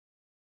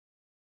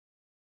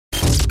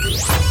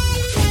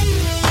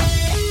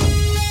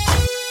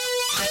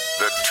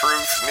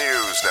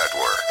News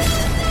Network.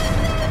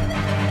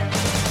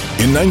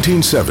 In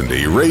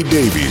 1970, Ray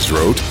Davies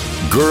wrote,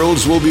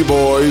 "Girls will be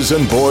boys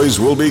and boys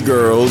will be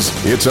girls.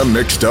 It's a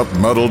mixed up,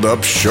 muddled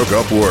up, shook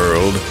up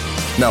world."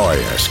 Now I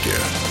ask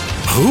you,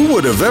 who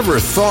would have ever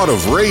thought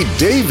of Ray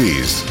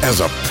Davies as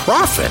a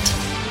prophet?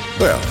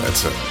 Well,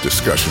 that's a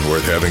discussion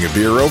worth having a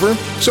beer over.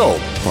 So,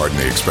 pardon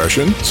the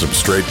expression, some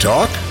straight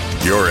talk?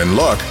 You're in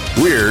luck.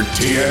 We're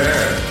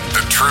TNN,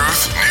 the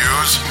Truth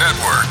News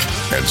Network.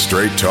 And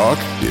straight talk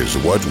is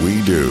what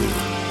we do.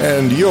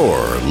 And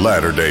your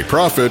latter-day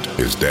prophet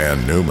is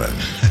Dan Newman.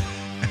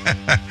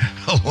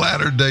 A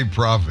latter-day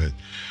prophet.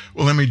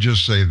 Well, let me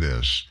just say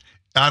this.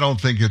 I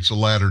don't think it's the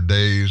latter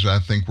days. I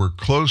think we're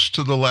close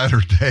to the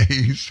latter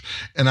days.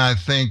 And I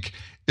think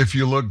if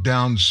you look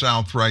down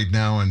south right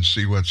now and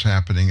see what's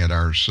happening at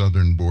our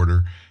southern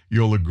border,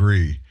 you'll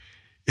agree.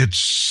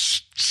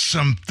 It's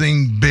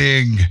something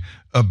big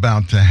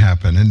about to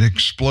happen, an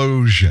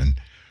explosion.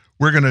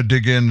 We're going to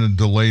dig into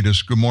the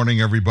latest. Good morning,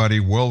 everybody.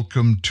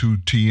 Welcome to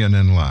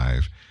TNN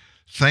Live.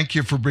 Thank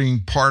you for being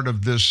part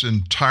of this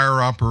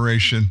entire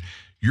operation.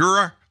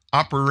 Your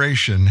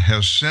operation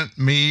has sent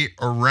me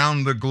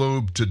around the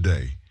globe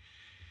today.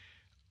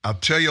 I'll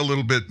tell you a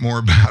little bit more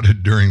about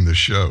it during the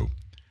show.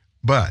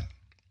 But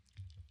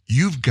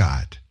you've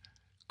got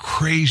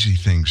crazy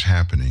things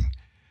happening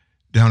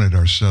down at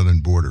our southern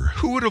border.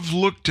 Who would have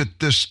looked at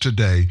this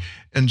today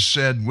and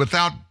said,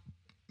 without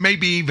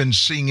maybe even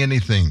seeing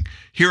anything,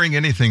 hearing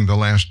anything the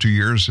last 2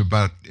 years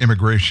about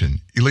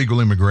immigration,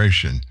 illegal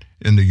immigration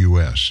in the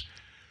U.S.,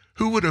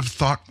 who would have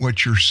thought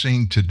what you're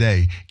seeing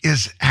today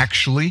is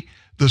actually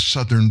the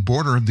southern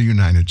border of the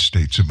United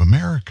States of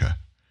America?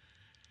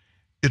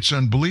 It's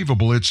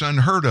unbelievable. It's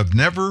unheard of.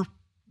 Never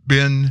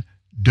been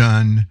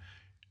done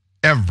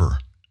ever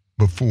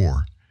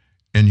before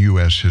in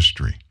U.S.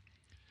 history.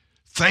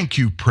 Thank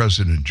you,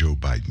 President Joe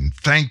Biden.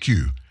 Thank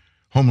you,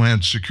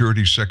 Homeland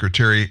Security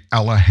Secretary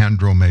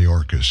Alejandro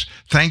Mayorkas.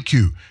 Thank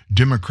you,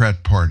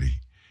 Democrat Party.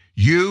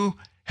 You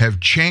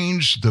have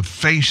changed the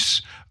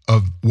face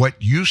of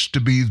what used to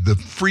be the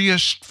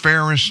freest,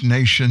 fairest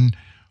nation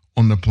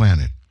on the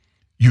planet.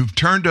 You've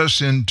turned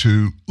us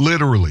into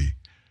literally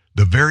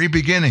the very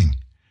beginning.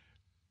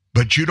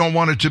 But you don't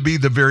want it to be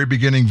the very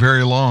beginning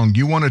very long.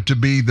 You want it to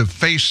be the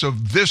face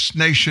of this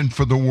nation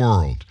for the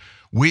world.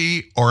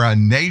 We are a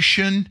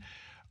nation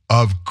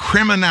of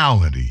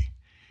criminality,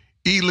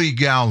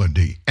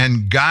 illegality,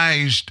 and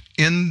guised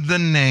in the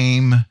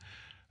name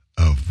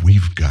of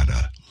we've got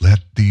to let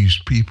these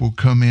people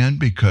come in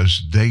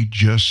because they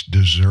just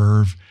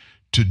deserve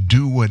to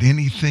do what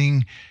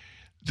anything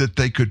that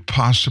they could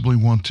possibly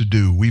want to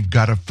do. We've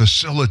got to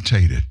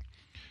facilitate it.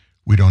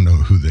 We don't know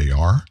who they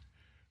are.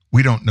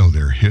 We don't know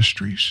their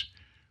histories.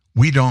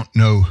 We don't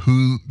know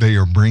who they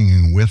are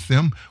bringing with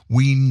them.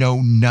 We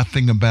know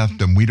nothing about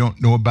them. We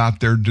don't know about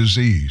their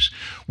disease.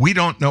 We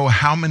don't know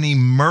how many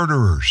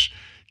murderers,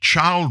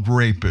 child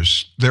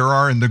rapists there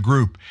are in the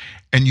group.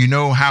 And you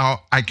know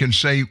how I can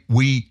say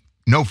we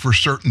know for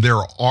certain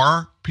there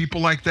are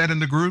people like that in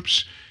the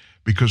groups?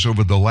 Because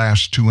over the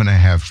last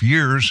 2.5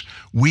 years,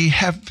 we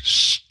have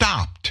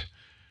stopped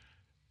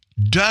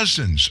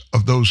dozens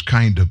of those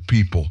kind of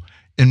people.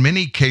 In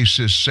many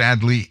cases,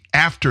 sadly,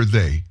 after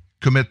they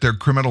commit their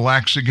criminal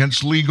acts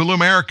against legal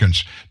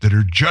Americans that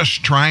are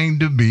just trying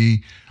to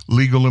be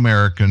legal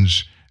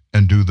Americans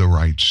and do the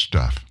right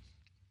stuff.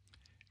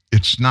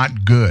 It's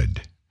not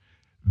good.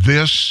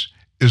 This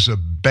is a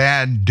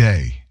bad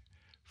day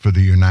for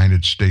the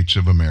United States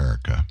of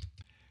America.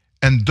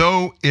 And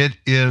though it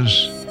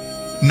is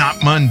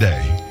not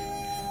Monday,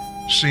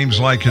 seems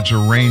like it's a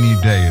rainy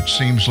day. It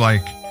seems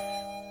like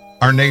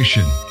our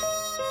nation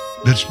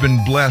that's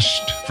been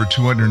blessed for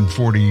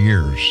 240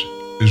 years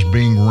is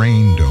being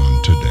rained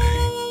on today.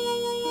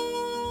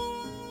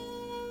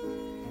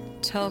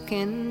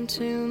 Talking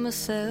to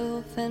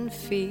myself and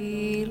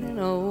feeling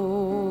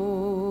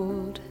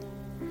old.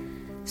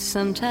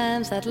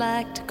 Sometimes I'd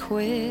like to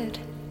quit.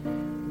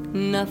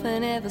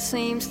 Nothing ever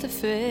seems to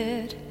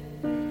fit.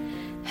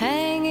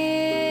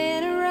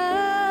 Hanging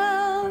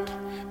around,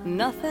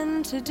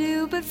 nothing to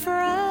do but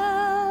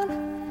frown.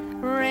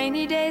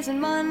 Rainy days and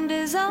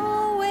Mondays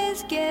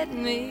always get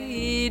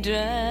me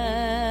down.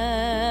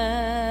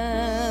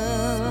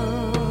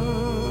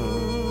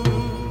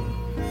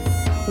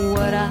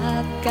 What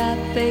I've got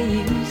they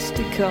used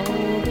to call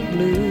the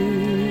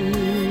blues.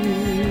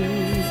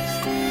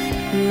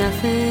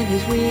 Nothing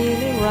is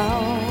really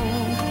wrong.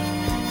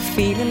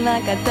 Feeling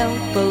like I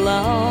don't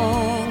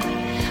belong.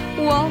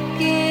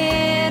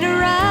 Walking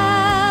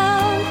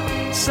around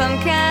some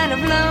kind of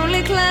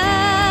lonely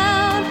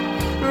cloud.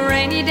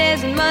 Rainy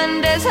days and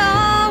Mondays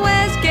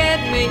always get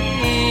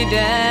me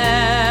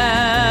down.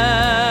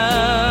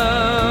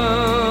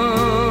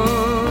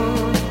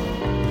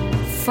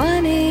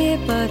 Funny,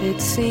 but it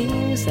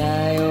seems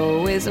I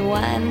always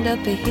wind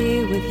up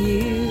here with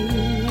you.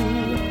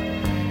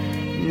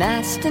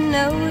 Nice to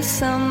know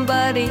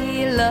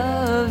somebody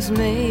loves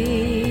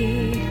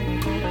me.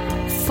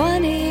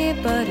 Funny,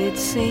 but it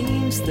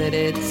seems that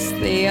it's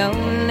the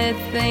only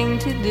thing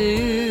to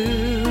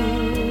do.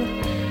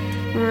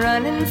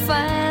 run and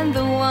find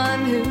the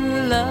one who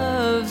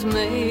loves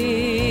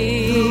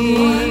me.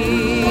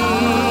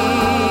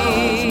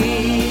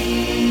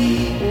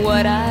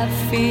 What I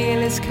feel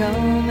is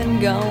come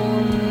and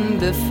gone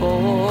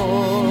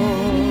before.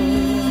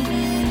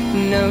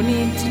 No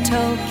need to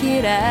talk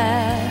it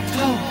out.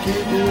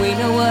 We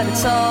know what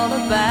it's all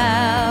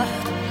about.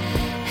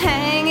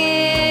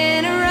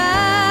 Hanging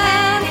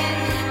around,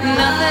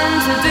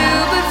 nothing to do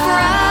but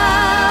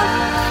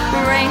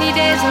frown. Rainy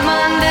days and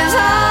Mondays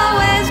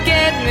always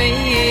get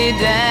me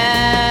down.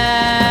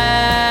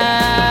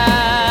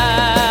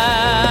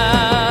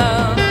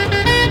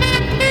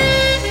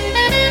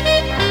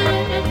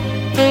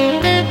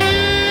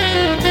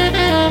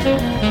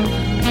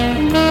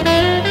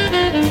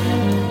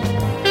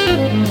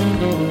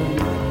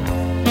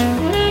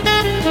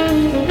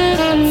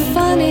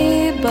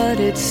 Funny, but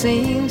it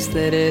seems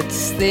that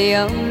it's the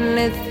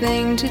only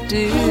thing to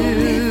do.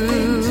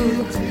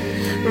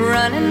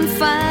 Run and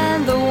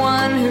find the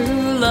one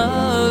who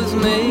loves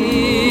me.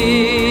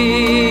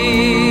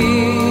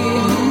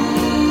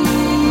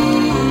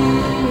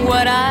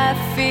 What I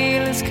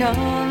feel has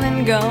come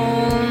and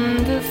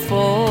gone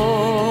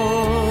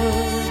before.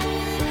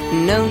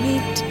 No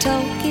need to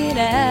talk it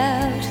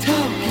out.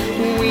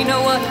 We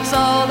know what it's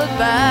all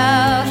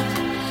about.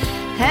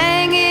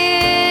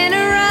 Hanging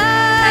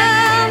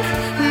around,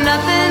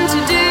 nothing to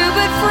do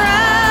but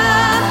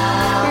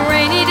frown.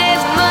 Rainy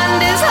days and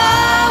Mondays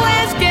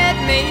always get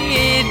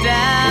me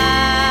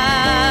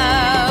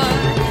down.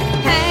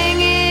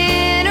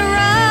 Hanging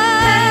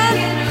around,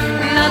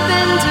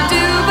 nothing to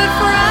do but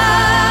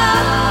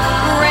frown.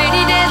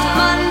 Rainy days and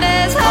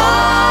Mondays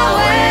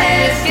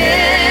always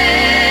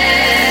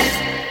get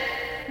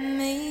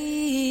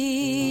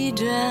me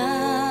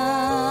down.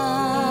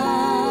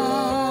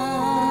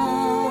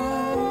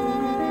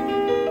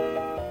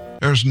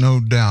 There's no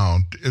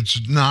doubt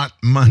it's not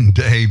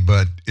Monday,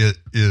 but it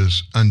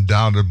is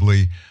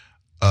undoubtedly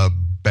a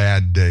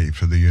bad day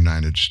for the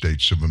United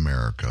States of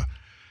America.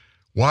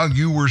 While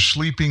you were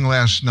sleeping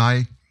last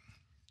night,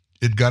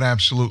 it got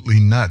absolutely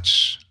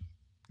nuts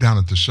down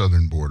at the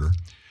southern border.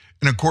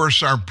 And of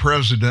course, our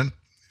president,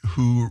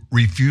 who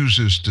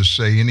refuses to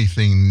say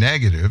anything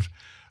negative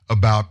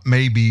about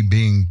maybe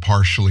being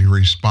partially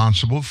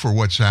responsible for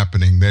what's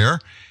happening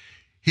there,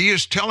 he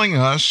is telling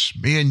us,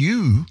 me and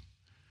you,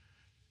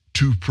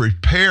 to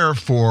prepare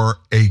for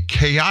a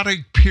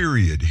chaotic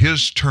period,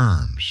 his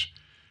terms.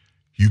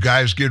 You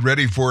guys get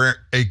ready for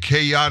a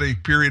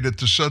chaotic period at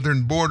the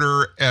southern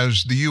border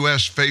as the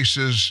U.S.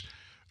 faces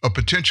a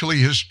potentially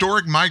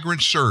historic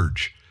migrant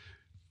surge.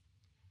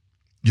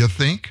 You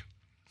think?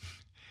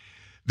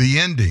 The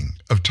ending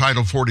of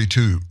Title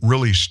 42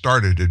 really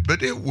started it,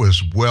 but it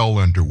was well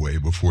underway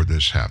before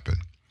this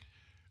happened.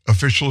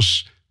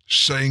 Officials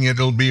saying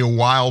it'll be a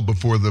while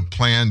before the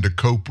plan to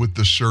cope with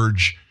the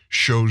surge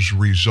shows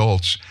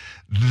results.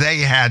 They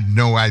had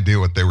no idea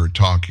what they were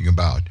talking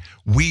about.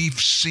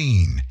 We've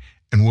seen,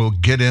 and we'll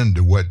get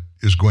into what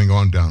is going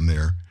on down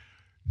there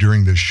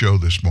during this show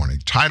this morning.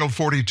 Title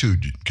 42,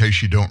 in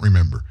case you don't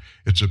remember,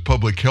 it's a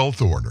public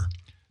health order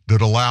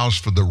that allows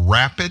for the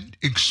rapid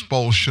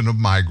expulsion of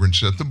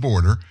migrants at the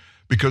border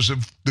because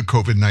of the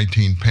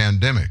COVID-19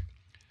 pandemic.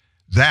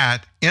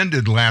 That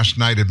ended last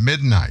night at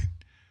midnight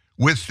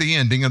with the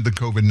ending of the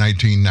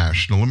COVID-19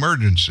 national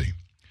emergency.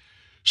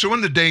 So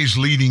in the days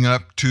leading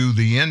up to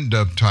the end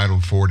of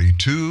Title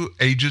 42,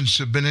 agents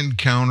have been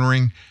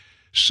encountering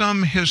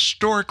some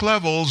historic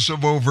levels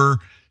of over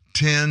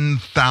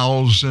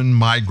 10,000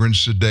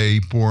 migrants a day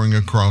pouring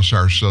across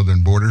our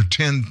southern border.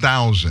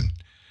 10,000.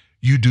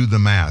 You do the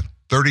math.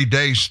 30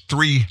 days,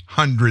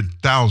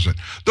 300,000.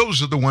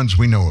 Those are the ones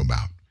we know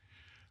about.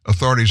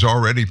 Authorities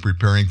already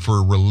preparing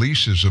for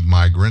releases of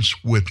migrants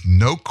with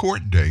no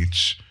court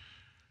dates.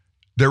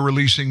 They're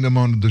releasing them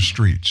onto the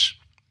streets.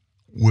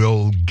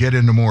 We'll get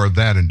into more of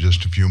that in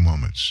just a few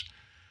moments.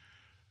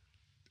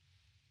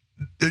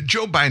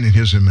 Joe Biden and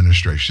his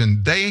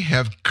administration, they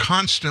have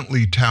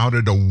constantly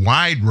touted a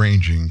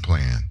wide-ranging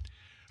plan.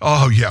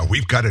 Oh, yeah,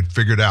 we've got it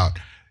figured out.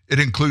 It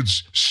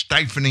includes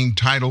stifling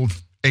Title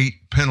 8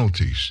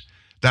 penalties.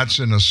 That's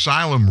an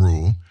asylum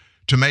rule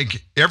to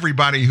make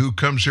everybody who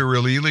comes here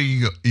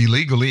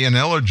illegally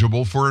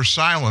ineligible for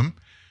asylum.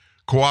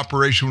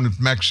 Cooperation with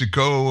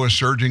Mexico, a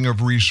surging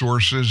of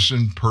resources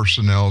and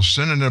personnel,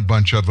 sending a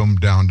bunch of them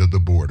down to the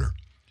border.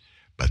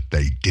 But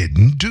they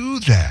didn't do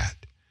that.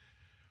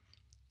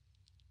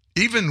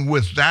 Even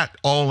with that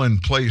all in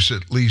place,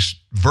 at least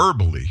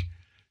verbally,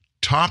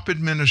 top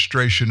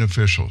administration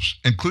officials,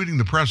 including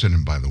the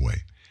president, by the way,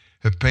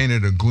 have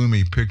painted a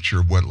gloomy picture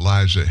of what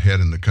lies ahead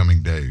in the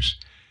coming days.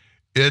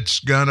 It's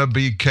going to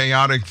be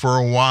chaotic for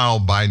a while,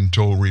 Biden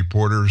told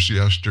reporters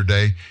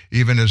yesterday,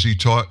 even as he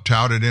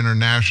touted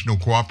international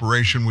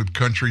cooperation with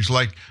countries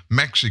like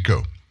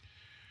Mexico.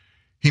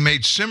 He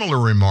made similar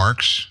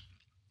remarks,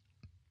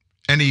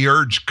 and he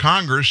urged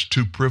Congress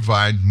to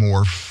provide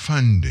more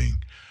funding.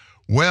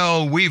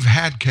 Well, we've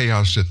had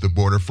chaos at the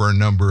border for a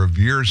number of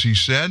years, he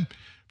said,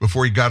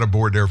 before he got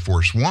aboard Air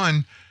Force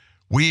One.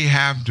 We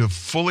have to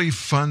fully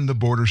fund the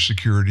border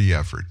security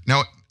effort.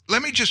 Now,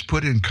 let me just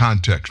put in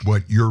context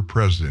what your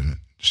president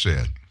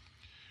said.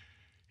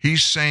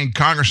 He's saying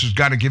Congress has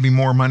got to give him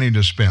more money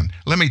to spend.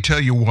 Let me tell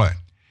you what.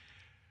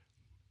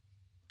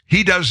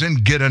 He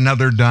doesn't get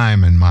another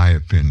dime, in my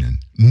opinion.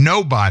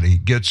 Nobody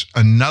gets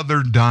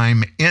another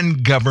dime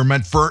in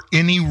government for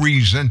any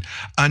reason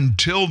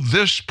until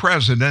this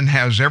president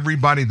has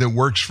everybody that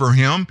works for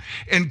him,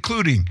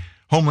 including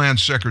Homeland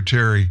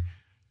Secretary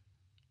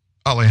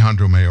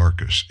Alejandro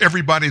Mayorkas,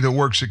 everybody that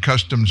works at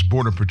Customs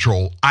Border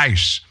Patrol,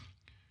 ICE,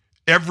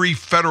 every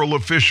federal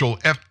official,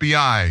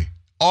 FBI,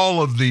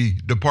 all of the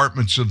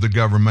departments of the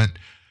government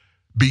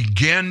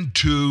begin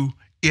to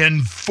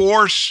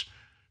enforce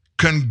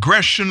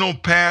congressional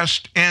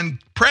passed and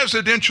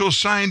presidential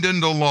signed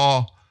into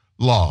law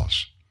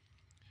laws.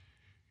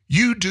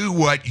 You do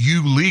what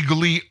you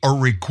legally are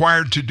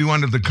required to do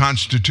under the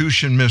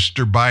Constitution,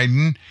 Mr.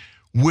 Biden.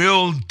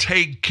 We'll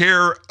take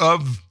care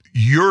of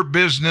your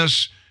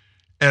business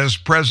as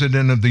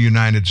President of the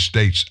United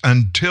States.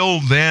 Until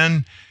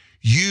then,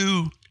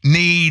 you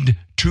need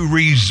to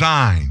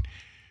resign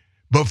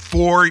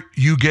before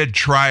you get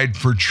tried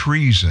for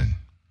treason.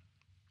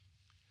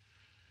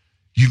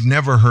 You've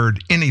never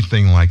heard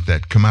anything like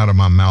that come out of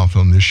my mouth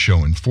on this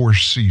show in 4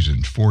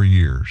 seasons, 4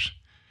 years.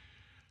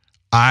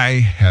 I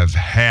have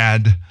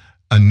had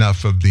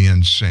enough of the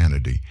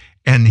insanity,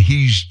 and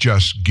he's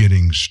just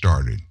getting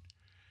started.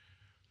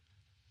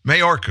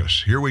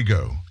 Mayorkas, here we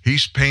go.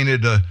 He's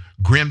painted a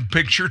grim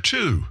picture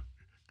too.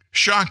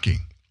 Shocking.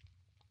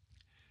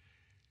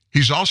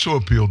 He's also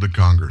appealed to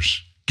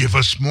Congress. Give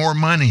us more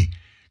money.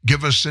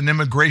 Give us an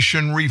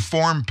immigration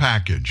reform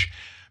package.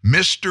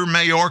 Mr.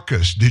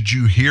 Mayorkas, did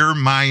you hear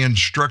my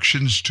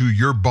instructions to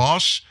your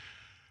boss,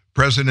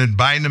 President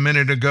Biden, a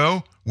minute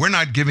ago? We're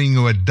not giving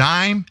you a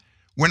dime.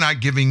 We're not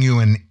giving you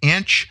an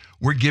inch.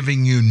 We're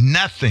giving you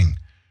nothing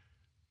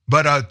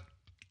but a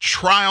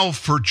trial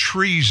for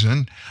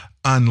treason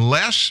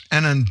unless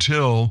and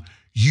until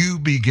you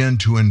begin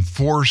to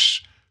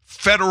enforce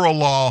federal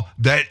law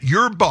that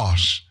your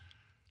boss,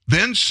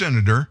 then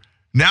Senator,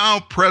 now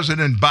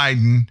President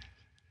Biden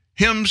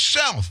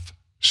himself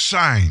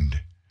signed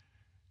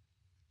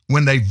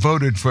when they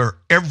voted for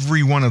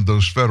every one of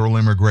those federal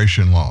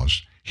immigration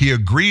laws. He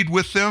agreed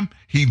with them.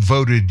 He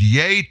voted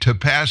yay to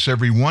pass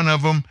every one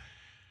of them.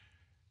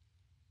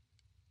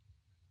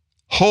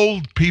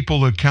 Hold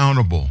people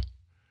accountable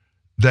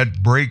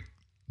that break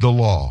the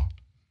law.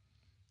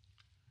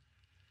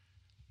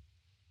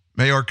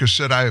 Mayorkas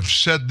said, I have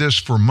said this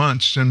for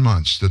months and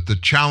months, that the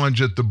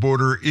challenge at the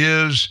border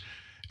is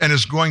and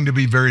is going to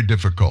be very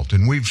difficult.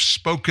 And we've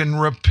spoken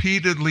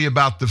repeatedly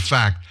about the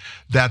fact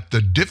that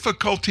the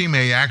difficulty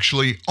may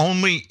actually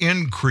only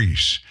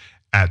increase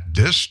at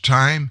this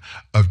time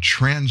of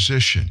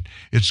transition.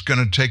 It's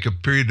going to take a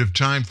period of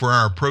time for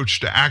our approach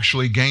to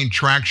actually gain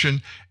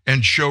traction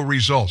and show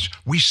results.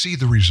 We see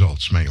the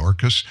results,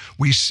 Mayorkas.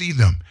 We see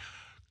them.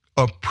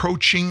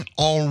 Approaching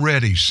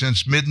already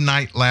since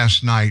midnight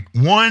last night,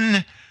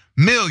 1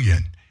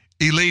 million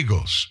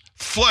illegals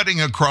flooding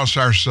across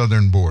our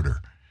southern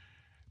border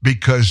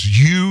because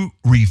you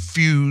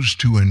refuse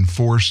to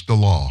enforce the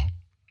law.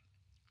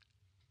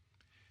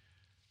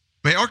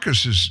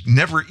 Mayorkas has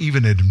never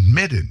even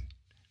admitted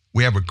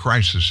we have a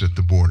crisis at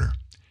the border.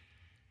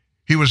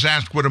 He was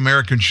asked what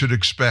Americans should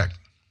expect,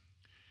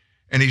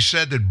 and he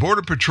said that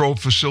Border Patrol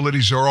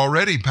facilities are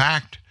already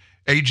packed.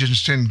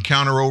 Agents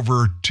encounter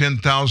over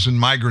 10,000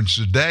 migrants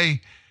a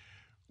day.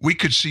 We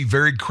could see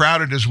very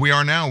crowded, as we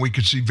are now, we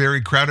could see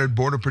very crowded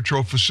Border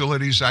Patrol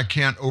facilities. I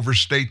can't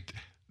overstate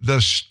the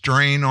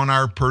strain on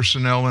our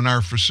personnel and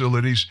our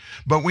facilities,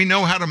 but we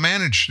know how to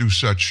manage through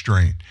such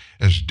strain,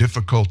 as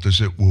difficult as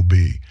it will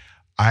be.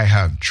 I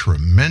have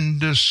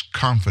tremendous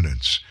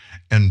confidence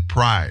and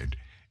pride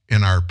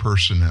in our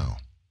personnel.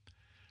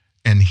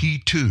 And he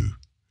too,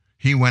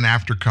 he went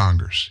after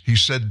Congress. He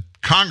said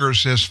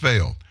Congress has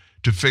failed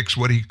to fix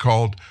what he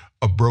called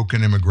a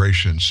broken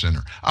immigration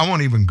center. I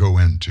won't even go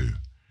into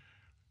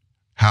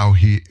how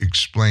he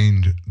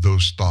explained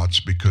those thoughts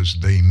because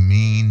they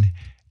mean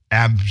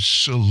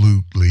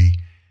absolutely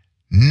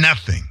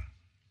nothing.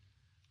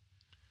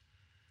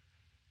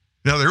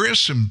 Now, there is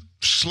some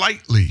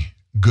slightly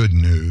good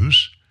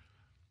news.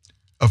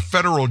 A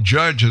federal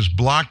judge has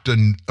blocked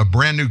a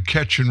brand new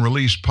catch and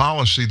release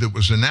policy that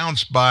was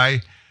announced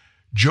by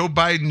Joe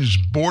Biden's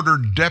border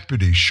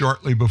deputy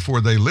shortly before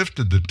they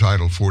lifted the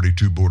Title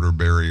 42 border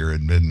barrier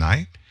at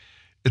midnight.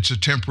 It's a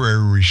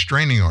temporary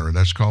restraining order.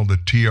 That's called the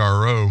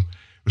TRO.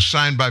 It was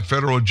signed by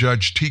federal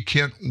Judge T.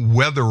 Kent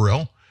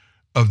Wetherill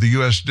of the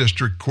U.S.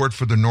 District Court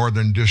for the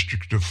Northern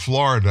District of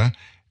Florida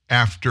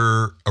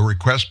after a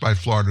request by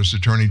Florida's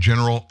Attorney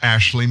General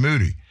Ashley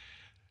Moody.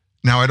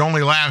 Now, it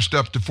only lasts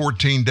up to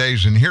 14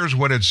 days, and here's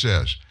what it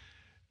says.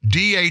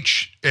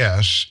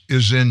 DHS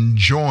is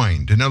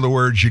enjoined. In other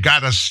words, you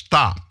got to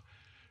stop.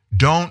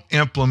 Don't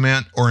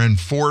implement or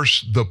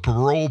enforce the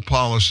parole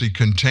policy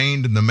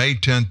contained in the May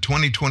 10,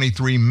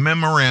 2023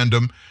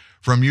 memorandum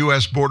from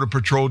U.S. Border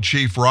Patrol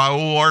Chief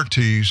Raul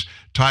Ortiz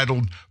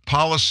titled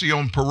Policy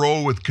on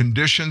Parole with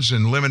Conditions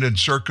and Limited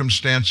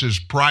Circumstances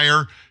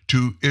Prior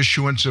to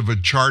Issuance of a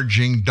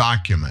Charging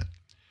Document.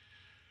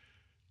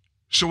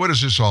 So what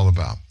is this all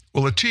about?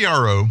 Well, a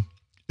TRO,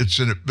 it's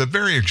a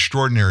very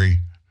extraordinary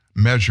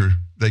measure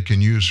they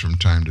can use from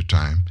time to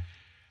time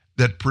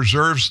that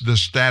preserves the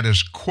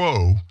status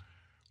quo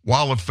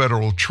while a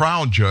federal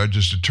trial judge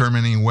is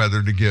determining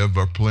whether to give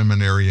a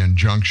preliminary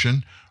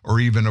injunction or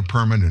even a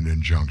permanent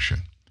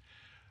injunction.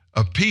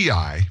 A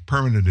PI,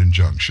 permanent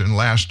injunction,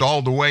 lasts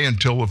all the way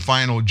until a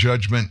final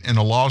judgment in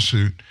a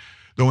lawsuit,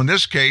 though in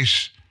this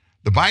case,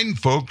 the Biden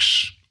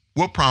folks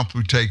will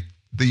promptly take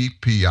the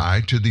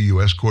PI to the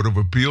U.S. Court of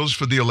Appeals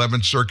for the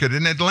 11th Circuit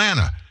in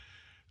Atlanta.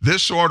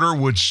 This order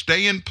would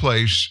stay in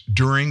place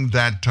during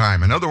that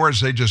time. In other words,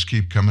 they just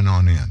keep coming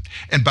on in.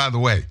 And by the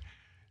way,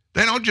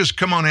 they don't just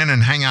come on in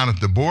and hang out at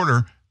the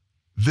border.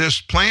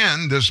 This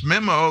plan, this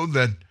memo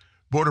that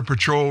Border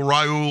Patrol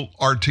Raul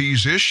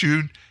Ortiz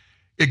issued,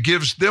 it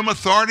gives them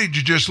authority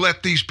to just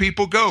let these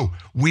people go.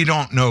 We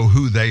don't know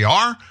who they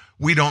are.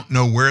 We don't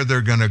know where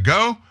they're going to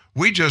go.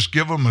 We just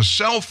give them a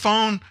cell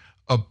phone,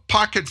 a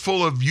pocket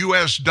full of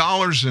U.S.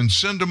 dollars, and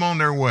send them on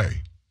their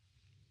way.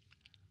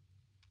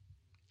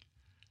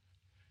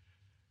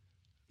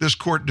 This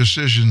court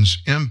decision's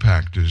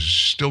impact is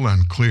still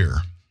unclear.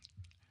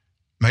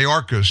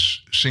 Mayorkas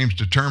seems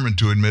determined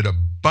to admit a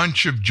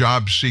bunch of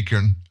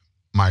job-seeking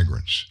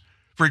migrants.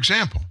 For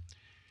example,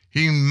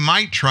 he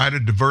might try to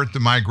divert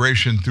the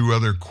migration through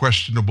other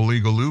questionable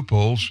legal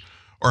loopholes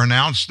or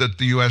announce that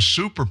the U.S.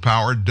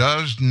 superpower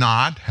does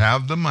not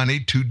have the money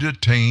to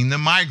detain the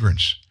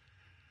migrants.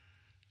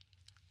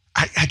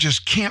 I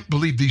just can't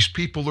believe these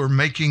people are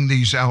making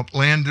these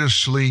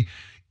outlandishly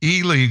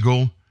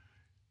illegal,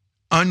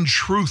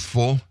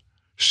 untruthful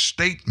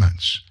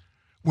statements.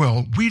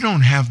 Well, we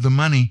don't have the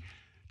money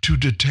to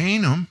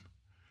detain them.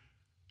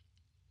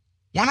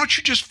 Why don't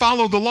you just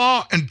follow the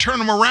law and turn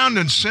them around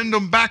and send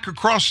them back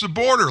across the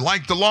border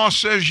like the law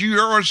says you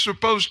are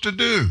supposed to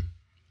do?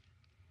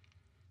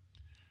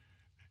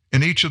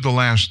 In each of the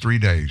last 3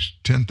 days,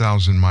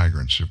 10,000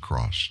 migrants have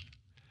crossed.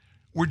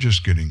 We're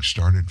just getting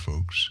started,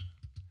 folks.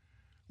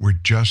 We're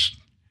just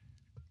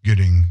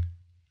getting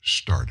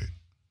started.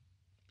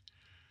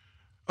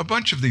 A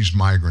bunch of these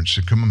migrants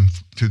that come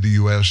to the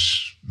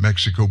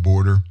U.S.-Mexico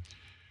border,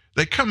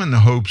 they come in the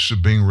hopes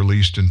of being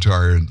released into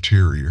our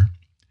interior.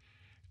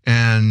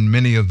 And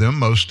many of them,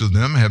 most of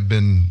them, have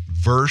been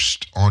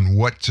versed on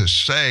what to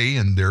say,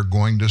 and they're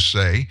going to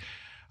say,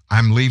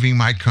 I'm leaving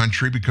my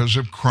country because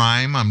of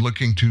crime. I'm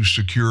looking to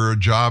secure a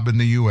job in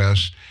the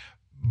U.S.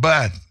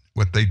 But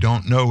what they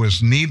don't know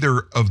is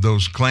neither of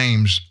those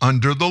claims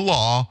under the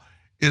law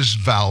is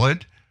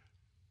valid.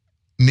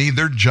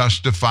 Neither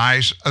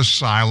justifies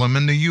asylum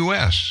in the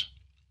U.S.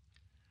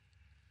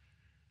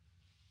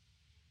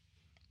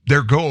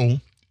 Their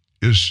goal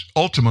is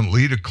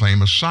ultimately to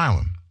claim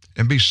asylum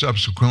and be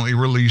subsequently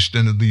released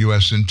into the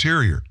U.S.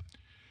 interior.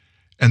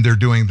 And they're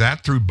doing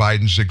that through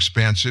Biden's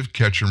expansive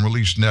catch and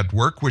release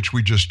network, which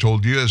we just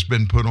told you has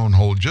been put on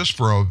hold just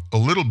for a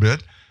little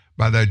bit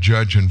by that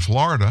judge in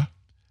Florida.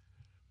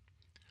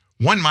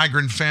 One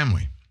migrant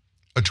family,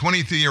 a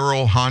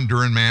 23-year-old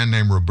Honduran man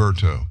named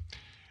Roberto,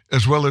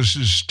 as well as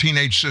his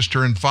teenage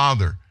sister and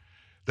father.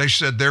 They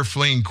said they're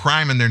fleeing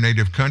crime in their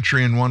native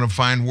country and want to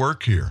find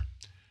work here.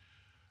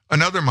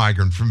 Another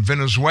migrant from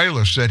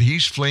Venezuela said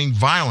he's fleeing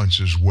violence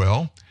as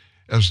well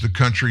as the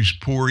country's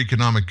poor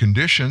economic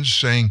conditions,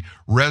 saying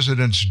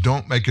residents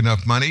don't make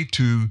enough money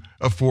to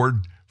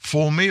afford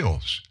full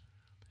meals.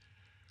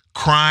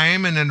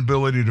 Crime and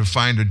inability to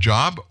find a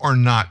job are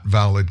not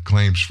valid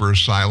claims for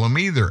asylum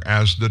either,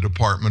 as the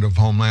Department of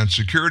Homeland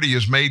Security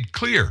has made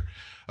clear.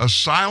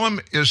 Asylum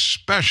is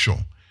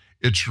special.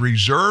 It's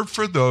reserved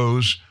for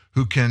those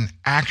who can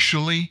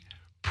actually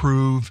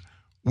prove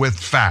with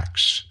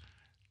facts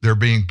they're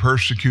being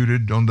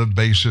persecuted on the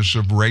basis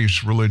of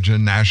race,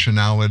 religion,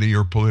 nationality,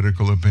 or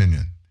political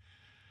opinion.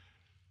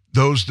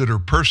 Those that are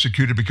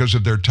persecuted because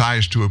of their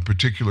ties to a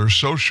particular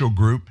social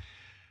group,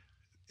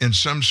 in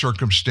some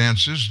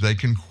circumstances, they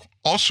can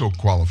also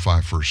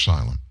qualify for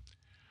asylum.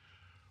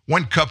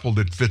 One couple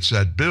that fits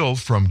that bill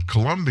from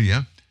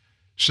Colombia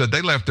said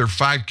they left their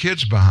 5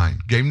 kids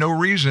behind, gave no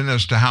reason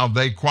as to how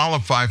they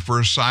qualify for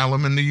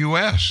asylum in the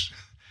U.S.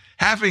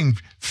 Having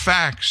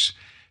facts,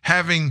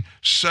 having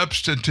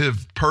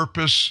substantive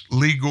purpose,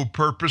 legal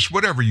purpose,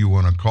 whatever you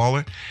want to call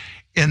it,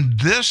 in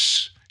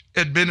this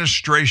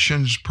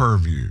administration's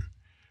purview,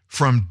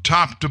 from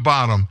top to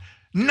bottom,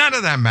 none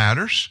of that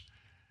matters.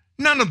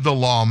 None of the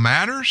law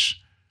matters.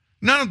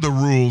 None of the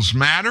rules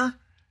matter.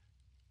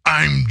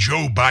 I'm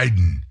Joe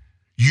Biden.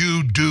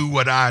 You do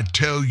what I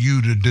tell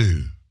you to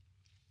do.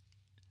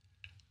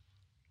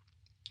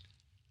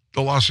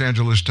 The Los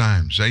Angeles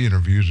Times, they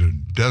interviewed a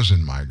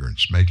dozen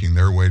migrants making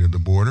their way to the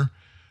border.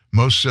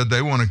 Most said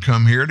they want to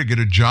come here to get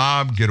a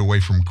job, get away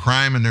from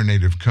crime in their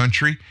native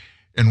country.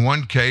 In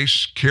one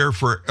case, care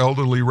for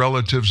elderly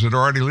relatives that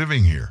are already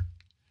living here.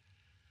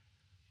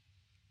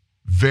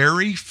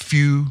 Very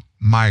few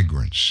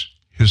migrants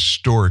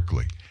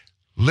historically,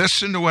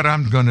 listen to what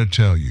I'm going to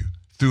tell you,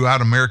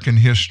 throughout American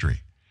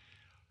history,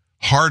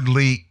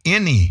 hardly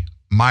any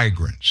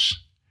migrants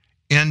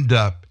end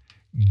up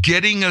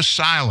getting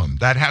asylum.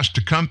 That has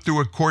to come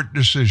through a court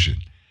decision.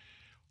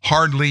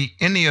 Hardly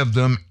any of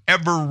them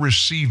ever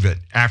receive it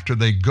after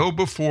they go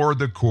before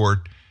the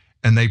court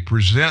and they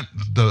present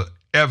the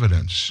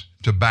evidence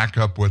to back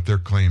up what their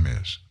claim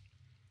is.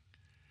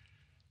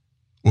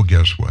 Well,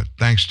 guess what?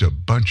 Thanks to a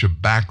bunch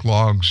of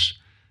backlogs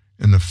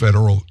in the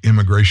federal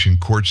immigration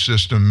court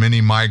system,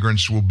 many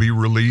migrants will be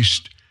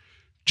released,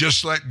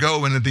 just let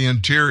go into the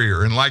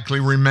interior, and likely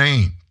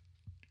remain,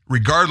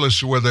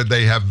 regardless of whether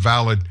they have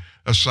valid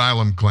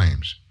asylum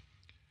claims.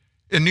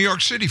 In New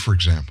York City, for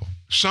example,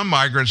 some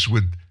migrants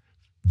with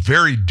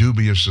very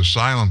dubious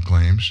asylum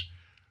claims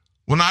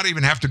will not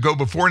even have to go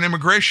before an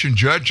immigration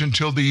judge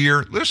until the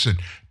year,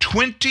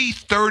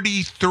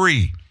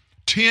 2033,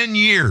 10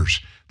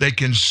 years. They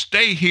can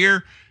stay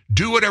here,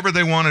 do whatever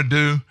they want to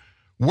do,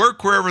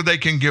 work wherever they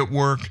can get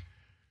work,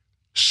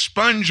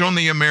 sponge on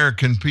the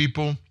American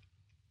people.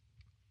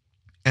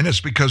 And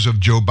it's because of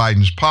Joe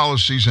Biden's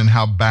policies and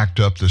how backed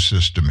up the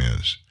system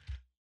is.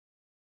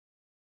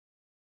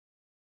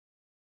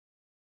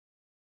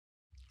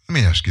 Let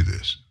me ask you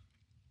this.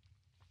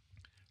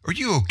 Are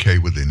you okay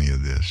with any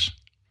of this?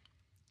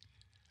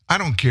 I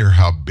don't care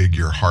how big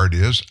your heart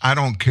is. I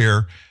don't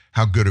care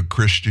how good a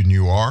Christian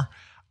you are.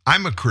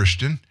 I'm a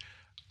Christian.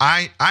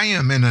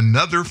 I'm in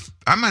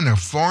a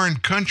foreign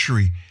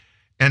country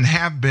and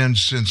have been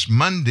since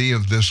Monday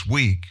of this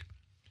week.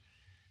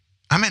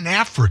 I'm in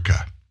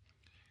Africa.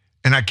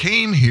 And I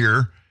came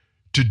here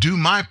to do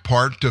my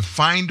part to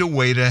find a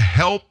way to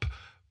help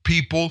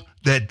people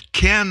that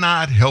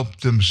cannot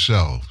help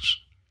themselves.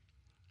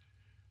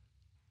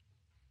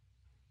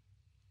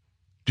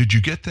 Did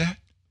you get that?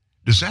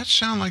 Does that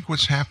sound like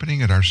what's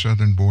happening at our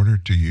southern border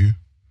to you?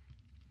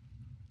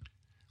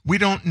 We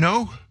don't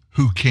know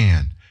who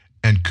can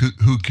and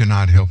who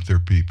cannot help their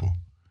people.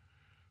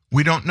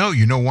 We don't know.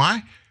 You know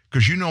why?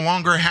 Because you no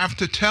longer have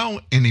to tell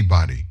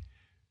anybody.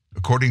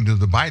 According to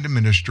the Biden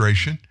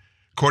administration,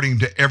 according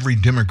to every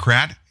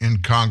Democrat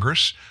in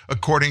Congress,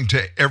 according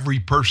to every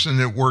person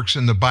that works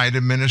in the Biden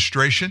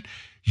administration,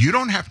 you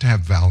don't have to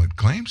have valid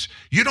claims.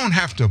 You don't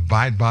have to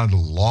abide by the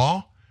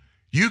law.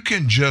 You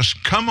can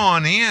just come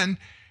on in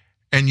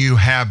and you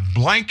have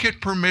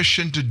blanket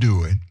permission to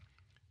do it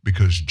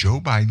because Joe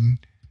Biden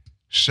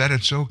said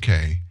it's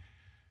okay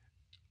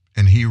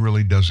and he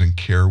really doesn't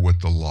care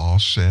what the law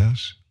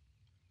says.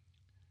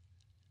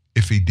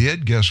 If he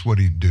did, guess what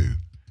he'd do?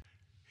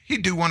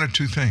 He'd do one of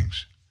two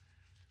things.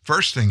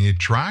 First thing he'd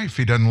try, if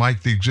he doesn't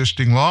like the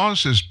existing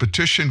laws, is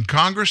petition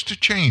Congress to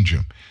change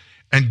them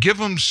and give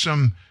them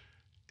some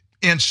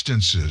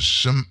instances,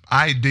 some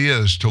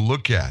ideas to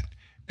look at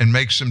and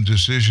make some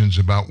decisions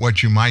about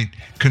what you might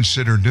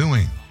consider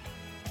doing.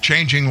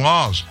 Changing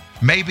laws,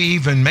 maybe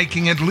even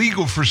making it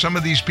legal for some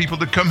of these people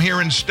to come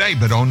here and stay.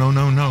 But oh, no.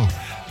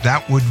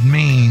 That would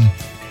mean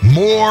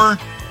more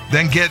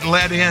than get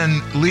let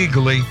in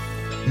legally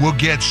will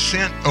get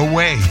sent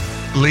away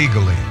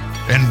legally.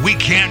 And we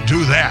can't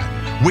do that.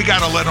 We got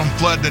to let them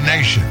flood the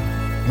nation.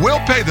 We'll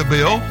pay the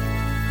bill.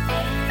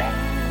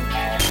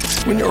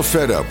 When you're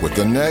fed up with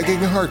the nagging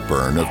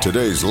heartburn of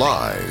today's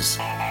lies,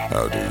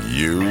 how do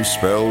you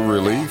spell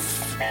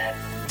relief?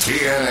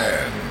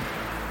 TNN,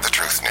 the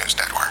Truth News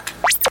Network.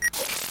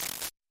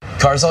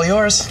 Car's all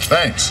yours.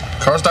 Thanks.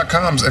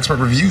 Cars.com's expert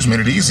reviews made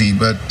it easy,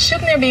 but...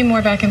 Shouldn't there be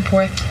more back and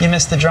forth? You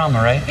missed the drama,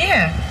 right?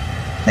 Yeah.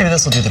 Maybe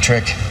this will do the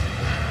trick.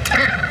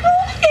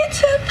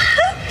 It's a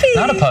puppy.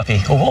 Not a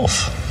puppy, a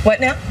wolf. What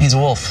now? He's a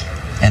wolf,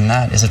 and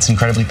that is its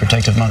incredibly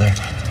protective mother.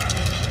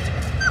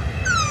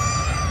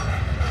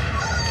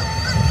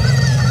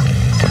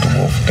 Put the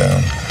wolf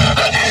down.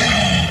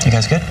 You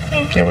guys good?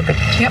 Yeah, we're good.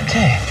 Yep.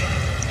 Okay.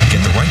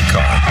 Get the right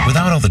car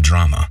without all the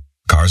drama.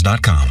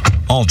 Cars.com.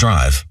 All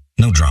drive,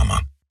 no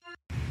drama.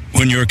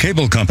 When your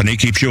cable company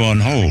keeps you on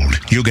hold,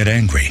 you get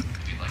angry.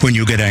 When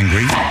you get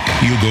angry,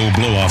 you go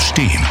blow off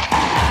steam.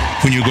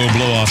 When you go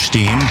blow off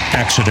steam,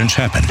 accidents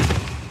happen.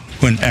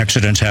 When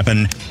accidents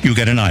happen, you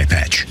get an eye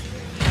patch.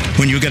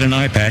 When you get an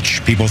eye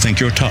patch, people think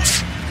you're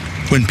tough.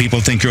 When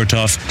people think you're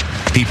tough,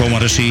 people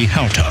want to see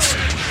how tough.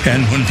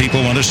 And when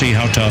people want to see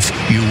how tough,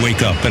 you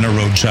wake up in a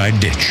roadside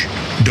ditch.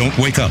 Don't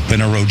wake up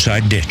in a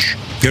roadside ditch.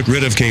 Get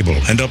rid of cable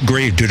and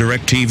upgrade to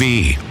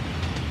DirecTV.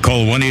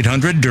 Call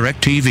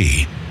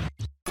 1-800-DirecTV.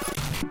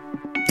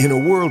 In a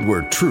world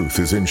where truth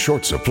is in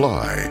short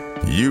supply,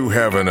 you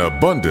have an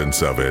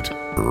abundance of it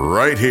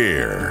right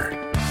here.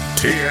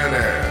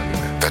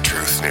 TNN, the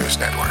Truth News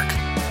Network.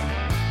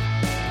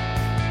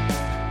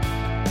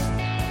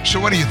 So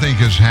what do you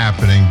think is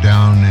happening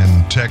down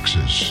in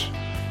Texas?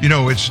 You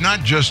know, it's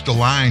not just a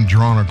line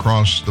drawn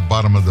across the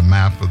bottom of the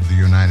map of the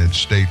United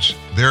States.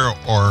 There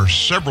are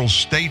several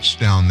states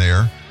down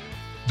there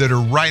that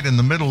are right in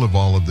the middle of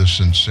all of this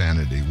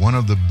insanity. One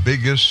of the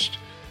biggest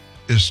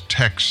is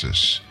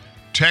Texas.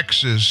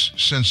 Texas,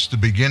 since the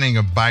beginning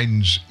of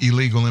Biden's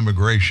illegal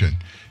immigration,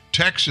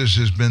 Texas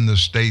has been the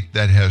state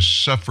that has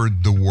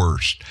suffered the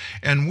worst.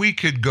 And we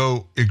could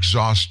go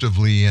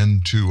exhaustively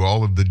into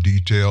all of the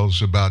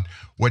details about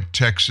what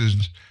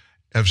Texans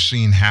have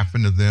seen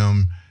happen to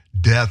them,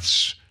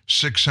 deaths,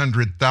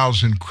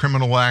 600,000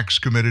 criminal acts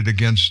committed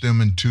against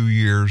them in 2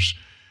 years,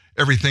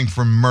 everything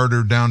from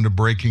murder down to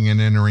breaking and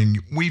entering.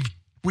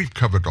 We've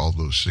covered all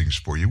those things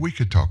for you. We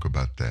could talk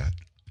about that.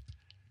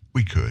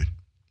 We could.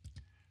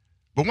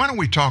 But why don't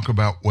we talk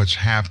about what's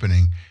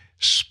happening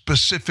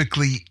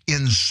specifically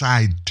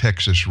inside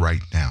Texas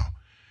right now?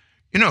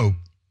 You know,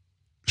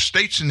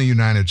 states in the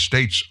United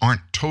States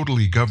aren't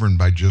totally governed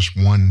by just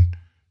one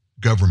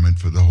government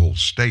for the whole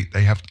state.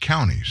 They have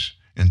counties.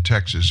 In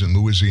Texas and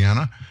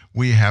Louisiana,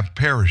 we have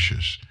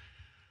parishes.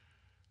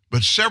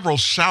 But several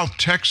South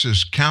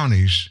Texas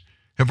counties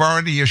have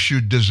already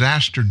issued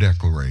disaster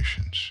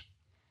declarations.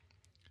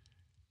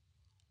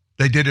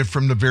 They did it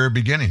from the very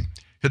beginning.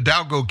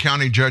 Hidalgo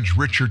County Judge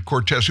Richard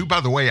Cortez, who,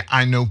 by the way,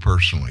 I know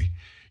personally,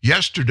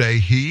 yesterday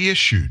he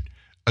issued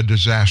a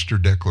disaster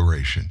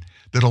declaration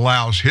that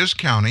allows his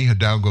county,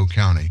 Hidalgo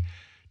County,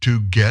 to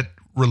get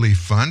relief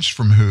funds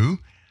from who?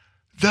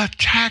 The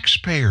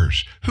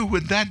taxpayers. Who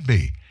would that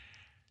be?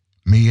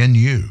 Me and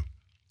you.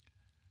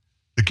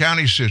 The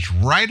county sits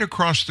right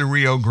across the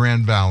Rio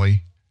Grande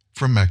Valley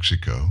from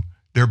Mexico.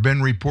 There have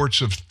been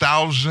reports of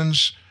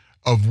thousands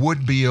of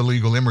would-be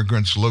illegal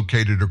immigrants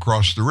located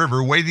across the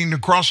river waiting to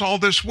cross all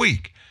this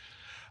week.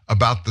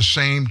 About the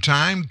same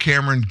time,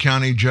 Cameron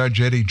County Judge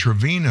Eddie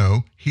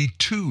Trevino, he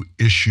too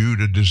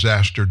issued a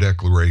disaster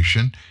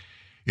declaration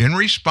in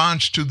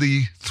response to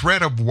the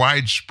threat of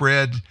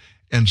widespread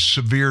and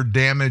severe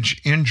damage,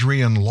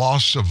 injury, and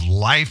loss of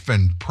life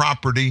and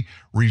property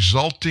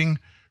resulting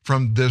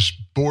from this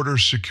border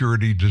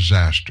security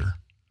disaster.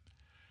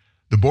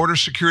 The border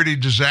security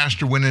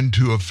disaster went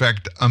into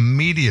effect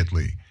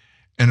immediately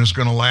and is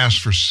going to last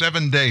for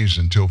 7 days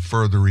until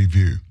further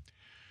review.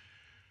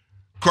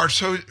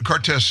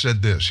 Cortez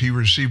said this. He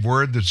received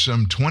word that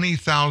some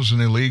 20,000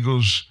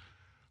 illegals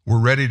were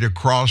ready to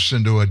cross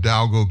into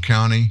Hidalgo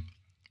County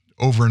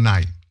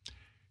overnight.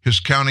 His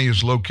county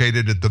is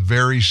located at the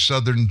very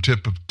southern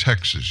tip of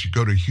Texas. You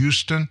go to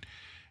Houston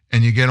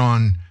and you get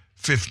on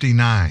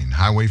 59,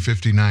 Highway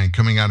 59.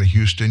 Coming out of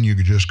Houston, you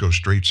could just go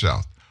straight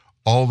south,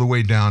 all the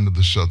way down to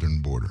the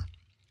southern border.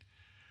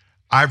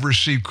 I've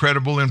received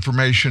credible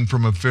information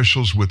from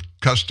officials with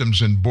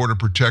Customs and Border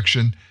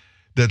Protection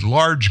that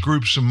large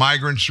groups of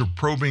migrants are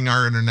probing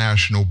our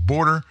international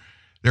border.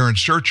 They're in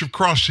search of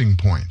crossing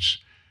points.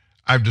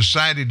 I've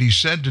decided, he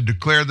said, to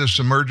declare this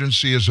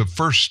emergency as a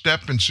first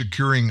step in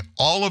securing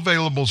all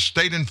available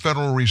state and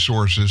federal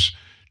resources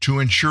to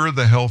ensure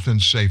the health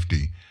and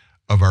safety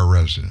of our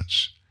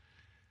residents.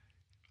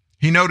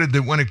 He noted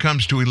that when it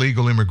comes to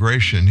illegal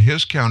immigration,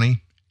 his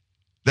county,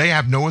 they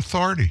have no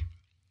authority.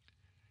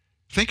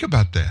 Think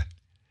about that.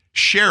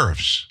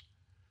 Sheriffs,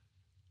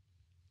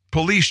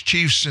 police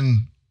chiefs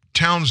in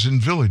towns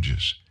and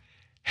villages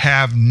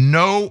have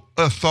no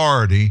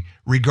authority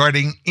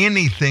regarding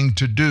anything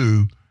to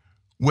do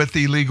with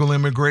illegal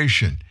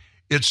immigration.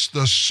 It's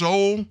the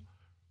sole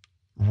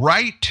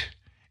right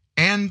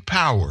and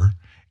power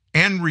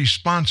and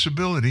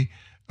responsibility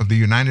of the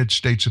United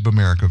States of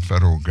America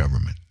federal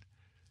government.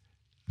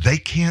 They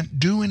can't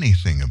do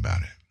anything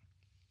about it.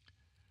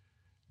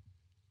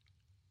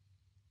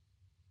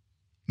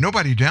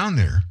 Nobody down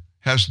there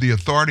has the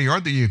authority or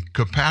the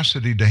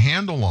capacity to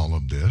handle all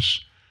of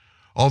this,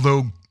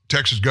 although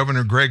Texas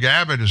Governor Greg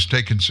Abbott has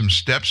taken some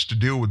steps to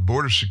deal with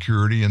border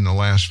security in the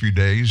last few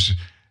days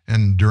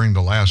and during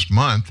the last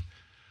month.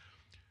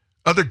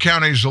 Other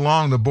counties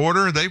along the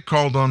border, they've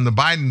called on the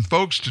Biden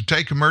folks to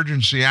take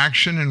emergency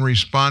action in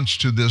response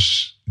to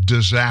this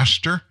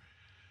disaster.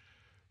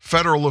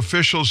 Federal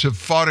officials have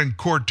fought in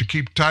court to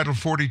keep Title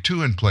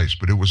 42 in place,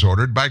 but it was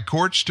ordered by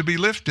courts to be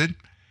lifted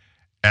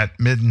at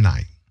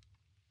midnight.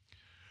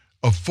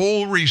 A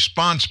full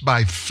response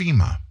by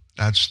FEMA,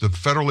 that's the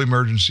Federal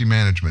Emergency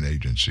Management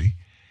Agency,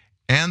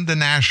 and the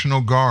National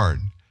Guard,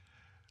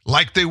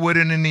 like they would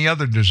in any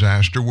other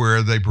disaster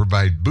where they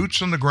provide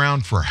boots on the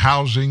ground for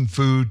housing,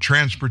 food,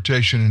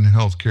 transportation, and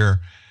health care.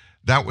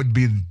 That would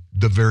be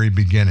the very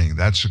beginning.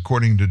 That's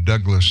according to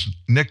Douglas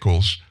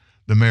Nichols,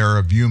 the mayor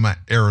of Yuma,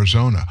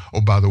 Arizona.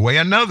 Oh, by the way,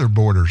 another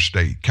border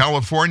state.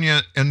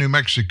 California and New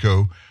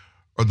Mexico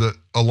are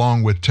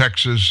along with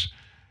Texas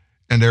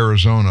and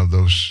Arizona,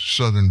 those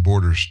southern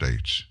border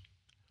states.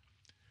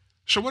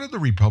 So what are the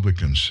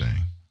Republicans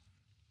saying?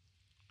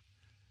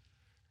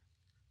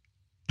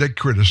 They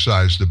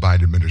criticized the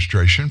Biden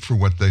administration for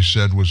what they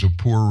said was a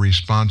poor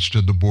response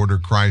to the border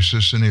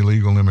crisis and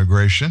illegal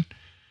immigration.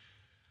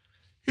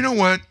 You know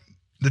what?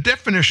 The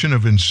definition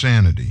of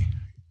insanity,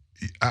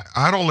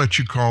 I don't let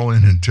you call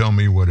in and tell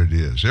me what it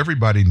is.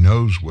 Everybody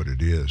knows what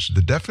it is.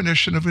 The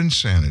definition of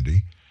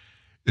insanity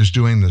is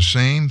doing the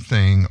same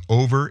thing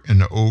over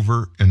and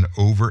over and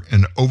over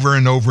and over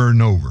and over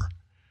and over.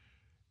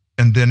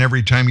 And then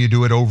every time you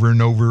do it over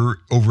and over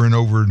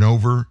and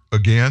over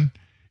again,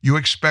 you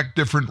expect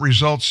different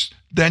results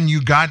than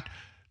you got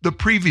the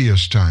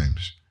previous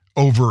times.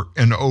 over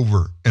and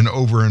over and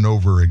over and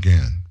over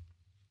again.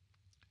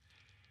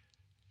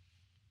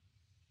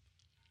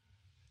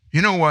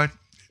 You know what?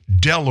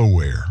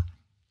 Delaware,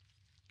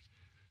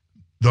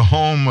 the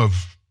home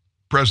of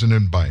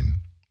President Biden,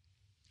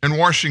 and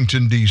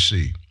Washington,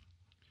 D.C.,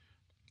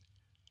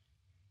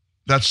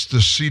 that's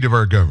the seat of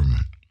our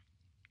government.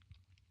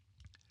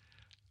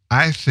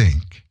 I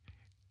think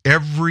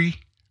every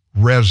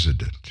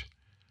resident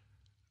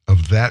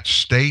of that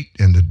state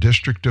and the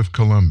District of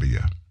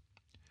Columbia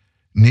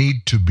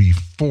need to be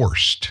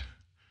forced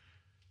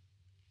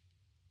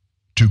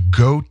to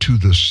go to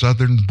the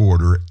southern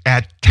border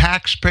at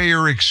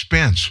taxpayer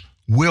expense.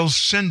 We'll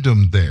send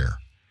them there.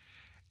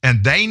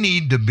 And they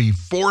need to be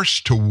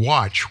forced to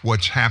watch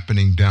what's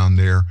happening down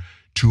there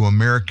to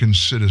American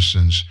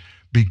citizens,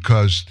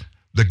 because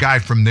the guy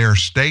from their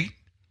state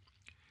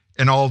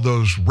and all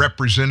those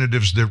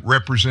representatives that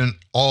represent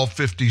all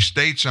 50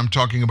 states, I'm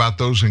talking about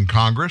those in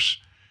Congress,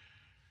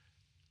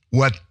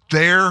 what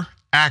their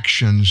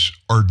actions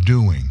are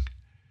doing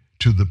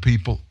to the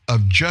people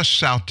of just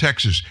South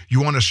Texas.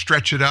 You want to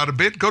stretch it out a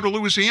bit? Go to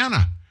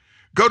Louisiana.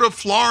 Go to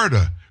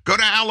Florida. Go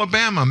to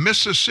Alabama,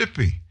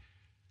 Mississippi.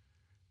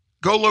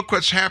 Go look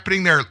what's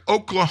happening there.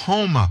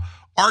 Oklahoma,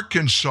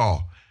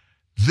 Arkansas.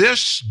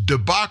 This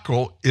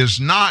debacle is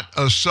not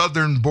a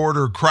southern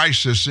border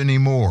crisis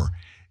anymore.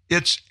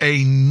 It's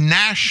a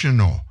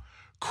national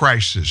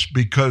crisis,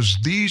 because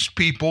these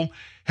people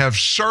have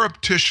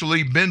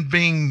surreptitiously been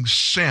being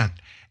sent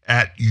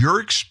at your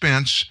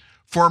expense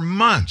for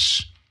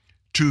months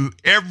to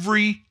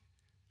every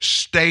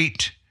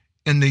state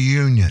in the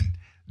union.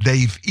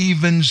 They've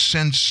even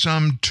sent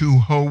some to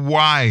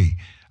Hawaii,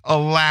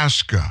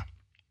 Alaska.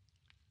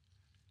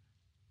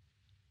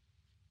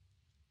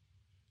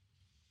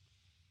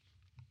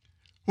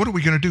 What are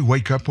we going to do?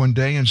 Wake up one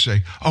day and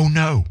say, oh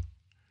no,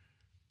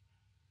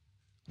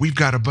 we've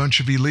got a bunch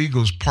of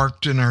illegals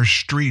parked in our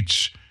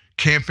streets,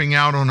 camping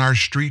out on our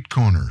street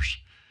corners.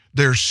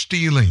 They're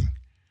stealing.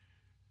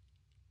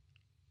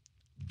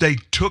 They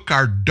took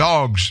our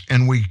dogs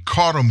and we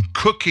caught them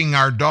cooking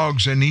our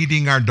dogs and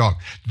eating our dog.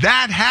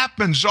 That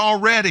happens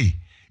already.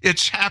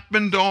 It's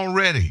happened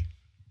already.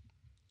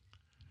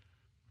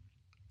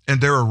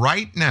 And they're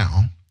right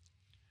now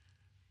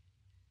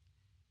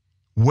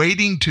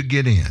waiting to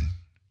get in.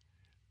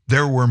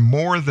 There were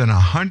more than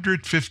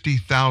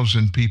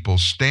 150,000 people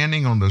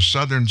standing on the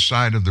southern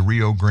side of the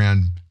Rio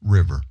Grande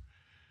River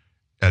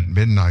at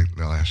midnight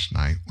last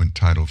night when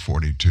Title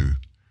 42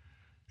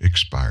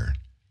 expired.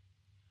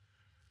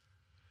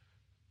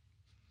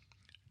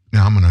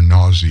 Now I'm going to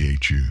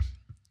nauseate you.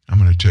 I'm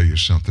going to tell you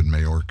something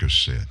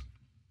Mayorkas said.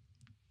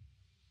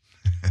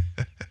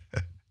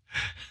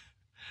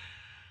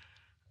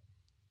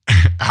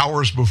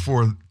 Hours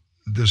before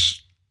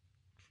this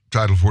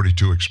Title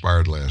 42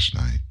 expired last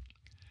night,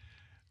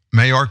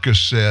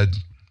 Mayorkas said,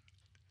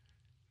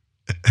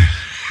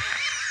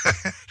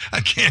 I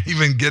can't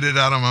even get it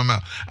out of my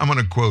mouth. I'm going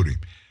to quote him.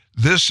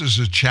 This is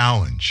a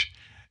challenge,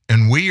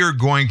 and we are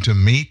going to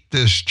meet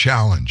this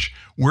challenge.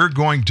 We're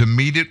going to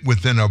meet it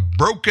within a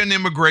broken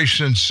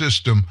immigration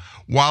system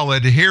while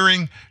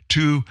adhering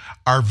to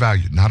our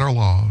values, not our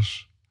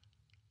laws,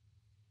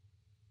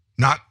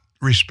 not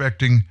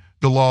respecting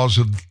the laws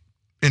of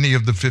any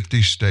of the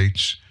 50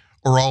 states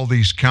or all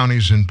these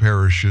counties and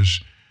parishes.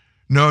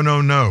 No.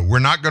 We're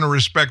not going to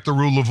respect the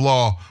rule of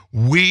law.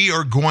 We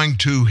are going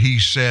to, he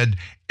said,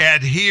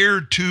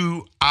 adhere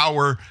to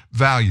our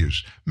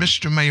values.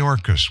 Mr.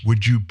 Mayorkas,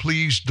 would you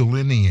please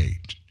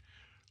delineate?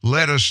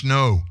 Let us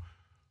know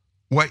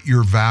what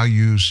your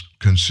values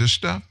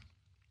consist of.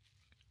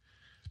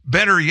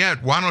 Better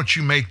yet, why don't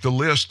you make the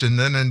list, and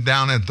then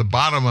down at the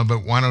bottom of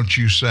it, why don't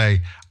you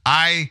say,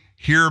 I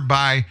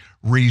hereby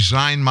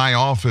resign my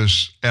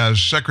office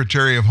as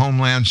Secretary of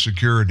Homeland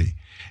Security,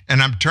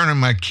 and I'm turning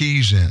my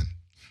keys in.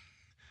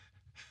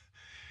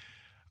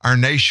 Our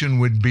nation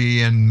would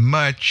be in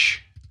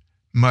much,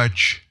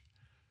 much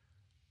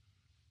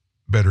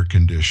better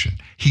condition.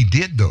 He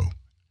did, though.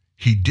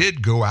 He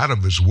did go out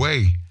of his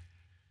way.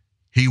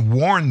 He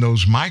warned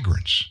those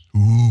migrants.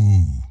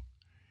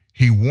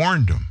 He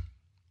warned them.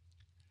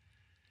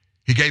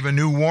 He gave a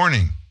new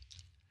warning.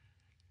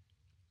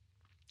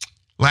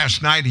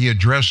 Last night, he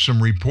addressed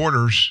some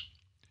reporters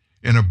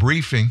in a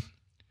briefing,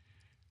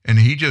 and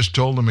he just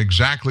told them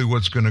exactly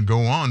what's going to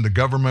go on. The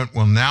government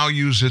will now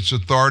use its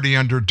authority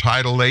under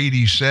Title 8,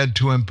 he said,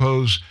 to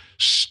impose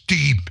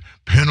steep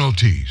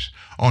penalties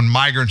on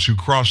migrants who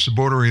cross the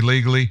border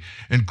illegally,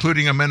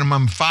 including a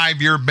minimum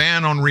 5-year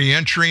ban on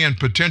reentry and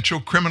potential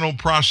criminal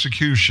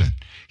prosecution.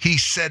 He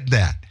said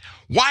that.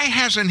 Why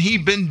hasn't he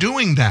been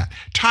doing that?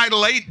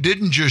 Title 8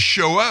 didn't just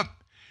show up.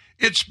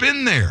 It's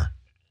been there.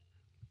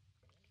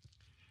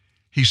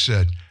 He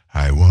said,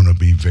 I want to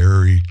be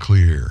very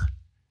clear.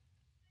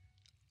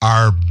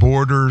 Our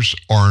borders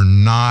are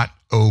not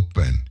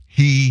open.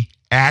 He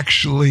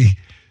actually,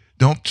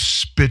 don't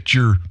spit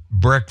your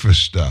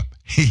breakfast up.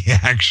 He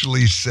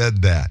actually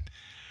said that.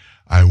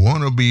 I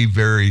want to be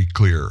very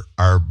clear.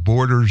 Our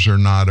borders are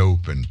not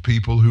open.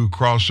 People who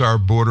cross our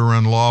border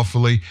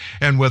unlawfully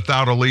and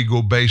without a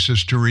legal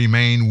basis to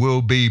remain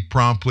will be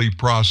promptly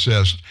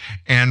processed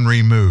and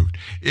removed.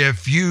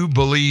 If you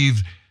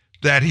believe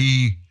that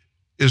he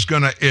is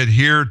going to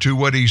adhere to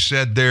what he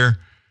said there,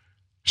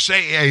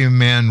 say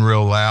amen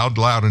real loud,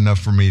 loud enough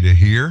for me to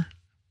hear.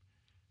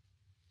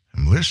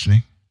 I'm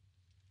listening.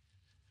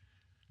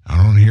 I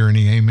don't hear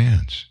any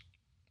amens.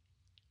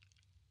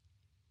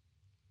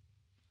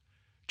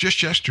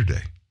 Just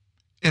yesterday,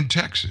 in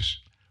Texas,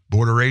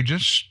 border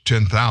agents,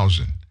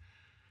 10,000.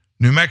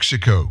 New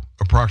Mexico,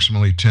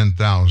 approximately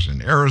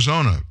 10,000.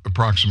 Arizona,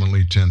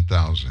 approximately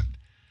 10,000.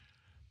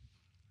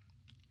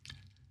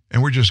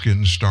 And we're just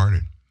getting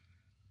started.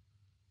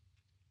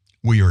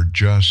 We are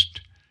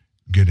just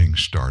getting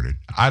started.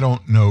 I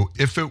don't know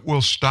if it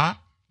will stop.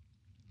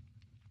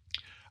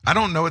 I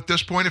don't know at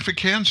this point if it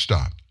can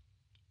stop.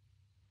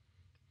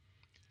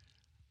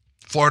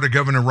 Florida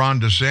Governor Ron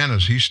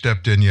DeSantis, he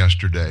stepped in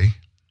yesterday.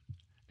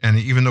 And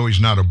even though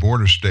he's not a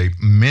border state,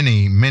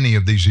 many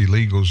of these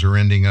illegals are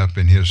ending up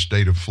in his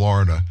state of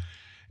Florida,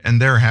 and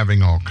they're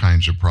having all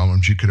kinds of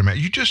problems. You could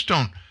imagine.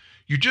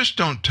 You just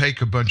don't take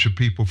a bunch of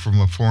people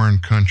from a foreign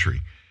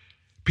country,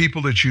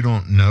 people that you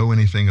don't know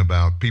anything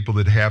about, people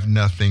that have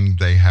nothing,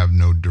 they have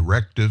no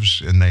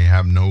directives, and they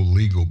have no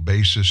legal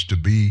basis to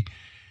be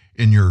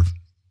in your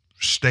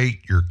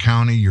state, your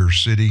county, your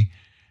city.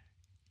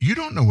 You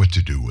don't know what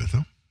to do with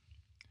them.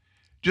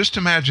 Just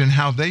imagine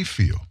how they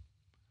feel.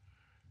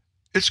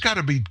 It's got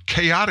to be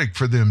chaotic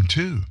for them,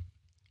 too.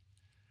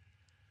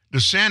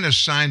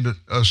 DeSantis signed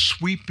a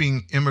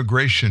sweeping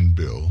immigration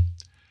bill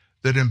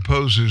that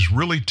imposes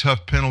really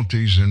tough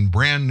penalties and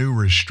brand new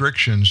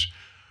restrictions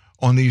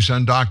on these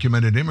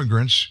undocumented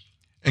immigrants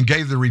and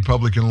gave the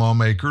Republican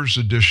lawmakers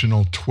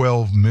additional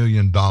 $12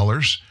 million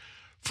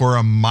for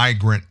a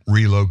migrant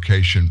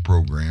relocation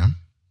program.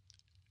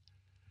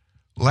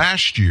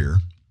 Last year,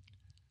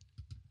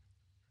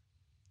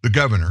 the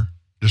governor,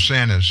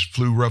 DeSantis,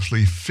 flew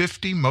roughly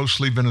 50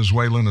 mostly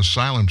Venezuelan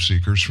asylum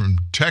seekers from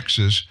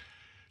Texas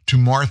to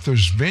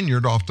Martha's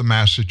Vineyard off the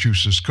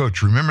Massachusetts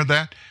coast. Remember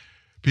that?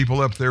 People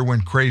up there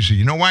went crazy.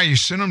 You know why he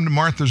sent them to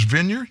Martha's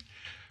Vineyard?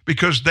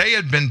 Because they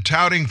had been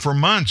touting for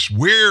months,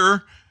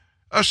 we're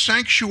a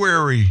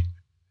sanctuary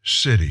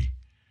city.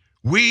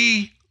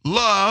 We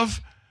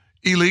love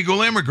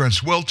illegal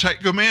immigrants. We'll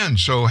take them in.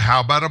 So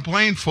how about a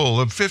plane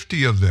full of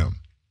 50 of them?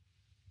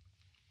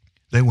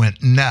 They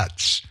went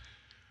nuts.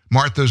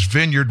 Martha's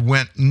Vineyard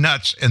went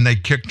nuts, and they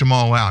kicked them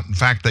all out. In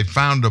fact, they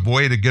found a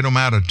way to get them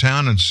out of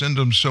town and send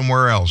them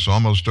somewhere else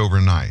almost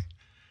overnight.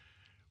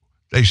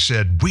 They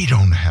said, we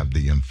don't have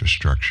the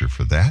infrastructure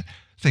for that.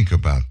 Think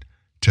about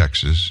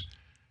Texas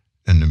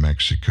and New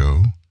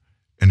Mexico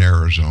and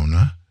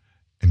Arizona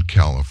and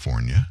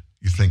California.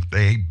 You think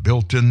they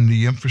built in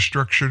the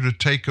infrastructure to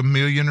take 1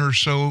 million or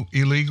so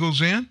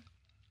illegals in?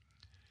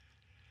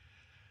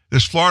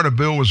 This Florida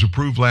bill was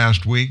approved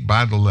last week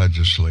by the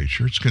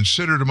legislature. It's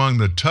considered among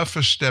the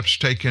toughest steps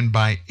taken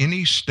by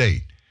any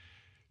state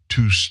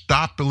to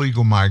stop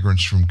illegal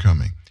migrants from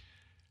coming.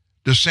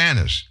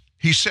 DeSantis,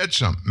 he said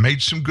something,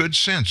 made some good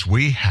sense.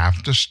 We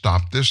have to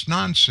stop this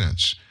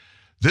nonsense.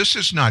 This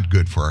is not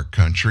good for our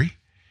country.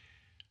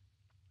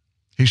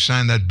 He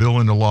signed that bill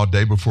into law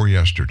day before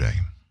yesterday.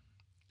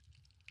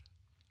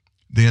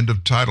 The end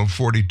of Title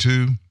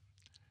 42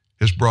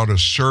 has brought a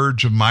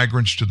surge of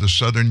migrants to the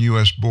southern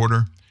U.S.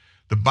 border.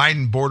 The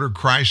Biden border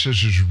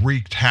crisis has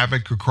wreaked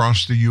havoc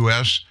across the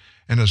U.S.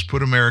 and has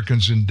put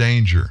Americans in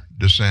danger,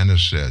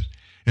 DeSantis said.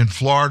 In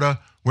Florida,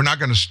 we're not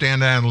going to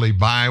stand idly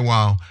by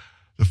while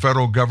the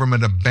federal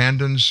government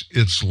abandons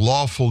its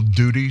lawful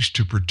duties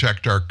to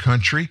protect our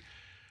country.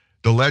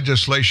 The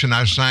legislation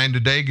I signed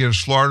today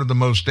gives Florida the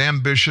most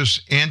ambitious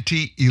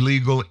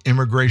anti-illegal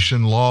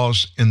immigration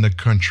laws in the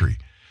country.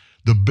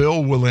 The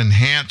bill will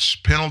enhance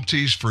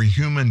penalties for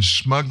human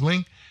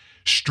smuggling,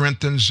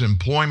 strengthens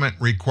employment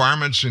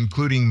requirements,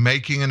 including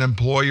making an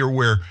employer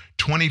where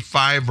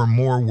 25 or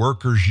more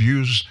workers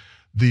use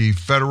the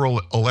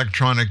federal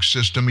electronic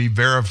system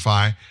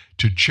E-Verify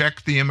to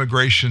check the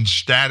immigration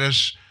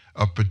status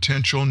of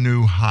potential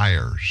new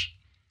hires.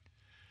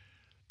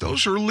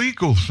 Those are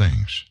legal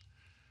things.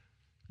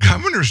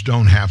 Governors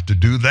don't have to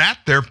do that.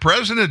 Their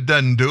president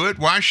doesn't do it.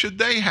 Why should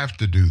they have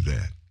to do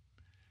that?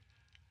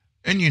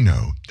 And you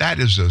know,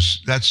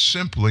 that's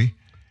simply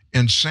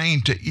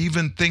insane to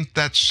even think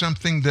that's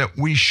something that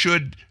we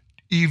should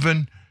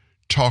even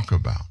talk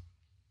about.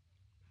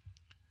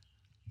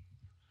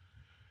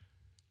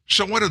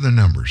 So what are the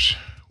numbers?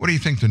 What do you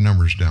think the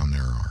numbers down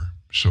there are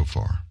so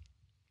far?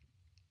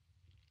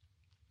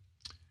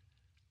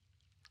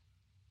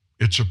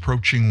 It's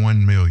approaching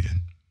 1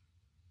 million.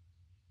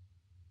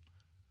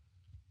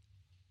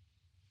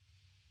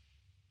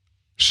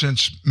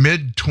 Since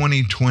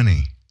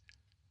mid-2020,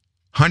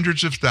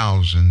 hundreds of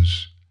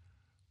thousands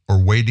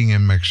are waiting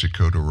in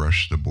Mexico to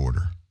rush the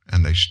border,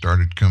 and they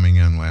started coming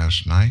in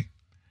last night.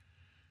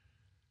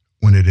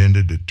 when it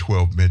ended at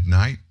 12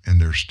 midnight,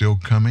 and they're still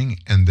coming,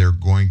 and they're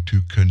going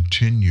to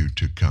continue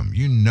to come.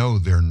 You know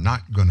they're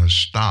not going to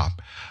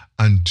stop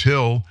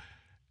until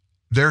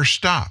they're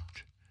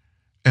stopped.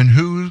 And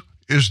who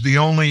is the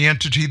only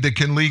entity that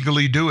can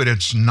legally do it?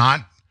 It's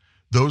not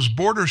those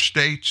border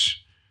states.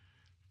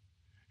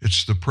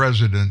 It's the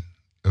President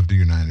of the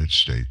United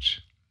States.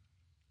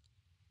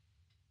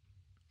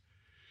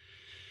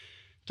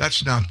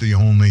 That's not the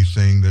only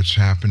thing that's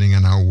happening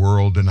in our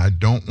world, and I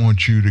don't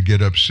want you to get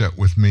upset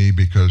with me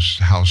because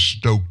how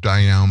stoked I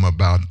am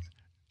about,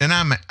 and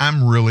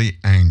I'm really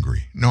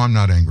angry. No, I'm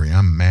not angry.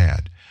 I'm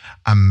mad.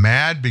 I'm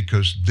mad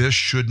because this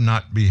should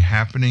not be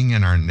happening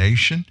in our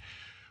nation.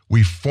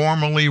 We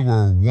formerly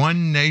were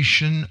one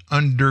nation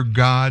under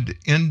God,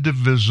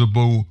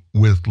 indivisible,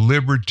 with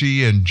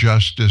liberty and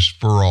justice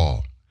for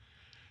all.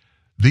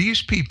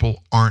 These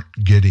people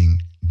aren't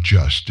getting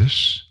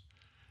justice.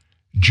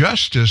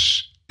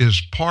 Justice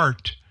is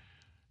part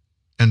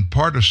and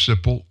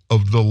participle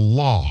of the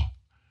law.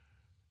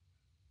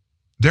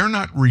 They're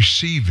not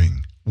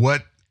receiving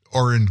what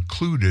are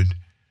included,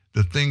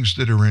 the things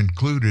that are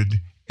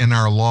included in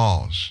our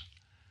laws.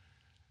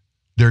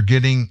 They're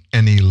getting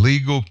an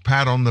illegal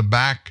pat on the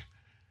back,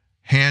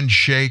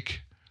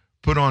 handshake,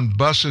 put on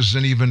buses,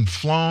 and even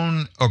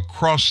flown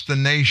across the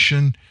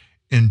nation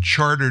in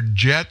chartered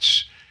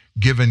jets,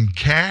 given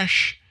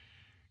cash,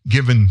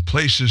 given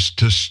places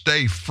to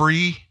stay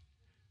free,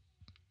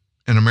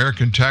 and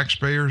American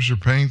taxpayers are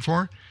paying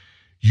for it.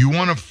 You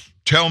want to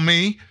tell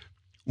me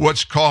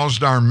what's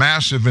caused our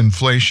massive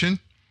inflation?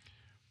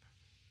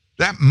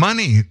 That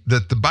money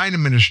that the Biden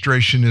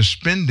administration is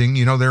spending,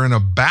 they're in a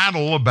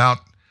battle about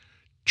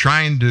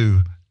trying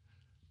to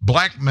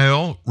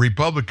blackmail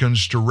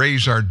Republicans to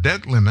raise our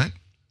debt limit.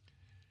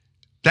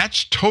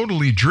 That's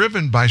totally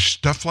driven by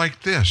stuff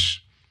like this.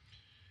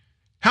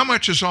 How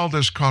much is all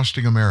this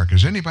costing America?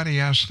 Has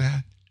anybody asked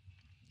that?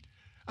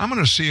 I'm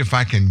going to see if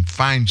I can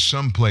find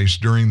someplace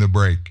during the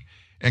break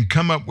and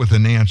come up with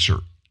an answer.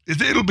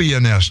 It'll be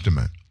an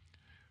estimate.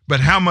 But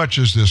how much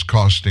is this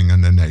costing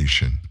in the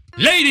nation?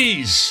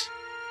 Ladies,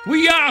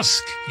 we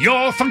ask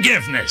your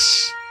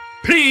forgiveness.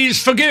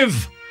 Please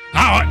forgive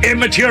our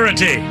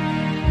immaturity,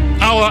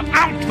 our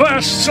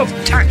outbursts of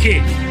tacky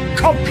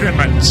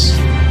compliments.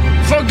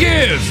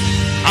 Forgive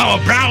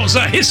our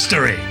browser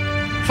history.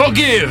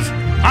 Forgive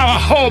our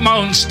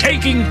hormones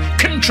taking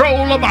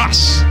control of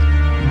us.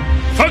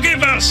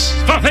 Forgive us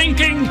for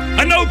thinking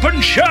an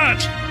open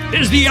shirt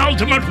is the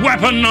ultimate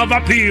weapon of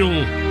appeal.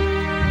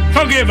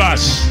 Forgive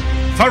us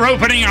for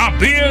opening our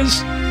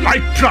beers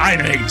like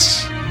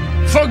primates.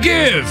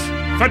 Forgive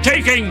for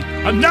taking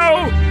a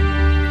no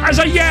as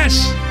a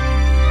yes.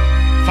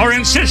 For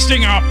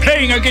insisting on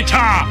playing a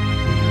guitar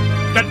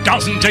that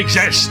doesn't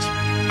exist.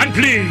 And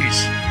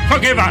please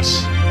forgive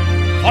us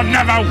for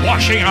never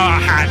washing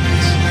our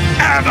hands.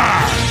 Ever.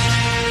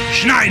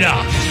 Schneider,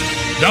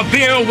 the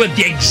beer with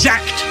the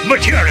exact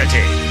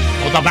maturity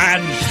for the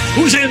man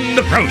who's in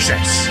the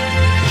process.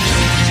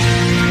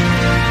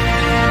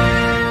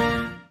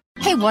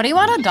 Hey, what do you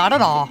want to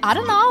da-da-da? I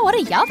don't know. What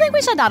do y'all think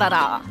we should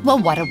da-da-da? Well,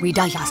 what did we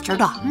da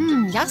yesterday?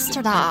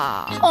 Yesterday.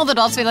 All the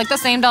dolls feel like the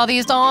same doll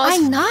these days. I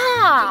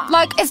know.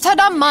 Like, is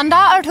today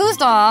Monday or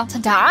Tuesday?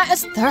 Today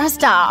is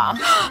Thursday.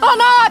 Oh,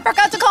 no, I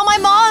forgot to call my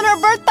mom on her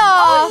birthday.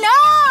 Oh, no.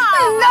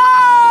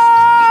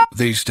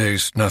 These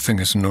days, nothing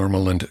is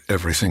normal and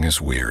everything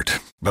is weird.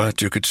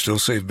 But you could still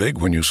save big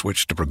when you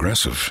switch to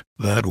Progressive.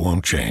 That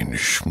won't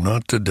change.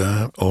 Not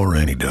today or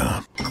any day.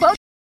 Quote.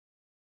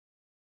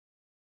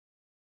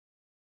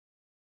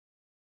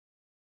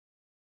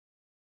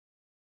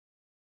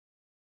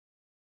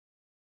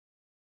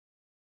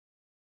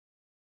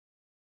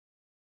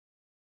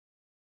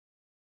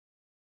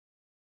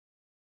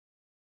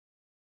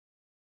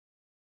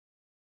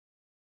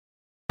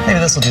 Maybe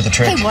this will do the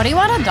trick. Hey, what do you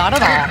want to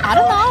da-da-da? I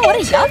don't know. What do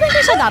y'all think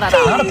we should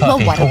da-da-da? Not a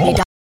puppy. Well, what did we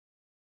da-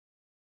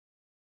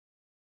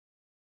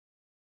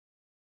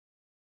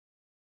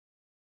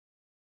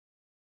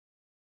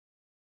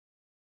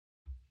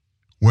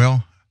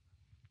 Well,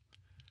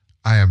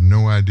 I have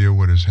no idea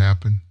what has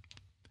happened.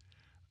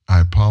 I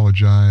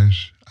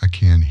apologize. I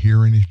can't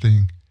hear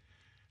anything.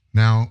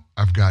 Now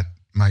I've got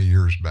my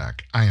ears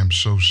back. I am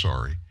so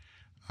sorry.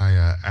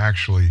 I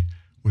actually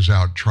was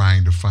out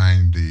trying to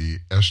find the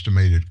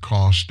estimated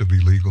cost of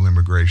illegal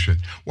immigration.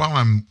 While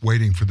I'm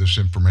waiting for this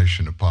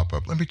information to pop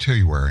up, let me tell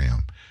you where I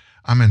am.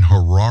 I'm in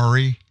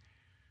Harare.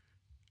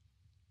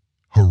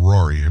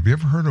 Harare. Have you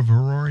ever heard of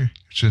Harare?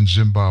 It's in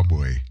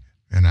Zimbabwe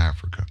in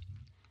Africa.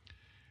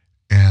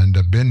 And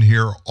I've been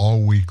here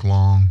all week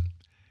long.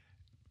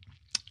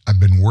 I've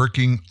been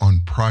working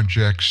on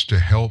projects to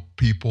help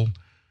people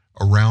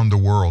around the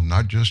world,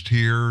 not just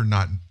here,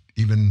 not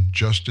even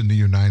just in the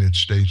United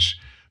States,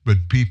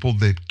 but people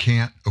that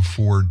can't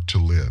afford to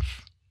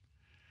live.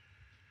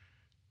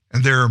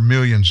 And there are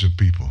millions of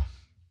people,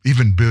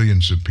 even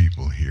billions of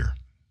people here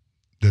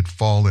that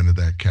fall into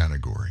that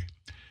category.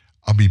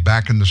 I'll be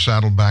back in the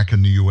saddle back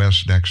in the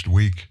U.S. next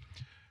week.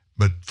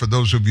 But for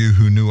those of you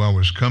who knew I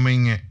was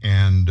coming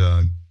and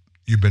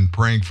You've been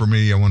praying for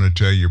me. I want to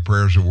tell you your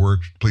prayers have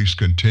worked. Please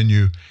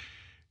continue.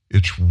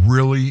 It's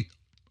really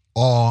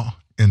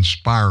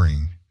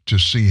awe-inspiring to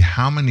see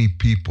how many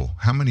people,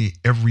 how many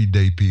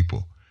everyday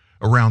people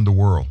around the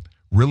world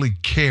really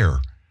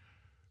care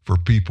for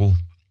people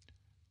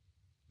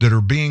that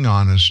are being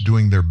honest,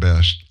 doing their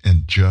best,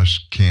 and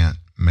just can't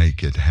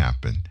make it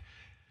happen.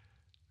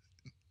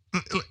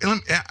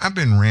 I've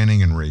been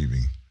ranting and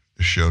raving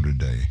the show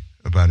today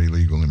about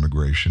illegal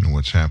immigration and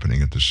what's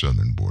happening at the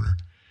southern border.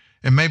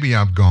 And maybe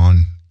I've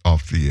gone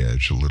off the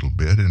edge a little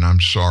bit, and I'm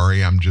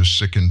sorry. I'm just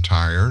sick and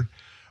tired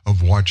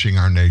of watching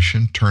our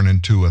nation turn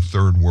into a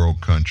third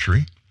world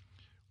country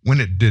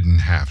when it didn't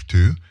have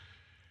to.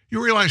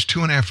 You realize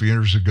 2.5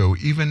 years ago,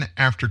 even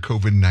after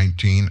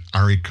COVID-19,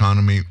 our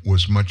economy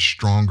was much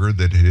stronger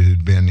than it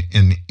had been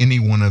in any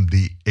one of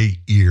the 8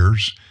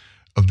 years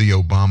of the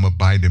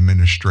Obama-Biden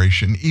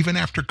administration, even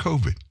after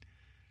COVID.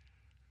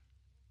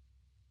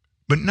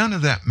 But none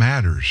of that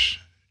matters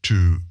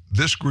to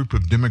this group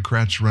of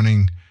Democrats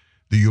running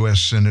the U.S.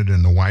 Senate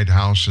and the White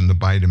House and the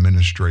Biden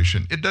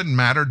administration. It doesn't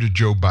matter to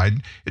Joe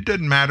Biden. It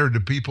doesn't matter to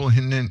people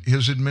in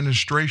his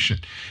administration.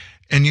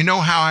 And you know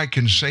how I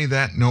can say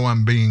that? No,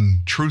 I'm being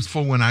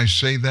truthful when I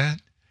say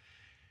that.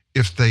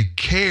 If they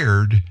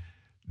cared,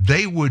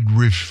 they would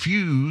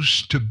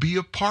refuse to be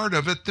a part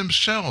of it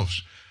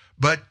themselves.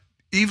 But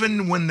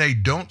even when they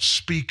don't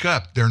speak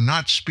up, they're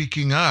not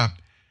speaking up,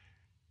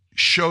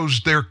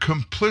 shows their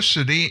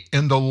complicity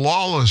in the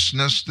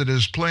lawlessness that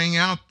is playing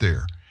out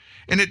there.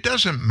 And it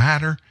doesn't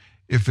matter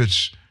if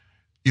it's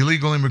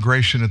illegal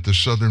immigration at the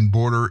southern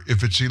border,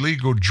 if it's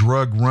illegal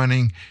drug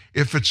running,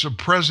 if it's a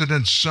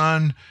president's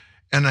son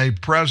and a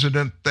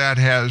president that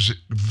has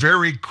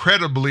very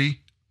credibly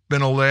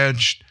been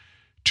alleged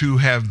to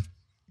have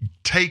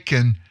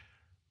taken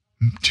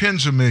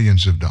tens of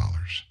millions of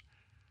dollars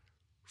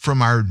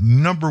from our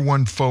number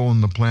one foe on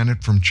the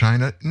planet, from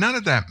China. None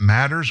of that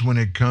matters when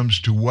it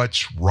comes to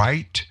what's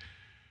right,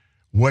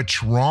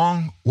 what's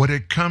wrong. What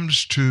it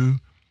comes to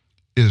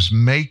is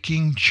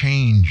making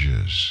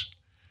changes.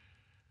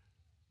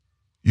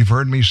 You've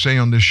heard me say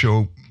on this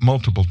show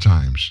multiple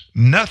times,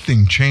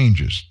 nothing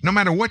changes, no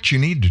matter what you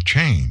need to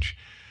change,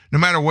 no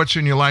matter what's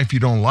in your life you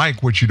don't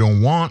like, what you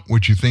don't want,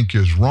 what you think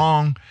is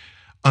wrong.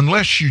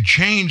 Unless you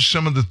change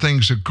some of the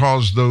things that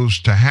cause those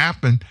to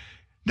happen,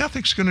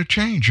 nothing's going to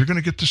change. You're going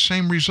to get the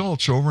same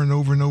results over and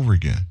over and over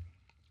again.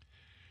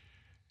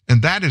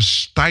 And that is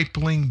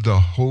stifling the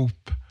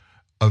hope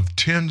of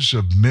tens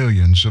of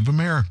millions of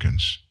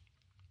Americans.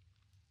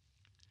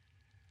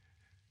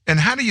 And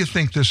how do you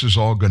think this is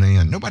all going to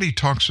end? Nobody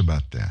talks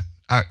about that.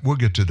 We'll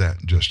get to that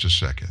in just a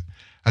second.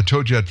 I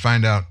told you I'd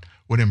find out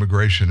what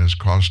immigration is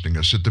costing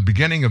us. At the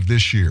beginning of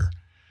this year,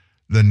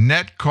 the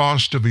net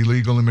cost of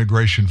illegal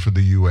immigration for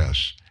the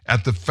U.S.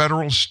 at the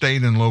federal,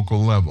 state, and local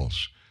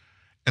levels,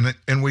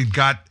 and we've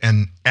got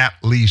an at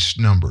least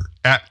number,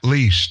 at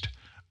least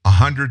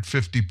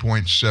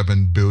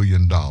 $150.7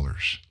 billion.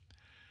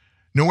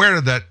 Now, where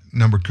did that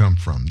number come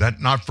from? That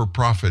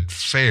not-for-profit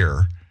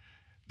FAIR,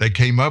 they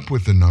came up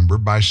with the number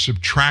by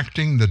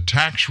subtracting the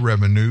tax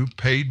revenue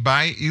paid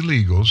by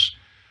illegals,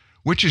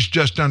 which is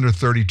just under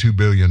 $32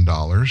 billion,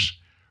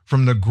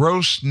 from the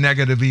gross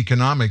negative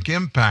economic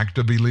impact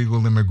of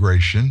illegal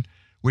immigration,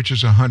 which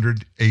is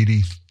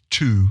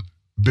 $182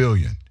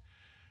 billion.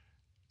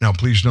 Now,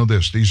 please know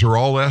this. These are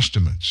all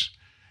estimates.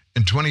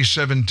 In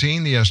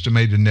 2017, the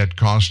estimated net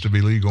cost of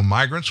illegal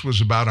migrants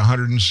was about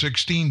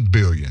 $116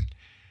 billion.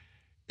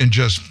 In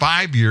just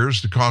 5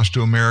 years, the cost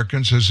to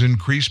Americans has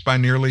increased by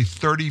nearly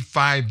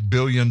 $35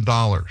 billion.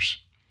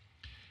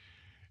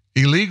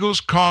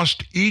 Illegals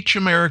cost each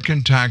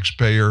American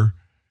taxpayer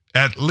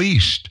at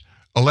least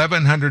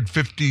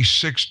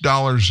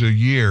 $1,156 a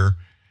year,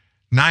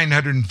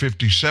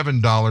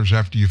 $957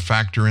 after you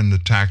factor in the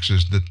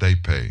taxes that they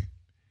pay.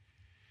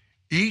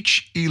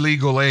 Each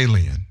illegal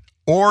alien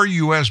or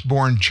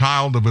U.S.-born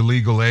child of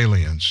illegal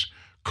aliens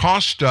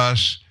cost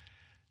us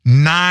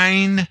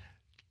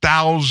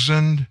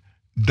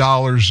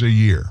 $9,000 a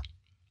year.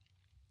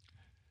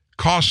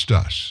 Cost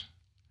us.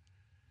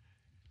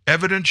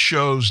 Evidence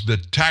shows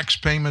that tax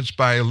payments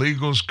by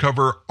illegals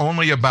cover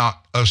only about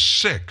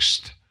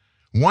one-sixth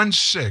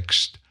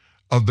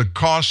of the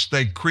costs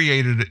they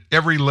created at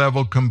every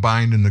level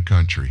combined in the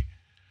country.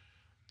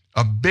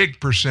 A big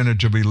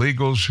percentage of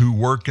illegals who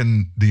work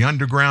in the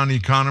underground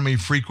economy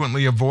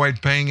frequently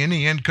avoid paying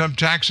any income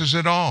taxes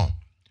at all.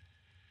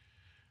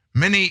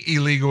 Many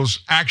illegals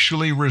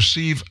actually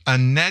receive a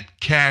net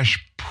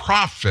cash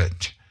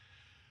profit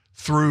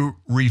through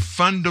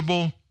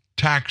refundable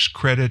tax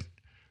credit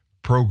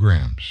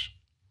programs.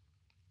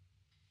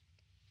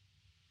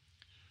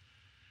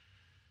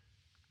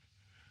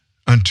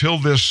 Until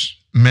this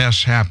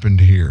mess happened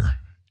here,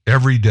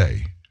 every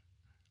day,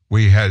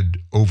 we had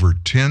over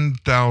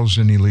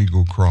 10,000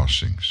 illegal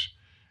crossings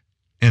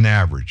in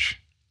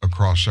average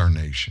across our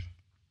nation.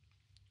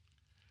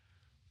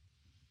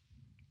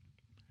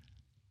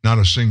 Not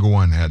a single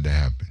one had to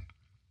happen.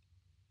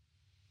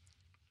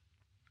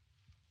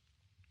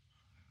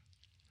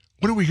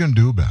 What are we going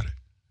to do about it?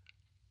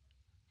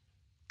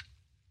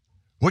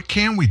 What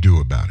can we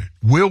do about it?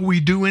 Will we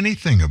do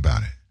anything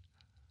about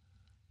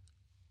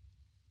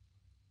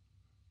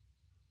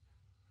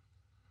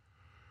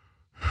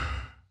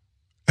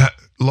it?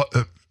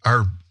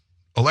 Our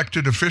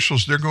elected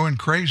officials, they're going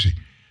crazy.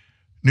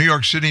 New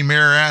York City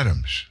Mayor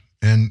Adams,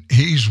 and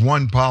he's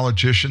one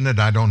politician that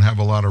I don't have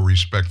a lot of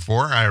respect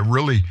for. I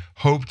really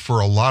hoped for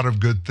a lot of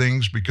good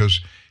things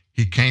because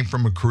he came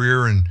from a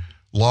career in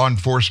law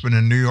enforcement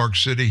in New York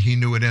City. He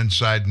knew it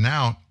inside and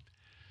out.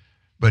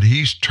 But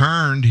he's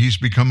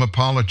become a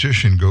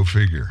politician, go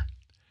figure.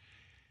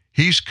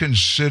 He's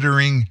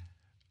considering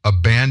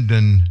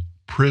abandoned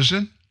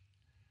prison,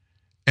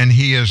 and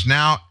he has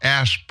now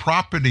asked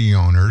property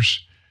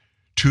owners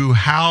to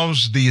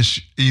house these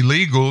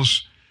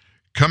illegals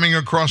coming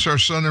across our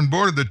southern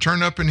border that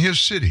turn up in his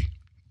city.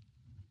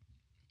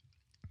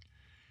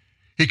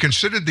 He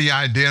considered the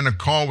idea in a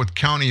call with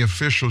county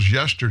officials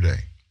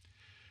yesterday.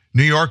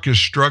 New York is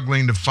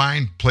struggling to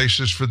find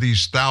places for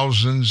these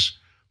thousands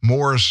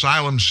more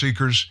asylum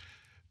seekers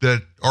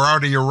that are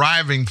already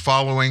arriving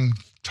following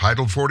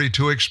Title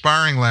 42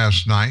 expiring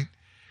last night.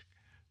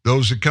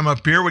 Those that come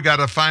up here, we got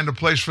to find a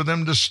place for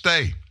them to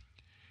stay.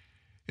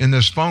 In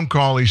this phone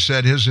call, he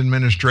said his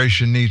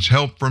administration needs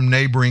help from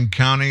neighboring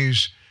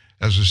counties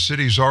as the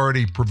city's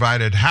already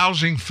provided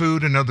housing,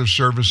 food, and other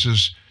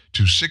services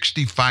to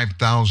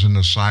 65,000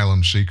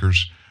 asylum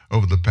seekers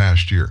over the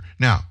past year.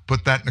 Now,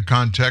 put that in the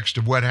context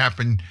of what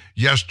happened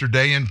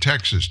yesterday in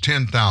Texas,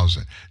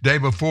 10,000. Day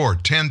before,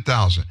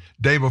 10,000.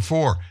 Day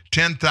before,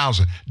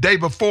 10,000. Day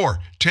before,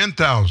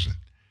 10,000.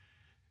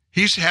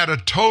 He's had a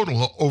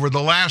total over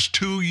the last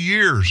 2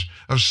 years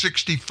of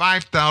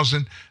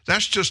 65,000.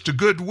 That's just a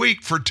good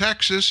week for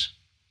Texas.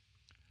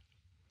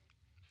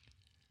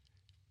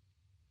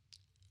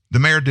 The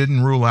mayor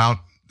didn't rule out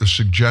the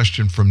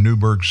suggestion from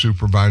Newburgh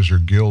Supervisor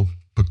Gil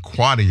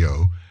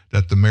Pequadio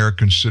that the mayor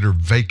consider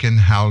vacant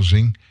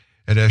housing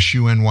at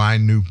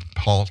SUNY New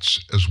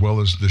Paltz, as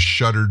well as the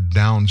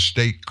shuttered-down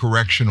state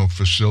correctional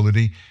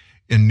facility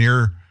in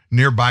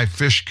nearby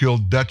Fishkill,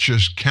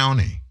 Dutchess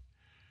County.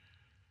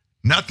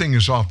 Nothing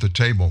is off the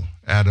table,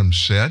 Adams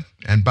said.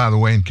 And by the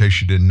way, in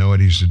case you didn't know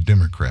it, he's a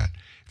Democrat.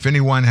 If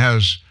anyone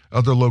has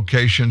other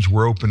locations,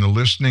 we're open to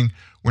listening.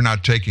 We're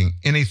not taking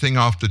anything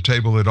off the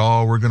table at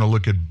all. We're going to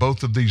look at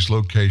both of these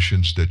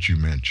locations that you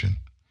mentioned.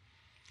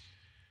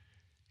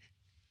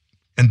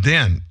 And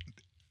then,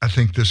 I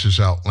think this is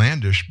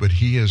outlandish, but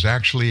he has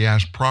actually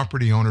asked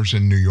property owners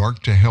in New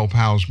York to help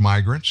house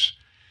migrants.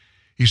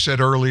 He said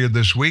earlier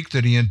this week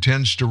that he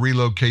intends to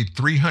relocate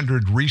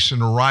 300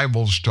 recent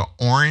arrivals to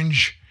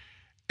Orange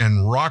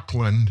and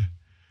Rockland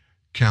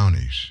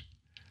counties.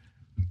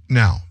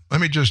 Now, let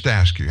me just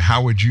ask you,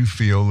 how would you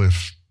feel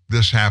if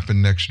this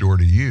happened next door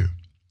to you?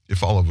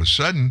 If all of a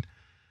sudden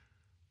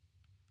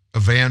a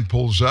van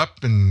pulls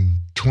up and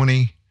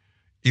 20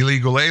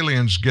 illegal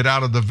aliens get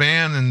out of the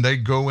van and they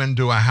go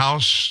into a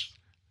house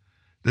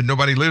that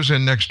nobody lives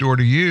in next door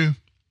to you,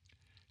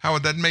 how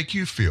would that make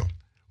you feel?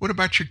 What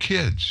about your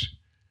kids?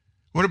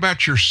 What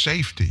about your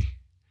safety?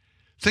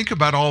 Think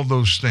about all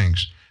those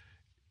things.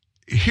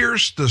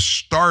 Here's the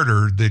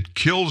starter that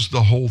kills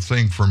the whole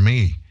thing for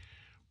me.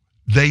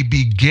 They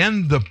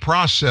begin the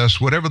process,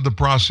 whatever the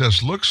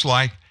process looks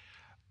like,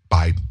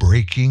 by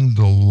breaking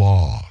the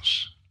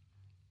laws.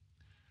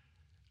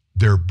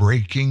 They're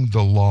breaking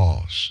the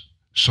laws.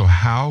 So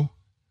how,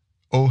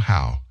 oh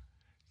how,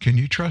 can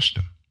you trust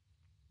them?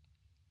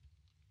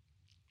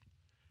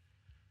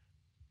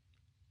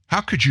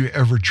 How could you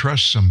ever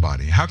trust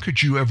somebody? How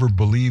could you ever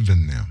believe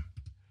in them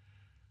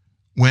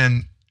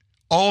when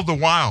all the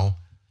while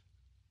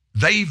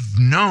they've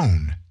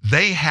known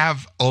they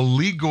have a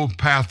legal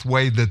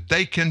pathway that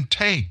they can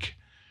take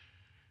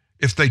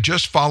if they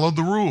just follow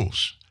the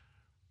rules?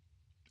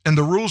 And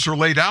the rules are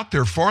laid out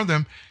there for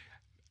them.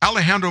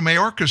 Alejandro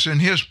Mayorkas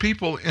and his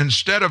people,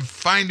 instead of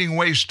finding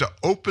ways to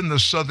open the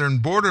southern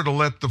border to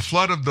let the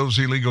flood of those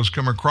illegals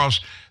come across,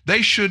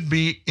 they should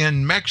be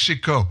in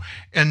Mexico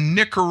and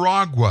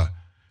Nicaragua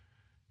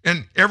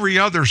and every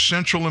other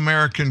Central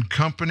American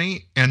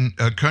country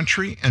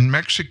and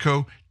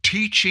Mexico,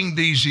 teaching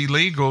these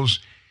illegals,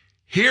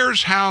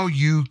 here's how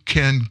you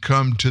can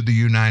come to the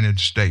United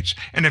States.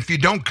 And if you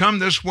don't come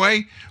this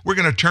way, we're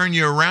going to turn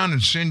you around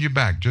and send you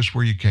back just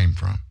where you came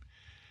from.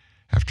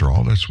 After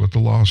all, that's what the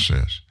law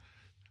says.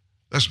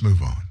 Let's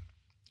move on.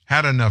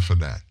 Had enough of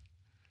that.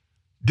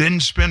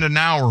 Didn't spend an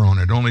hour on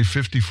it, only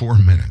 54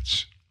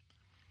 minutes.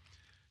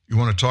 You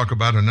want to talk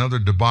about another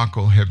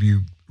debacle? Have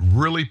you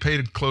really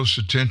paid close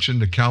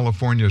attention to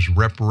California's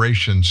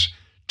reparations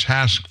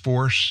task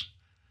force?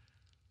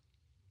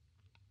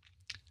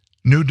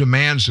 New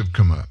demands have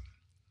come up.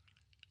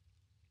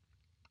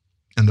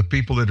 And the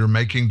people that are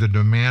making the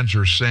demands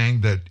are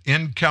saying that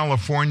in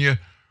California,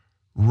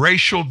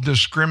 racial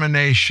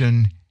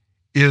discrimination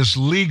is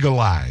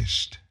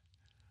legalized.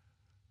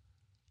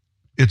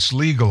 It's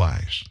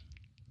legalized.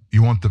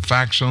 You want the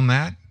facts on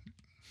that?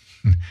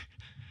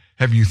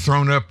 Have you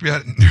thrown up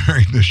yet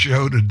during the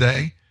show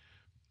today?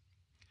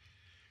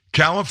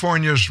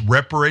 California's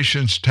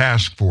reparations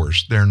task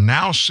force, they're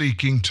now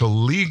seeking to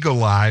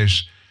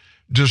legalize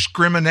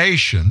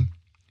discrimination.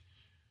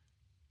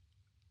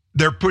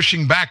 They're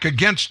pushing back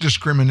against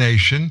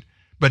discrimination,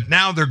 but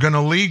now they're going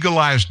to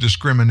legalize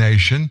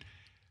discrimination.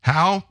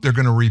 How? They're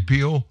going to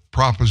repeal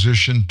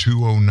Proposition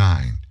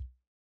 209.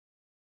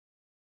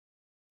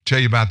 Tell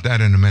you about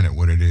that in a minute,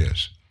 what it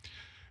is.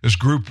 This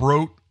group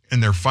wrote in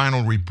their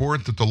final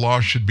report that the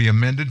law should be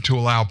amended to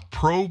allow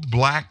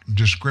pro-black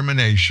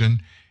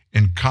discrimination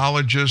in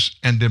colleges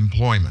and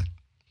employment.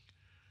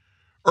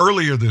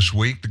 Earlier this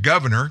week, the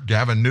governor,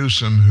 Gavin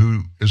Newsom,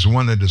 who is the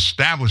one that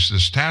established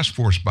this task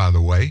force, by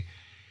the way,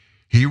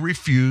 he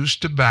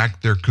refused to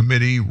back their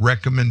committee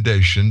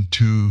recommendation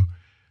to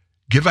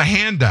give a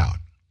handout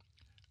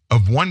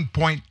of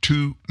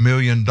 $1.2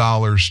 million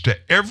to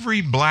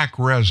every black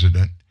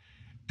resident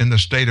in the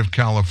state of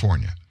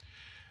California.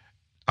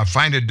 I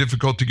find it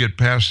difficult to get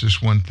past this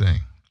one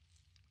thing.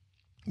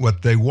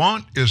 What they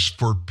want is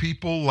for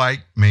people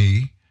like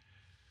me.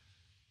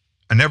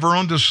 I never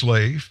owned a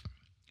slave,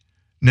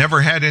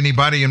 never had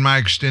anybody in my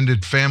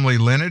extended family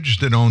lineage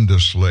that owned a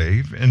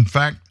slave. In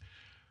fact,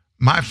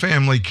 my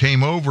family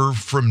came over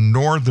from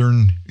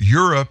Northern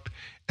Europe,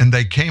 and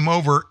they came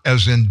over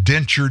as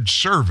indentured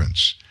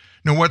servants.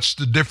 Now, what's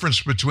the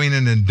difference between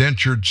an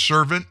indentured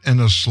servant and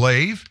a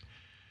slave?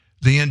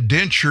 The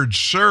indentured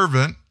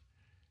servant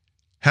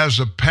has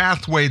a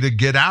pathway to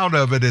get out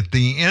of it at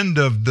the end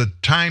of the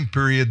time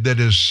period that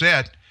is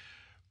set,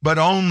 but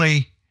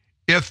only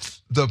if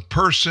the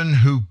person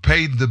who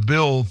paid the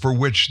bill for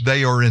which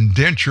they are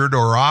indentured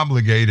or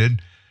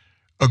obligated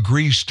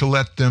agrees to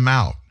let them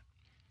out.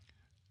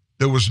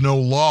 There was no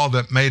law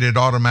that made it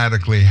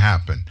automatically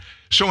happen.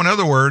 So in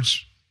other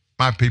words,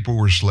 my people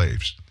were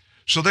slaves.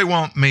 So they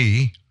want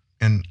me,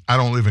 and I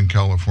don't live in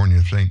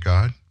California, thank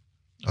God.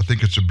 I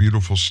think it's a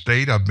beautiful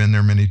state. I've been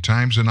there many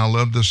times, and I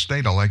love the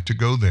state. I like to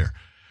go there.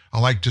 I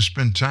like to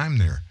spend time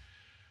there.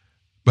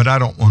 But I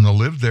don't want to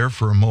live there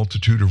for a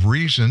multitude of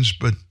reasons.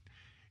 But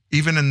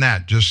even in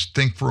that, just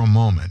think for a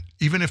moment.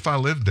 Even if I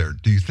lived there,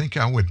 do you think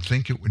I would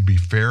think it would be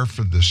fair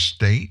for the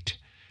state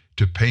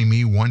to pay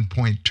me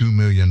 $1.2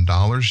 million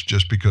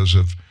just because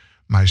of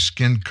my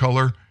skin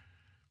color?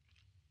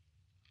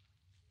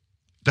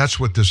 That's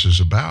what this is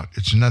about.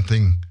 It's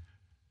nothing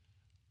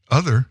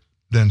other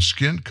than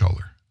skin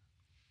color.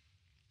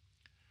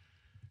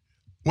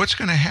 What's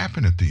going to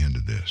happen at the end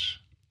of this?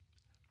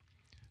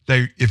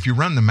 If you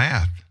run the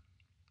math,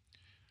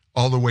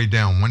 all the way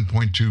down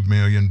 1.2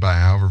 million by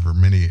however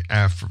many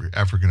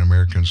African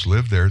Americans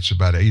live there, it's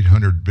about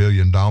 $800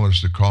 billion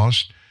the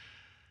cost.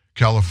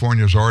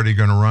 California's already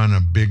going to run a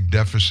big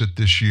deficit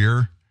this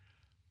year.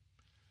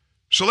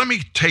 So let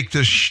me take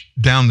this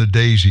down the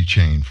daisy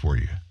chain for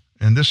you.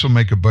 And this will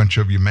make a bunch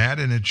of you mad,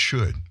 and it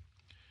should.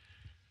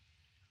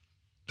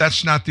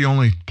 That's not the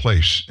only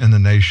place in the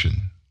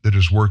nation that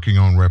is working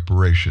on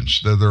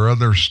reparations. There are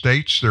other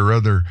states, there are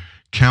other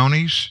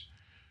counties,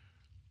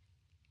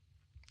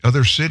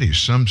 other cities.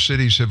 Some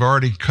cities have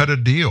already cut a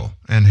deal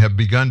and have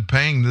begun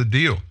paying the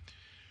deal.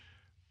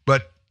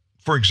 But,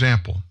 for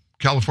example,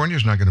 California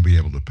is not going to be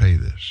able to pay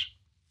this.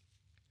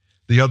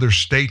 The other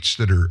states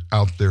that are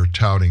out there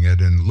touting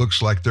it, and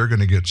looks like they're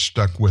going to get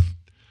stuck with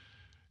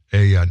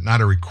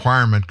not a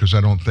requirement, because I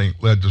don't think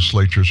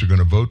legislatures are going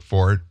to vote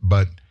for it,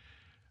 but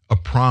a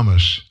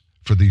promise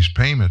for these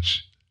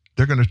payments.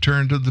 They're going to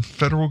turn to the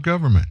federal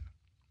government.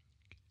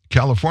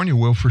 California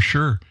will for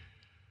sure.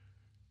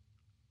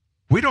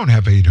 We don't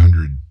have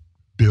 $800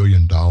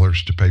 billion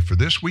to pay for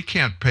this. We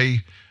can't pay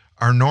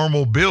our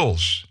normal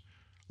bills,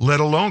 let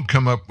alone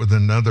come up with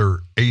another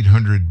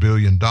 $800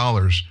 billion.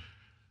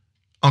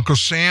 Uncle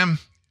Sam,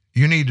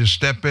 you need to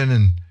step in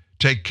and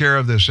take care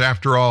of this.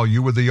 After all,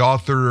 you were the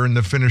author and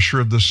the finisher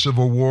of the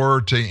Civil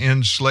War to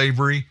end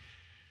slavery.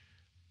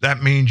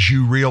 That means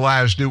you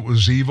realized it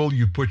was evil.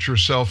 You put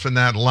yourself in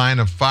that line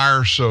of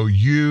fire, so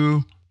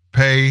you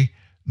pay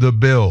the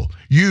bill.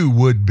 You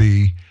would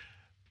be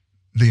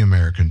the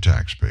American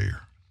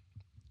taxpayer.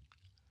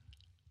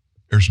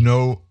 There's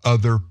no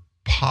other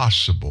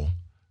possible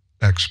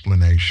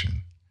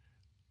explanation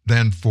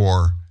than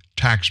for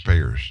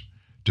taxpayers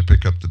to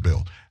pick up the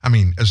bill. I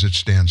mean, as it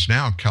stands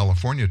now,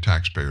 California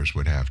taxpayers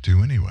would have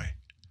to anyway.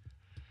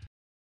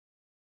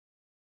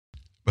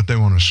 But they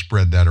want to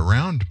spread that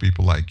around to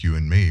people like you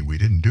and me. We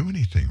didn't do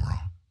anything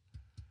wrong.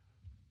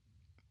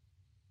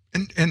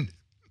 And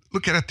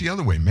look at it the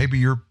other way. Maybe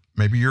your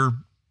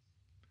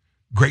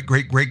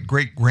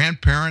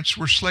great-great-great-great-grandparents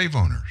were slave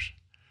owners.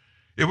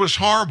 It was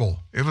horrible.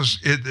 It was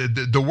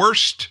the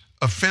worst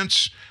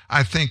offense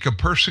I think a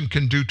person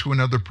can do to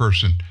another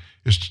person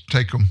is to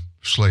take them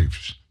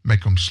slaves,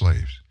 make them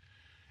slaves.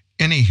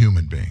 Any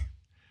human being.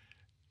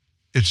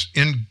 It's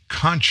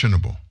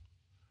unconscionable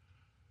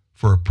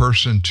for a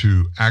person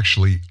to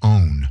actually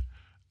own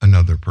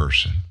another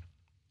person.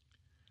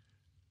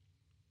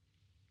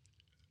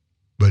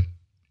 But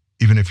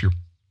even if your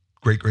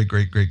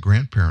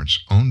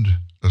great-great-great-great-grandparents owned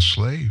a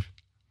slave,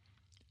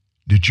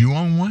 did you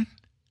own one?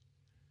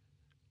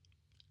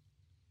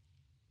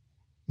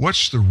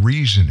 What's the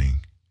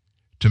reasoning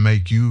to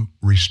make you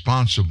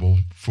responsible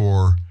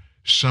for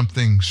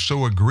something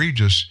so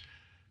egregious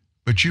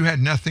but you had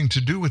nothing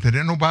to do with it.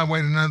 And oh, by the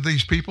way, none of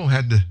these people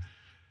had to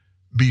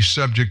be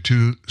subject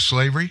to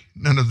slavery.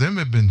 None of them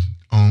have been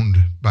owned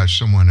by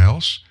someone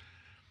else.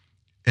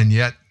 And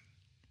yet,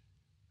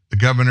 the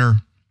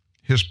governor,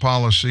 his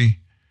policy,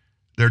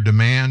 their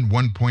demand,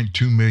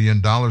 $1.2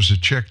 million a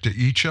check to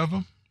each of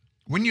them.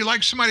 Wouldn't you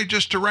like somebody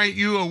just to write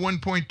you a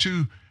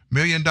 $1.2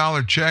 million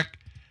check?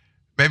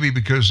 Maybe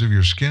because of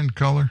your skin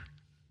color?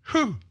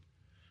 Whew.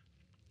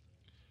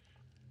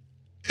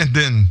 And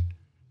then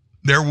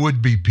there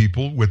would be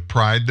people with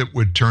pride that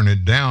would turn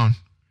it down.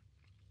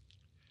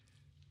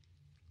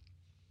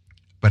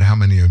 But how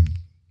many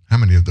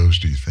of those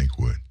do you think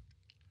would?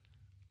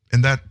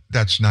 And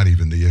that's not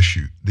even the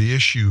issue. The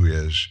issue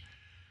is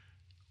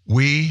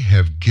we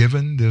have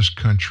given this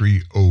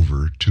country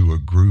over to a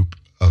group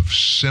of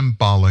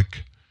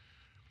symbolic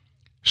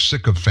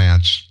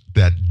sycophants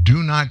that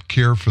do not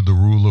care for the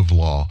rule of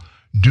law,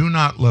 do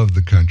not love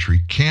the country,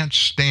 can't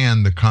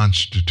stand the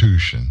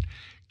Constitution,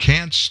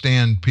 can't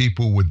stand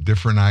people with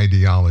different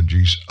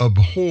ideologies,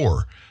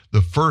 abhor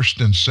the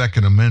First and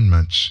Second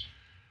Amendments,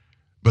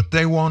 but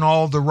they want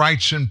all the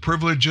rights and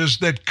privileges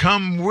that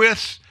come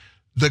with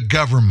the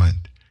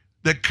government,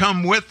 that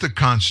come with the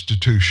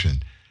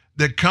Constitution,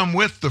 that come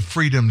with the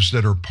freedoms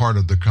that are part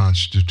of the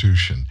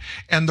Constitution,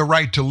 and the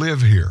right to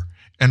live here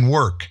and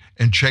work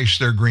and chase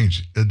their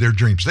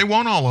dreams. They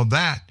want all of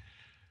that,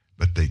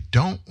 but they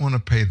don't want to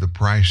pay the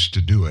price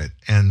to do it.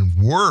 And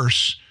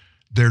worse,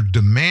 they're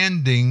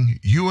demanding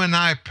you and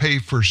I pay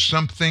for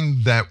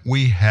something that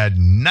we had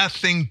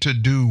nothing to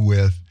do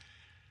with.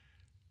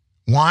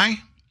 Why?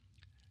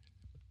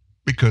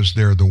 Because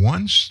they're the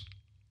ones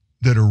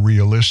that are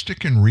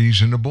realistic and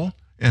reasonable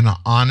and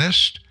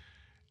honest,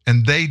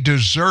 and they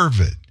deserve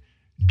it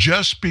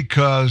just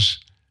because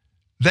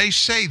they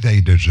say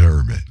they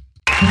deserve it.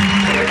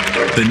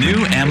 The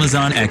new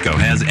Amazon Echo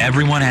has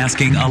everyone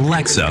asking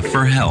Alexa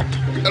for help.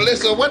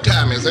 Alexa, what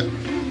time is it?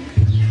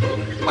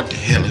 What the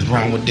hell is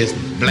wrong with this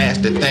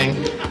blasted thing?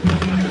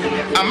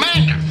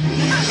 Amanda!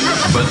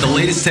 But the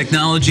latest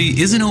technology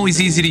isn't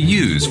always easy to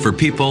use for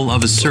people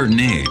of a certain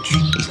age.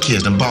 These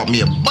kids done bought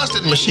me a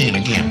busted machine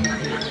again.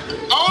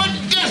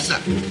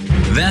 Odessa!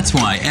 That's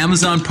why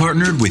Amazon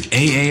partnered with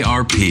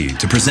AARP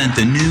to present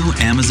the new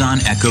Amazon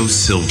Echo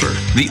Silver,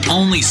 the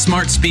only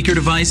smart speaker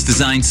device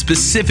designed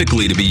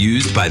specifically to be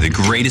used by the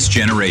greatest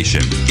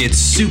generation. It's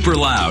super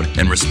loud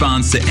and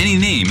responds to any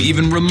name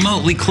even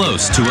remotely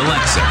close to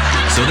Alexa,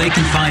 so they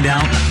can find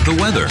out the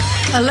weather.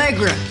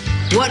 Allegra,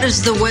 what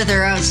is the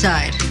weather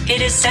outside?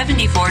 It is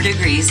 74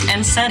 degrees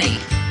and sunny.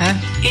 Huh?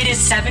 It is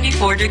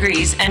 74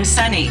 degrees and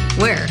sunny.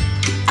 Where?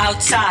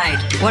 Outside.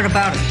 What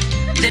about it?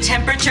 The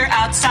temperature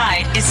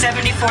outside is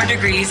 74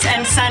 degrees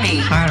and sunny.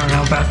 I don't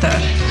know about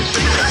that.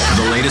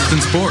 The latest in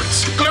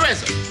sports.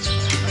 Clarissa,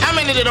 how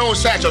many did old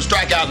Satchel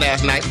strike out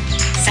last night?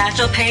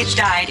 Satchel Paige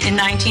died in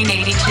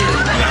 1982.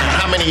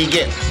 How many he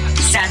get?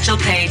 Satchel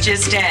Paige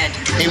is dead.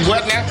 He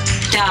what now?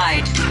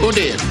 Died. Who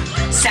did?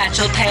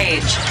 Satchel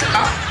Paige.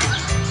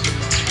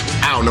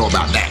 I don't know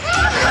about that.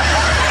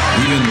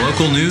 Even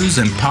local news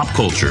and pop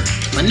culture.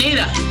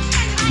 Anita,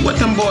 what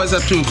them boys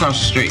up to across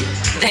the street?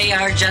 They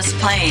are just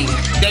playing.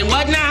 They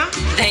what now?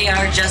 They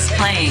are just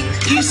playing.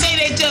 You say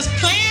they just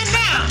playing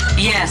now?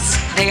 Yes,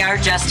 they are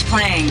just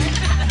playing.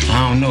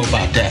 I don't know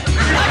about that.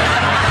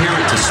 Pair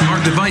it to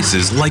smart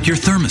devices like your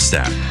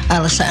thermostat.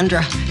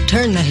 Alessandra,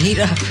 turn the heat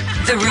up.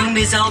 The room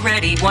is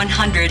already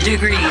 100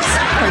 degrees.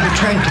 Are you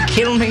trying to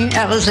kill me,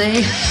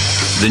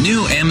 Alize? The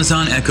new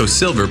Amazon Echo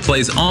Silver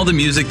plays all the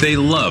music they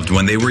loved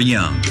when they were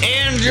young.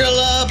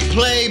 Angela,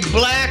 play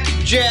black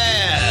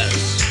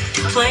jazz.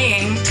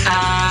 Playing,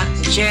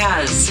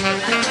 jazz.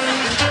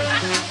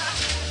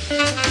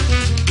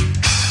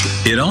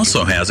 It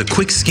also has a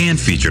quick scan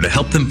feature to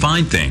help them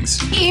find things.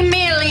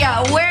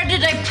 Emilia, where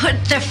did I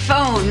put the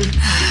phone?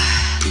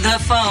 The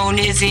phone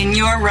is in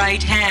your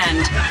right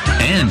hand.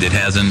 And it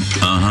has an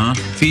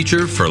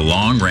feature for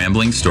long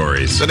rambling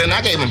stories. So then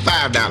I gave him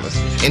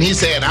 $5, and he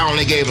said I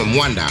only gave him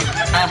 $1.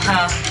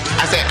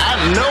 I said,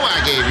 I know I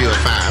gave you a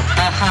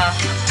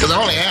 $5. Because I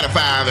only had a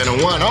 $5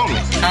 and a $1 on me.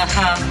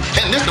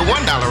 And this is the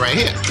 $1 right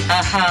here.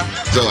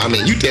 So, I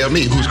mean, you tell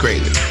me who's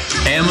crazy.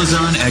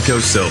 Amazon Echo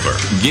Silver.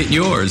 Get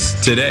yours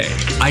today.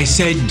 I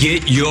said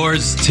get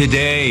yours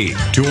today.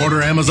 To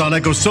order Amazon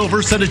Echo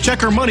Silver, send a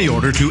check or money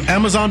order to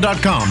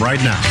Amazon.com right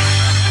now.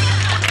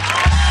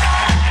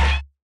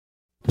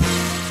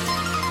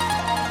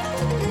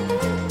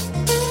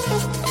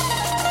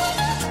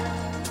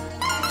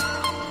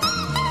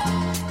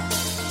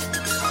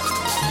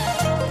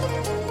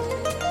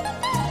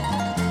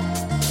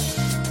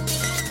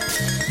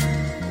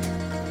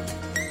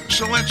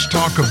 So let's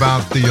talk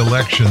about the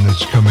election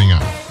that's coming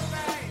up.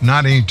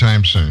 Not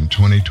anytime soon,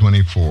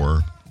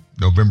 2024,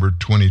 November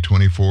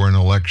 2024, an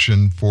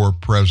election for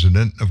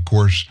president. Of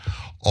course,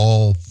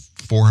 all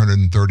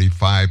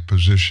 435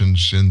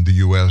 positions in the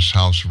U.S.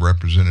 House of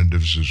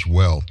Representatives as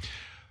well.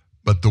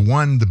 But the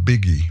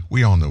biggie,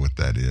 we all know what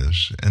that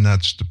is, and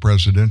that's the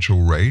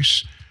presidential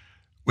race.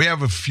 We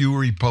have a few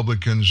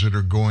Republicans that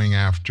are going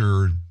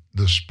after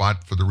the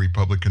spot for the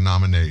Republican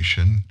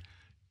nomination.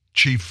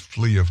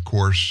 chiefly, of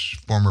course,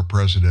 former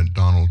President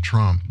Donald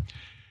Trump.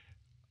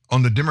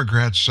 On the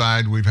Democrat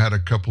side, we've had a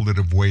couple that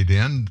have weighed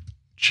in,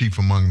 chief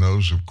among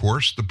those, of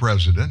course, the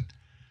president,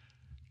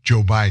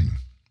 Joe Biden.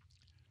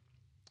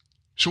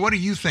 So what do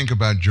you think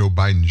about Joe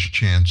Biden's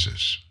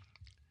chances?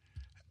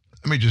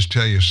 Let me just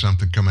tell you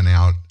something coming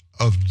out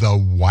of the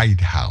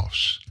White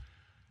House.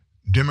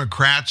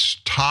 Democrats,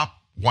 top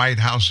White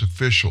House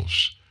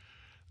officials,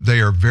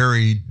 they are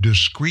very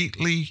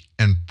discreetly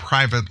and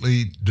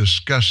privately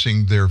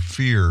discussing their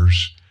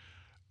fears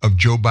of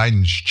Joe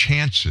Biden's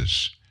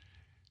chances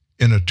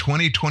in a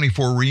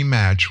 2024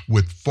 rematch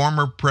with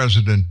former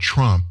President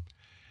Trump.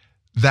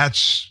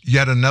 That's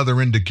yet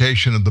another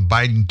indication of the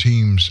Biden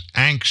team's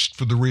angst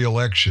for the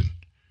reelection.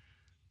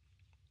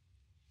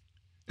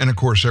 And of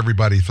course,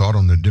 everybody thought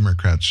on the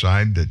Democrat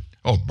side that,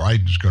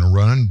 Biden's going to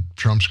run,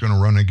 Trump's going to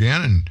run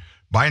again, and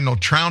Biden will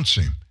trounce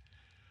him.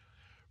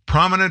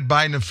 Prominent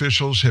Biden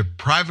officials have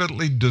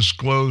privately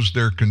disclosed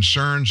their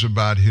concerns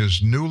about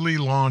his newly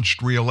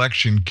launched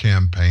reelection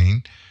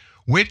campaign,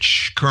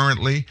 which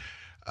currently,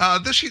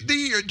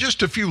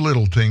 just a few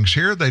little things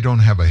here. They don't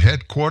have a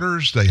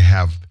headquarters. They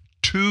have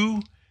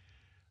two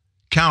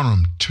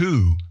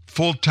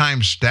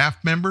full-time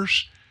staff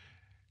members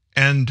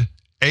and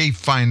a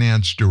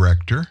finance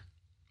director.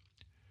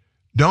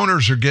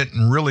 Donors are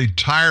getting really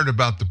tired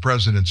about the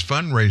president's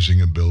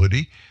fundraising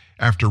ability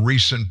after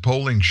recent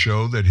polling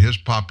show that his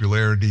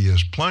popularity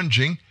is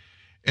plunging,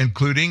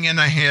 including in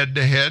a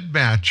head-to-head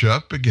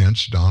matchup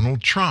against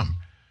Donald Trump.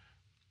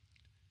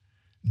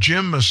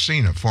 Jim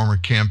Messina, former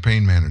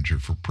campaign manager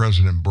for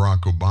President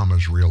Barack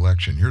Obama's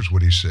reelection, here's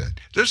what he said.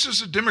 This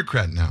is a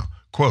Democrat now.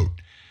 Quote,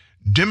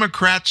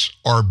 Democrats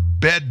are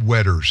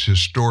bedwetters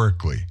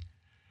historically.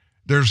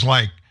 There's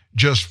like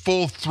just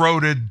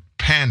full-throated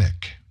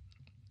panic.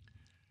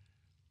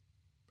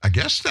 I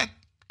guess that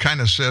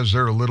kind of says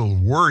they're a little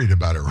worried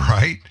about it,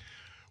 right?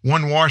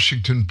 One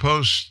Washington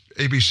Post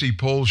ABC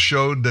poll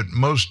showed that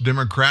most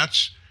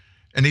Democrats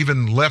and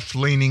even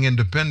left-leaning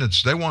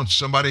independents, they want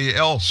somebody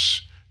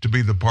else to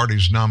be the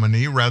party's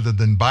nominee rather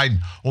than Biden.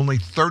 Only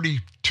 32%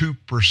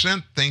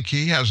 think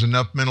he has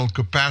enough mental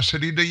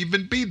capacity to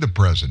even be the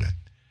president.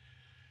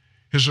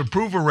 His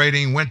approval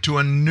rating went to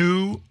a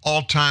new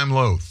all-time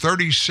low,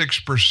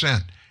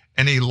 36%,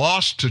 and he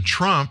lost to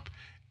Trump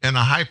in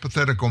a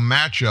hypothetical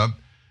matchup,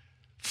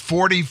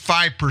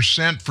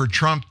 45% for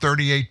Trump,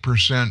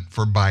 38%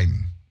 for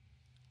Biden.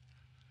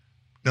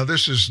 Now,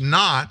 this is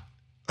not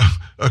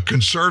a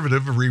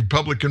conservative or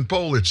Republican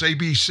poll. It's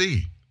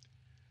ABC.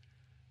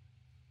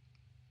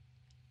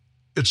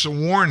 It's a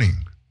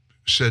warning,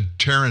 said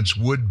Terrence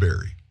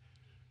Woodbury,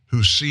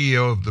 who's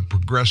CEO of the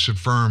progressive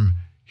firm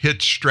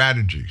Hit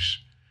Strategies.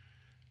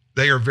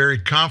 They are very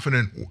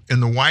confident in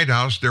the White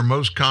House. They're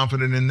most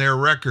confident in their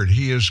record.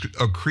 He is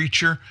a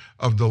creature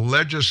of the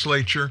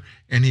legislature,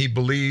 and he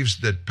believes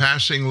that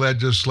passing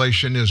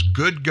legislation is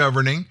good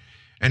governing,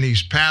 and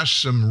he's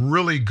passed some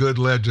really good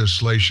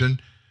legislation,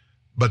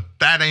 but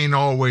that ain't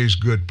always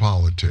good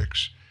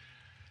politics.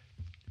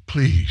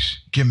 Please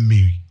give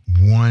me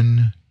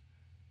one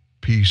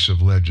piece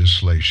of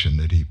legislation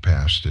that he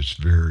passed that's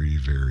very,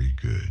 very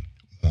good.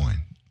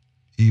 One.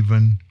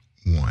 Even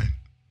one.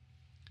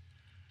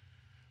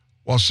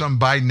 While some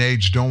Biden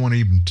aides don't want to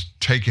even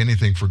take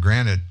anything for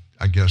granted,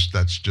 I guess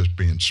that's just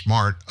being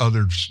smart,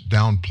 others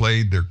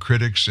downplayed their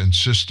critics,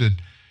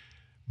 insisted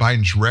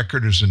Biden's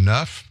record is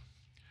enough.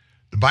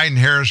 The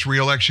Biden-Harris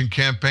reelection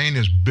campaign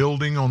is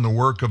building on the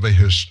work of a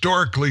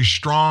historically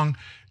strong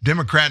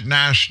Democrat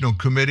National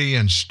Committee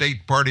and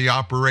state party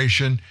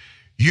operation,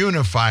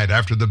 unified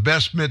after the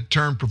best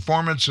midterm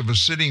performance of a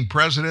sitting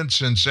president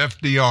since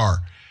FDR,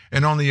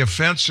 and on the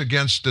offense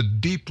against the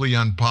deeply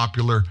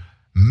unpopular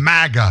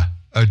MAGA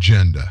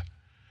agenda.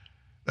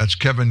 That's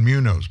Kevin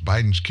Munoz,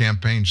 Biden's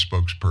campaign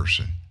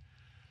spokesperson.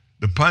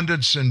 The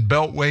pundits and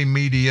Beltway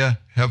media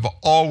have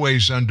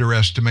always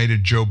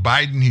underestimated Joe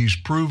Biden. He's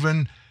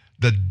proven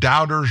the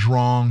doubters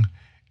wrong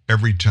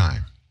every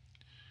time.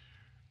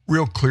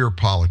 Real Clear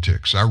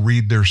Politics. I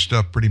read their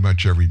stuff pretty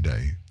much every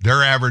day.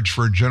 Their average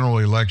for a general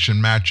election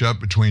matchup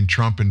between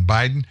Trump and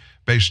Biden,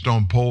 based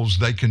on polls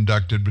they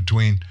conducted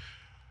between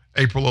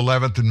April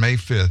 11th and May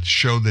 5th,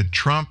 show that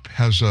Trump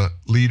has a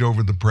lead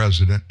over the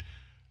president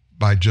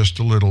by just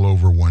a little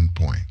over 1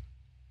 point.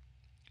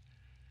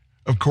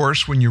 Of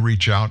course, when you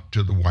reach out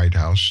to the White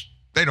House,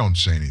 they don't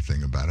say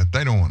anything about it.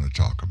 They don't want to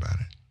talk about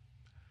it.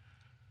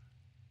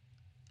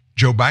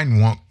 Joe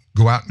Biden won't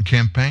go out and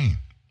campaign.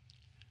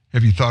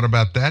 Have you thought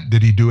about that?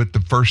 Did he do it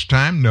the first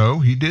time? No,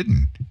 he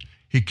didn't.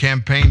 He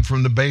campaigned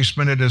from the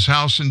basement at his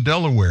house in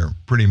Delaware,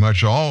 pretty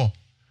much all.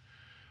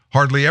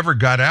 Hardly ever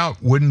got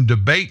out, wouldn't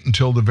debate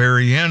until the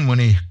very end when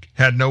he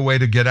had no way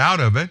to get out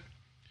of it.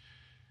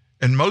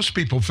 And most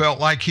people felt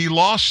like he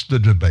lost the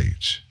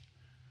debates.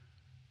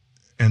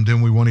 And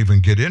then we won't even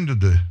get into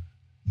the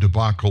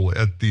debacle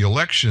at the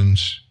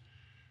elections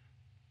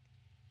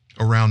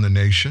around the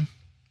nation.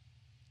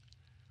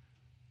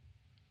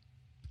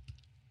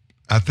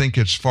 I think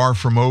it's far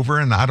from over,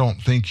 and I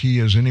don't think he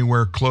is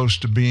anywhere close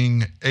to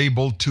being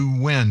able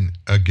to win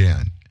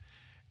again.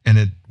 And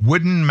it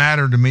wouldn't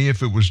matter to me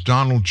if it was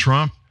Donald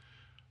Trump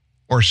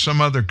or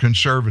some other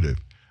conservative.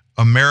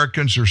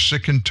 Americans are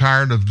sick and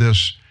tired of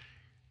this.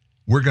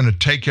 We're going to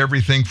take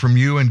everything from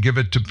you and give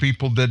it to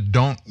people that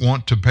don't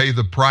want to pay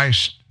the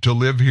price to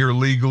live here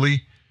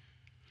legally.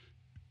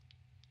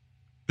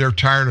 They're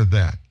tired of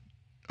that.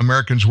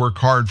 Americans work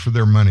hard for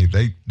their money.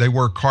 They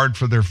work hard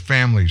for their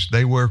families.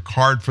 They work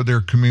hard for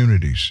their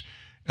communities,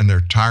 and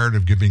they're tired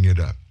of giving it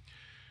up.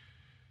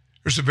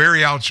 There's a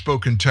very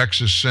outspoken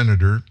Texas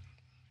senator,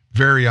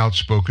 very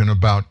outspoken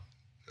about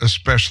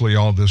especially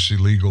all this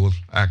illegal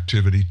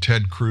activity,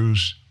 Ted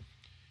Cruz.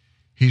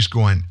 He's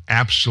going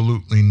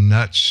absolutely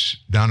nuts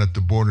down at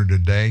the border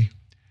today,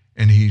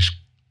 and he's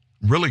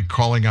really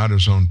calling out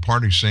his own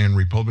party, saying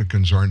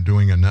Republicans aren't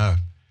doing enough.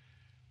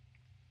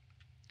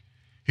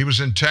 He was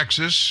in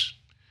Texas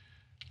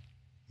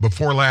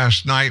before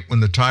last night when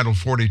the Title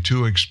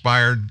 42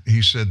 expired.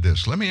 He said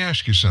this, let me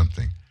ask you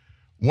something.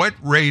 What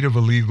rate of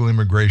illegal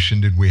immigration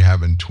did we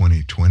have in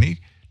 2020?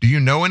 Do you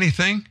know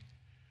anything?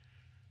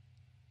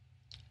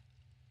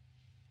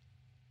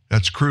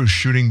 That's Cruz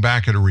shooting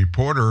back at a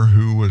reporter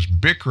who was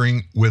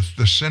bickering with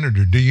the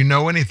senator. Do you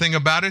know anything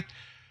about it?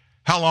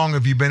 How long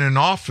have you been in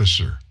office,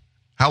 sir?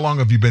 How long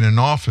have you been in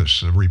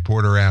office? A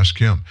reporter asked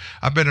him.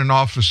 I've been in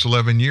office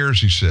 11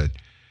 years, he said.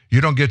 You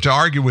don't get to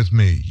argue with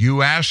me.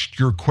 You asked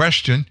your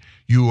question.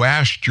 You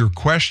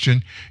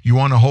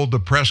want to hold the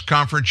press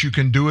conference? You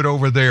can do it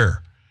over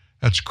there.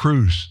 That's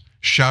Cruz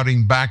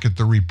shouting back at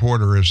the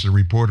reporter as the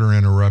reporter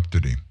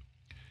interrupted him.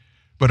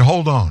 But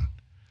hold on.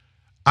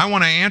 I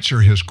want to answer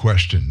his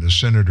question, the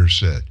senator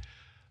said.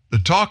 The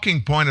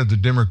talking point of the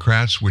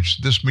Democrats, which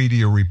this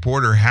media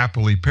reporter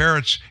happily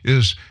parrots,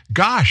 is,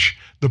 gosh,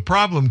 the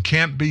problem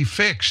can't be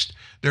fixed.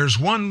 There's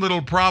one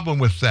little problem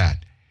with that.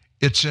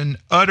 It's an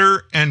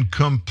utter and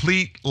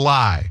complete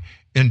lie.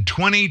 In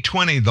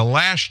 2020, the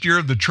last year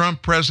of the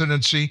Trump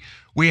presidency,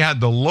 we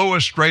had the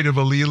lowest rate of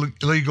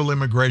illegal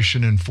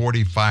immigration in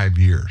 45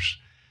 years.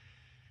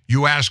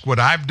 You ask what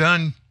I've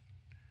done,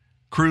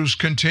 Cruz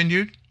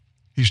continued.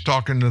 He's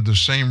talking to the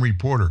same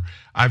reporter.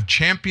 I've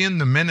championed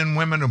the men and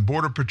women of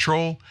Border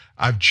Patrol.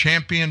 I've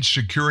championed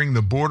securing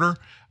the border.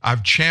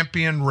 I've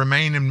championed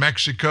Remain in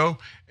Mexico,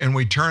 and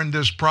we turned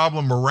this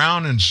problem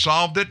around and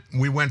solved it.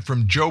 We went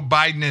from Joe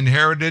Biden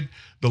inherited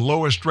the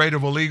lowest rate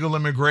of illegal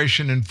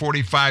immigration in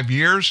 45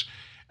 years,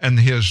 and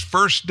his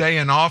first day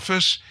in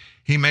office,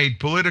 he made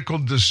political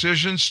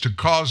decisions to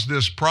cause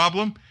this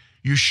problem.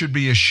 You should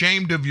be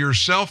ashamed of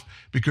yourself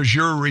because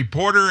you're a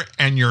reporter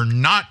and you're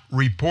not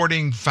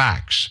reporting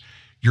facts.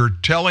 You're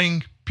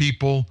telling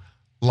people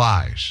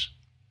lies.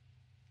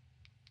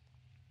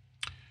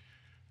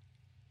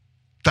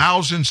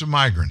 Thousands of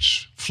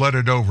migrants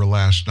flooded over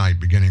last night,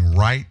 beginning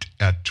right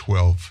at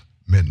 12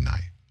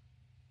 midnight.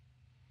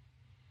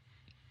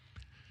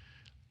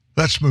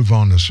 Let's move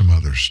on to some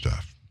other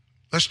stuff.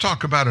 Let's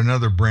talk about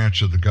another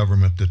branch of the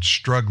government that's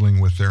struggling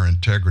with their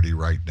integrity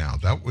right now.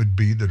 That would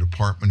be the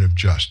Department of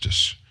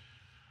Justice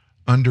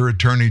under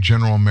Attorney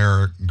General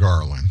Merrick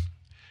Garland.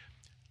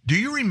 Do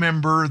you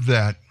remember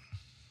that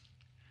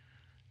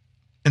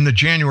in the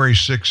January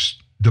 6th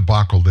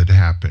debacle that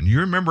happened, you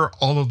remember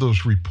all of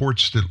those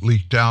reports that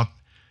leaked out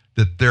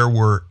that there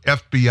were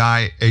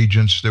FBI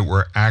agents that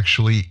were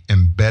actually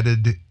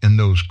embedded in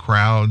those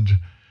crowd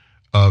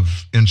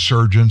of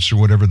insurgents or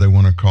whatever they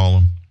want to call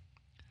them?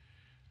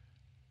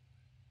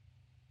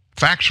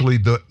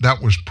 Factually,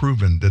 that was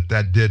proven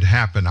that did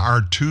happen.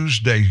 Our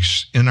Tuesday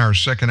in our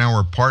second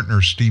hour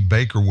partner, Steve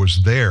Baker,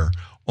 was there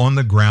on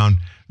the ground,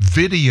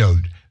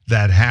 videoed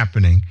that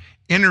happening,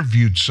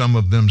 interviewed some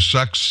of them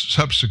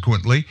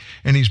subsequently,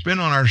 and he's been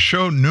on our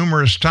show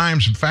numerous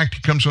times. In fact,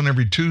 he comes on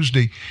every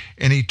Tuesday,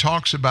 and he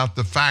talks about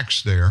the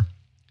facts there.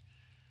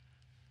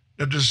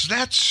 Now, does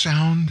that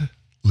sound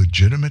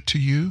legitimate to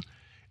you?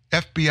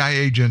 FBI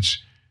agents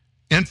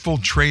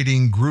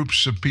infiltrating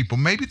groups of people.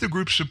 Maybe the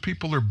groups of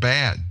people are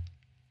bad.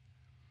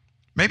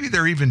 Maybe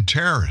they're even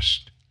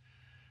terrorists.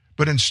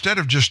 But instead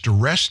of just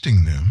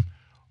arresting them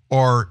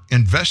or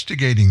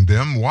investigating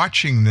them,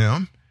 watching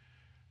them,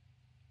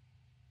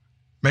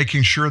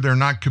 making sure they're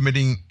not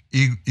committing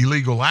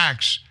illegal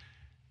acts,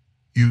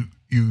 you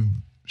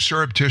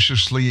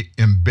surreptitiously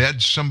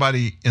embed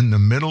somebody in the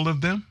middle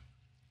of them.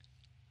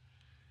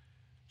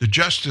 The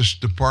Justice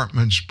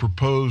Department's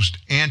proposed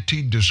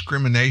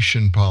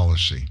anti-discrimination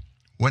policy,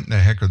 what in the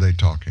heck are they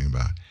talking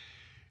about?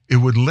 It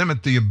would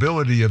limit the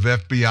ability of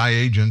FBI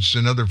agents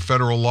and other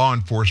federal law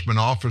enforcement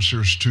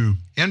officers to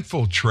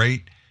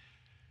infiltrate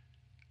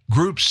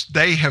groups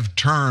they have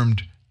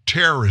termed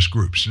terrorist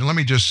groups. And let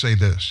me just say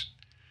this.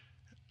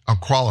 I'll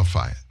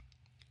qualify it.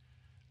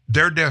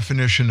 Their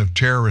definition of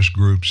terrorist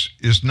groups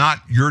is not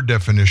your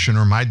definition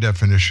or my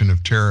definition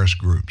of terrorist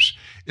groups.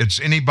 It's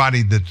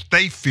anybody that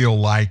they feel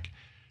like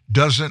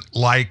doesn't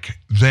like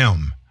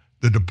them,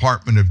 the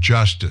Department of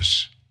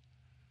Justice.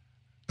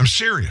 I'm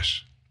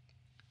serious.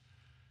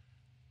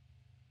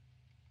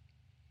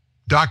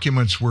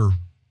 Documents were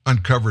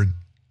uncovered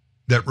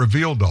that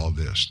revealed all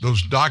this.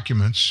 Those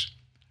documents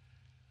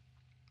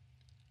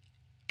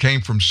came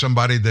from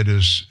somebody that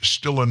is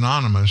still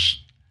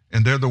anonymous,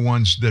 and they're the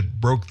ones that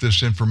broke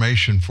this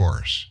information for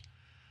us.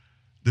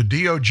 The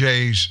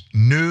DOJ's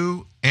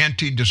new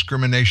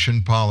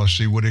anti-discrimination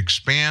policy would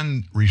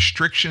expand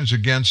restrictions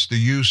against the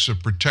use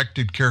of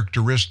protected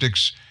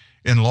characteristics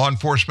in law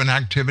enforcement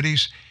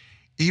activities,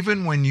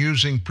 even when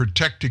using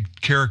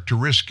protected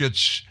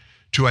characteristics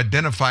to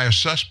identify a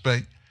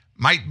suspect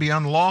might be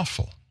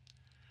unlawful.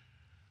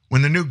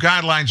 When the new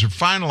guidelines are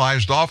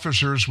finalized,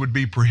 officers would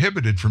be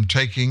prohibited from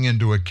taking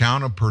into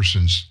account a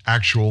person's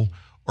actual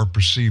or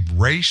perceived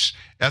race,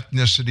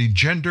 ethnicity,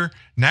 gender,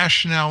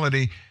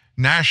 nationality,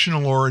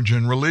 national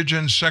origin,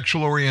 religion,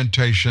 sexual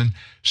orientation,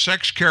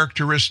 sex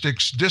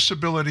characteristics,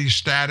 disability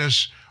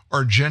status,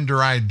 or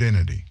gender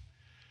identity.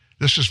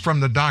 This is from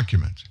the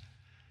document.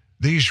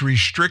 These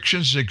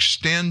restrictions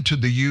extend to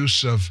the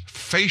use of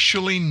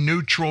facially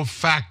neutral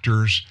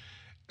factors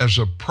as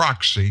a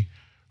proxy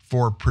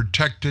for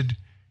protected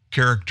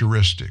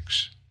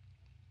characteristics.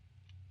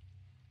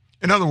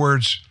 In other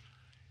words,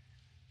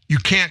 you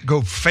can't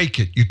go fake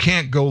it. You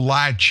can't go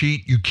lie,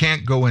 cheat. You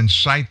can't go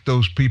incite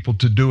those people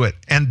to do it.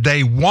 And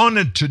they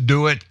wanted to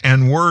do it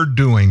and were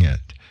doing it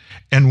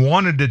and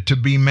wanted it to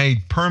be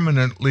made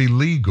permanently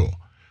legal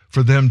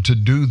for them to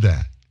do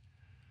that.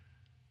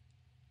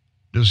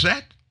 Does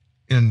that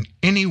in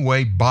any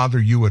way bother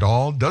you at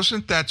all?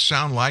 Doesn't that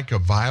sound like a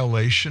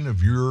violation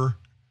of your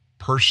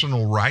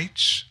personal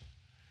rights?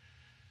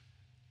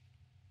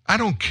 I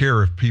don't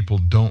care if people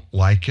don't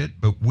like it,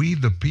 but we,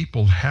 the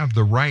people, have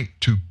the right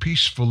to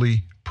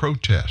peacefully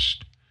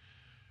protest.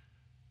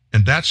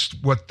 And that's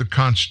what the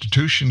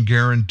Constitution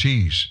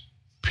guarantees.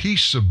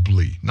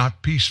 Peaceably,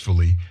 not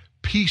peacefully,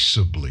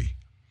 peaceably.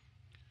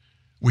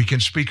 We can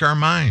speak our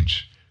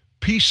minds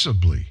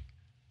peaceably.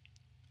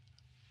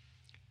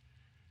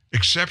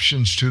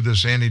 Exceptions to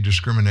this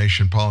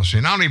anti-discrimination policy,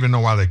 and I don't even know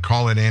why they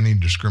call it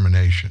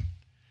anti-discrimination.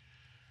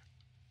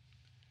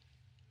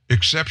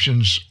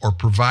 Exceptions are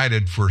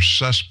provided for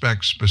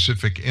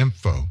suspect-specific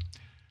info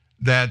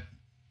that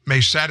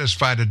may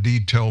satisfy a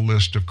detailed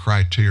list of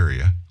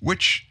criteria,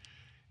 which,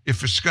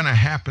 if it's going to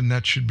happen,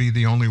 that should be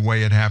the only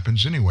way it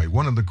happens anyway.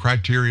 One of the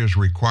criteria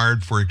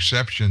required for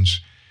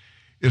exceptions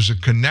is a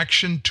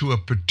connection to a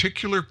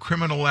particular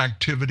criminal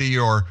activity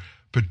or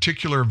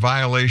particular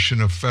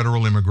violation of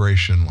federal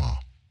immigration law.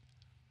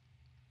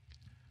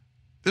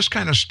 This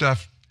kind of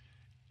stuff,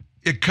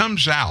 it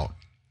comes out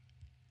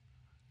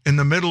in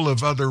the middle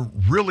of other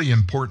really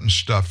important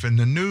stuff. In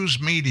the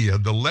news media,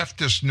 the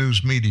leftist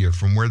news media,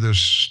 from where this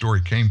story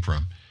came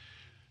from,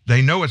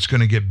 they know it's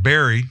going to get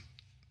buried.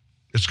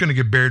 It's going to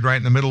get buried right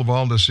in the middle of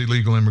all this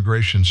illegal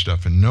immigration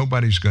stuff, and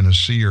nobody's going to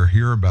see or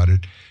hear about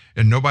it,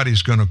 and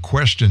nobody's going to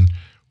question,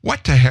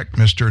 what the heck,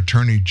 Mr.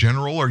 Attorney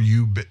General, are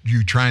you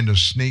trying to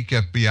sneak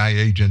FBI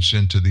agents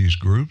into these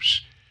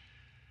groups?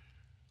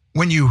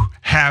 When you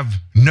have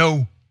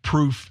no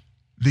proof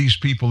these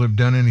people have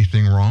done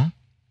anything wrong?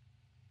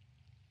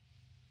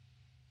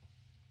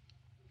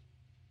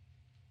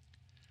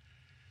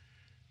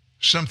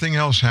 Something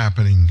else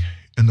happening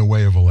in the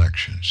way of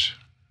elections.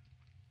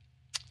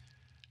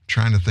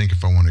 Trying to think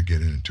if I want to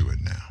get into it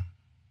now.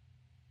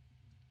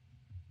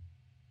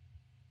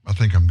 I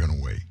think I'm going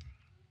to wait.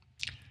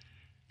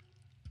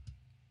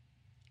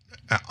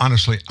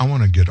 Honestly, I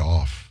want to get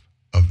off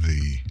of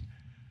the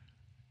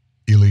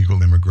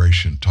illegal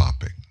immigration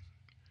topic.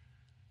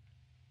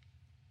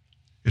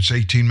 It's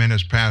 18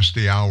 minutes past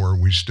the hour.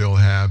 We still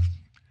have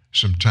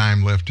some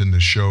time left in the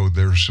show.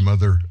 There's some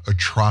other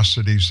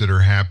atrocities that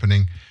are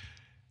happening.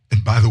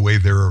 And by the way,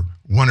 there are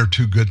one or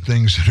two good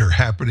things that are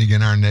happening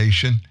in our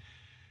nation.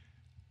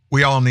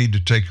 We all need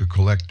to take a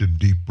collective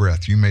deep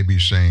breath. You may be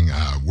saying,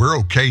 we're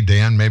okay,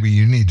 Dan. Maybe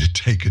you need to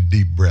take a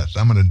deep breath.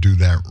 I'm going to do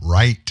that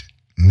right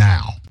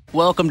now.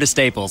 Welcome to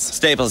Staples.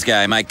 Staples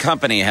guy, my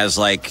company has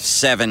like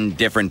 7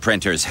 different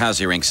printers. How's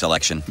your ink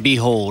selection?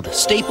 Behold,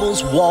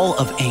 Staples Wall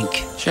of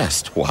Ink.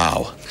 Just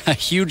wow. A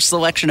huge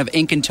selection of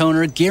ink and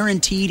toner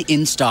guaranteed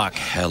in stock.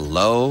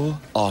 Hello?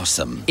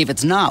 Awesome. If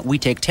it's not, we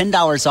take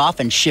 $10 off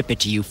and ship it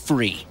to you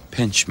free.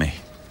 Pinch me.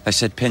 I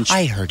said pinch.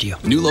 I heard you.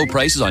 New low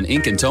prices on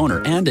ink and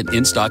toner and an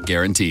in-stock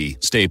guarantee.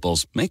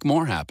 Staples. Make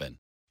more happen.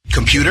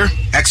 Computer,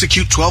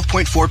 execute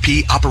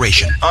 12.4p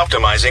operation.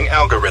 Optimizing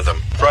algorithm.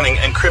 Running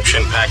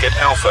encryption packet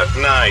alpha.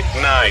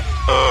 Night.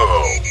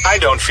 Oh, I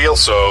don't feel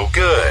so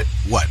good.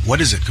 What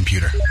is it,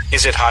 computer?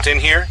 Is it hot in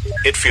here?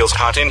 It feels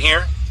hot in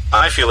here.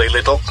 I feel a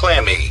little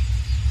clammy.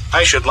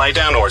 I should lie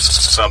down or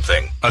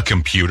something. A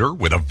computer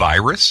with a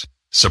virus?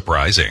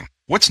 Surprising.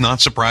 What's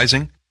not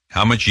surprising?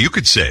 How much you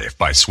could save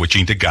by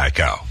switching to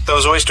Geico.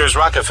 Those oysters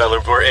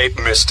Rockefeller were a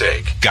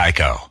mistake.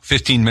 Geico.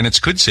 15 minutes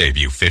could save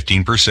you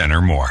 15%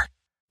 or more.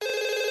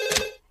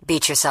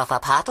 Beat Yourself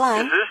Up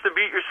hotline. Is this the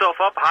Beat Yourself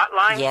Up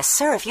hotline? Yes,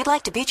 sir. If you'd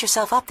like to beat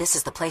yourself up, this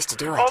is the place to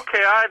do it.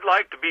 Okay, I'd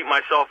like to beat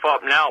myself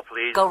up now,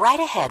 please. Go right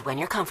ahead when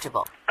you're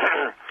comfortable.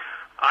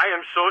 I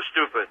am so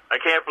stupid. I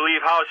can't believe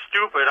how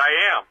stupid I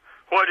am.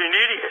 What an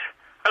idiot.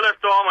 I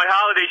left all my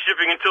holiday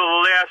shipping until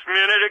the last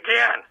minute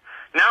again.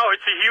 Now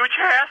it's a huge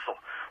hassle.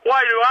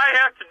 Why do I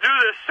have to do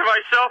this to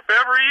myself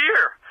every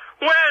year?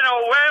 When,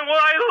 oh, when will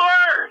I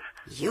learn?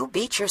 You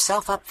beat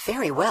yourself up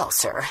very well,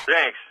 sir.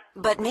 Thanks.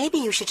 But maybe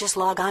you should just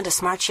log on to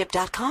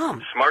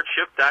smartship.com.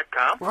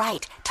 Smartship.com?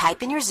 Right.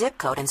 Type in your zip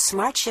code and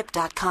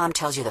smartship.com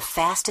tells you the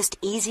fastest,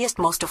 easiest,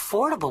 most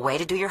affordable way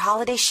to do your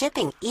holiday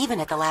shipping,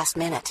 even at the last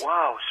minute.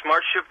 Wow,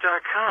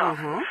 smartship.com.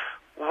 Mm-hmm.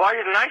 Why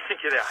didn't I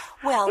think of that?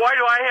 Well... Why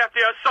do I have to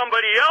have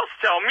somebody else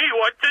tell me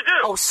what to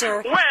do? Oh,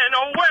 sir. When,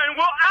 oh, when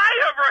will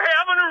I ever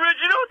have an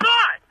original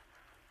thought?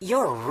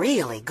 You're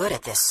really good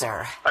at this,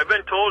 sir. I've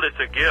been told it's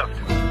a gift.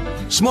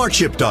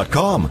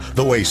 Smartship.com,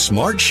 the way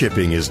smart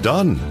shipping is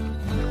done.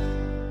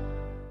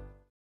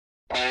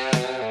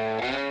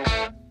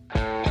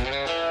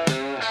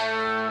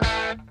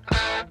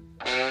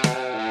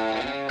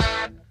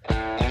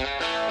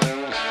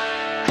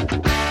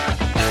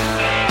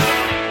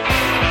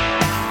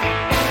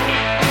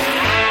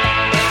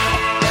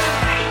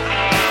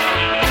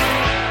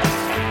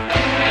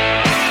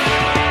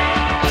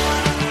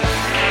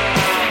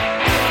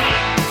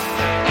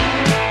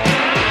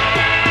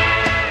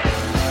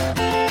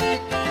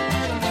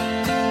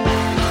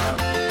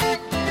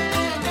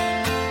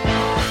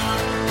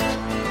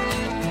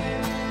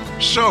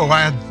 So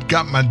I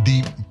got my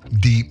deep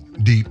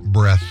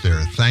breath there.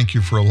 Thank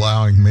you for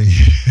allowing me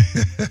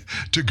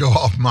to go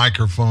off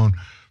microphone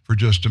for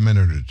just a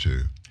minute or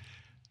two.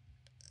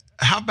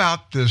 How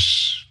about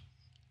this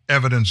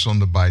evidence on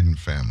the Biden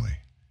family?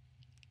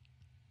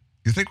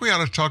 You think we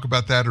ought to talk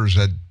about that, or is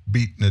that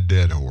beating a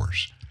dead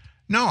horse?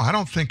 No, I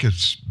don't think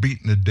it's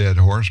beating a dead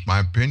horse. My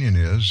opinion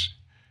is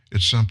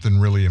it's something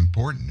really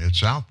important.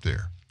 It's out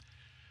there.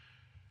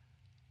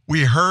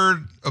 We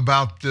heard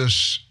about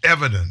this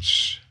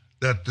evidence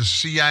that the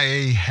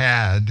CIA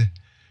had.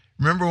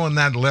 Remember when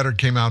that letter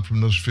came out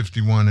from those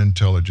 51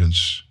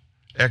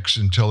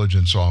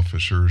 ex-intelligence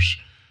officers,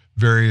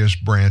 various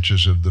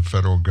branches of the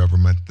federal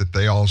government, that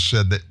they all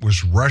said that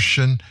was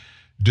Russian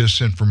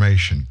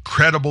disinformation,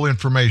 credible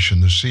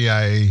information the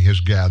CIA has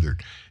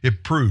gathered.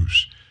 It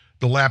proves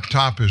the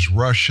laptop is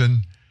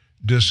Russian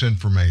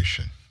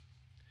disinformation.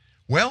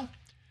 Well,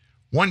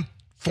 one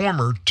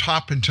former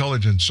top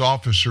intelligence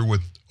officer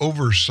with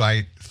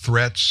oversight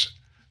threats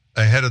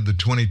ahead of the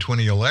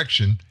 2020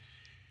 election,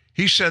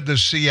 he said the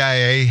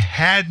CIA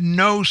had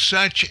no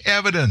such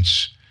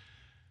evidence.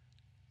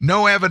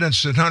 No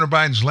evidence that Hunter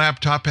Biden's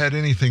laptop had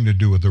anything to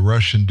do with the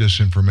Russian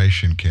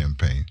disinformation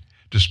campaign,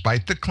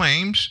 despite the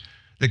claims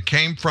that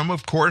came from,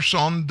 of course,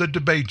 on the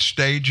debate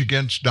stage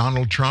against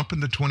Donald Trump in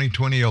the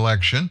 2020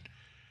 election.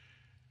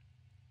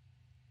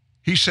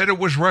 He said it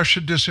was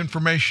Russian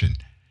disinformation.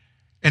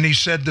 And he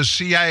said the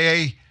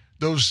CIA,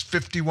 those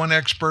 51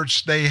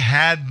 experts, they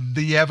had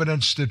the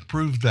evidence that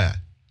proved that.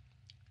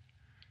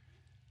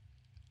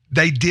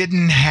 They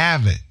didn't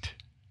have it.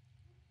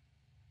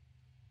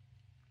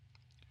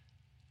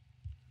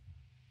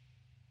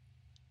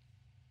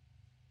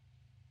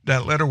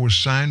 That letter was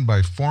signed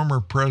by former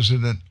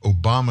President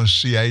Obama's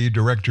CIA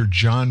Director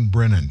John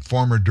Brennan,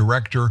 former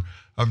Director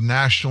of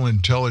National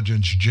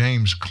Intelligence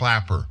James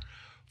Clapper,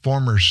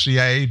 former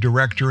CIA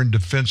Director and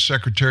Defense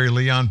Secretary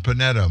Leon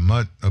Panetta,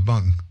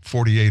 among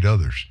 48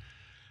 others.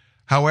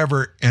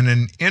 However, in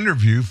an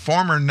interview,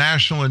 former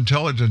National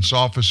Intelligence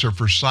Officer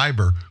for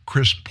Cyber,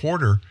 Chris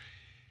Porter,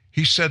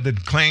 he said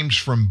that claims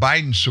from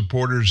Biden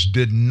supporters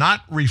did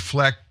not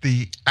reflect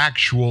the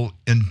actual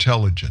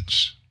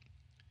intelligence.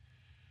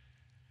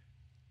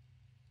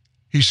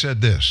 He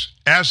said this: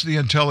 as the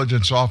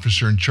intelligence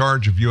officer in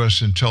charge of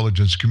U.S.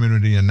 intelligence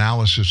community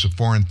analysis of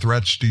foreign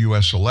threats to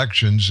U.S.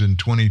 elections in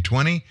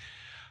 2020,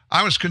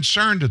 I was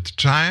concerned at the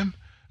time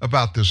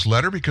about this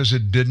letter because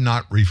it did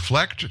not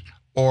reflect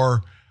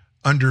or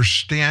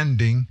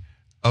understanding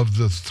of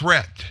the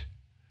threat.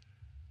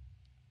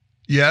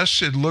 Yes,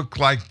 it looked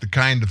like the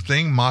kind of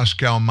thing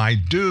Moscow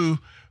might do,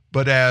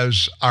 but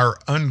as our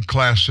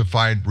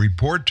unclassified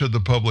report to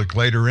the public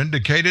later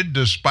indicated,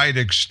 despite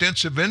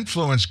extensive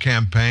influence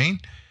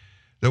campaign,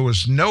 there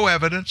was no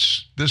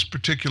evidence this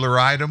particular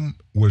item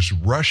was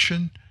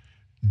Russian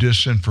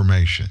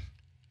disinformation.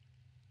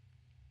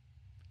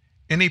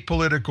 Any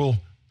political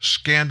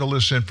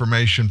scandalous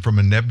information from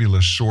a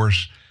nebulous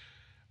source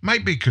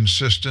might be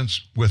consistent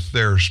with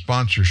their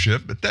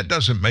sponsorship, but that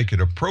doesn't make it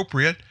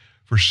appropriate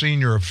for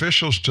senior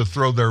officials to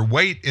throw their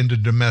weight into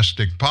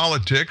domestic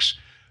politics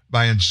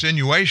by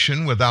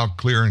insinuation without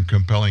clear and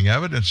compelling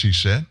evidence, he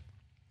said.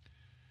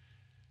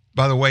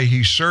 By the way,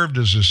 he served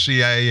as a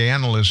CIA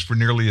analyst for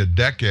nearly a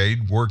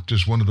decade, worked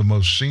as one of the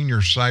most senior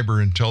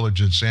cyber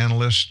intelligence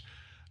analysts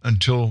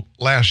until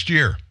last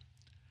year.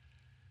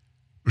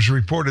 It was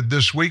reported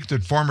this week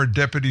that former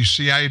Deputy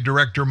CIA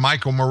Director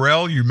Michael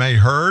Morrell, you may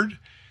heard,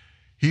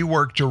 he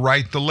worked to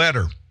write the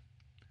letter.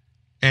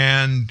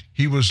 And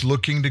he was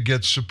looking to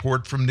get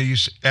support from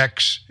these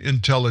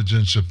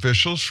ex-intelligence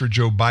officials for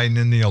Joe Biden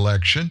in the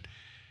election.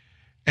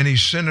 And he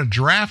sent a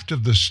draft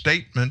of the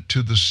statement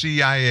to the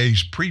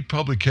CIA's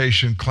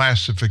pre-publication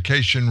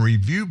classification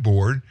review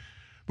board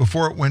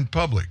before it went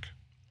public.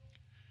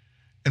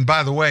 And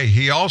by the way,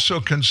 he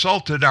also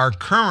consulted our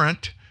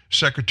current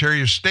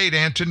Secretary of State,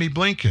 Antony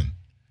Blinken,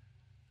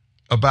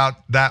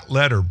 about that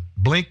letter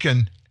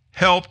Blinken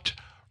helped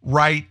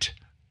write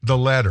the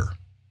letter,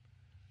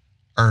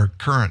 our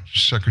current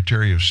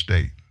Secretary of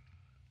State.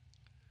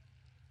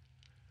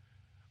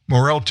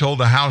 Morell told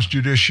the House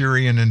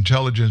Judiciary and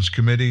Intelligence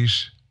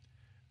Committees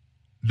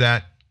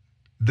that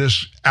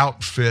this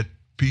outfit,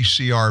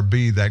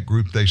 PCRB, that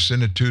group they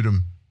sent it to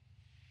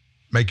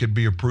make it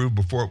be approved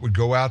before it would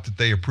go out, that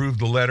they approved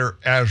the letter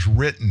as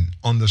written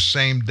on the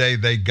same day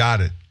they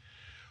got it.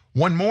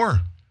 One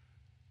more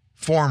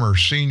former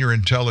senior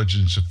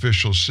intelligence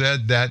official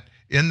said that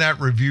in that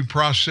review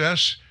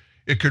process,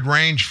 it could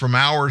range from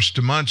hours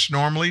to months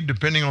normally,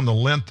 depending on the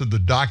length of the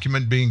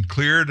document being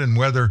cleared and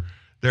whether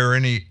there are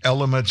any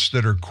elements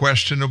that are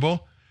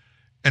questionable.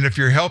 And if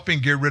you're helping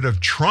get rid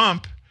of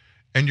Trump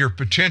and you're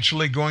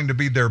potentially going to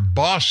be their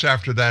boss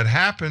after that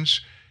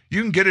happens,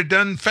 you can get it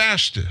done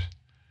faster.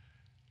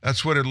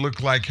 That's what it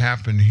looked like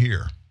happened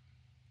here.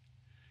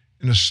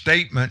 In a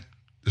statement,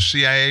 the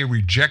CIA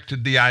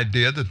rejected the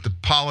idea that the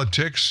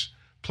politics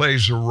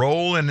plays a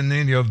role in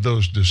any of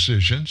those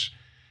decisions.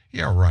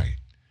 Yeah, right.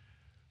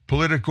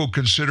 Political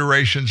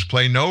considerations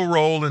play no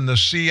role in the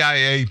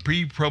CIA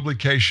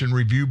pre-publication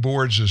review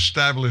board's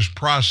established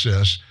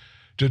process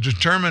to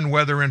determine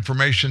whether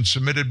information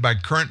submitted by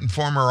current and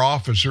former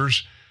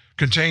officers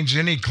contains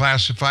any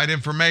classified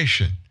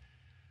information.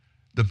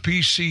 The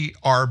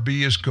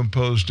PCRB is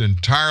composed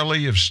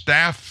entirely of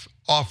staff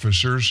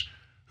officers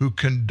who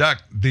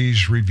conduct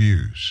these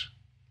reviews.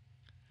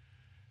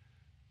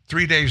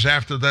 3 days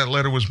after that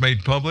letter was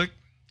made public,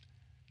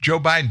 Joe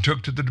Biden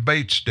took to the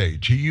debate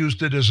stage. He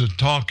used it as a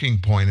talking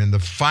point in the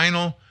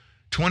final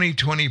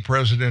 2020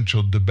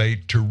 presidential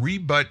debate to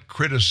rebut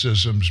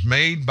criticisms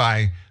made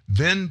by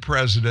then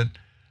President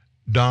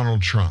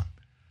Donald Trump.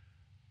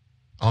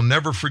 I'll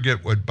never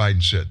forget what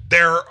Biden said.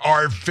 There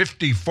are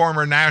 50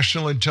 former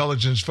national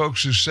intelligence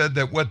folks who said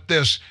that what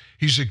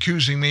he's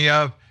accusing me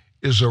of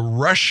is a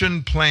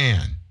Russian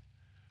plan.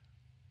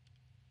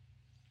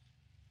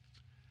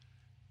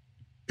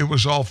 It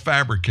was all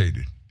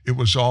fabricated. It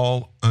was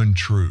all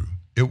untrue.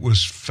 It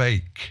was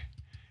fake.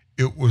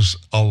 It was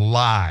a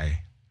lie.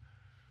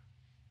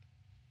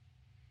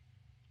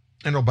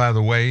 And oh, by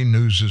the way, more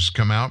news has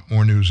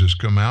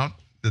come out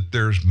that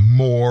there's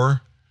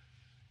more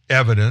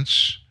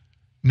evidence,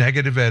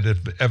 negative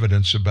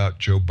evidence about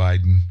Joe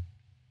Biden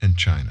and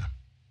China.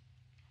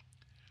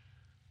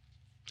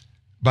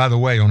 By the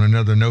way, on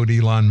another note,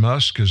 Elon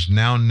Musk has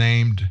now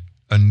named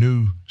a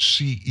new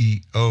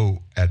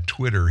CEO at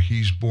Twitter.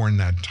 He's borne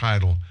that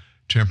title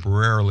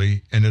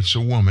temporarily, and it's a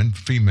woman,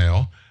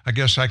 female. I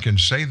guess I can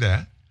say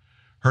that.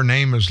 Her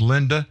name is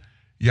Linda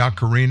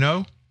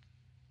Yaccarino.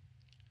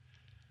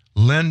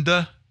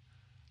 Linda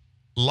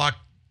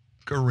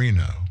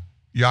Yaccarino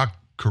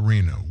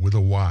with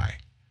a Y.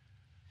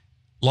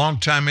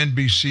 Longtime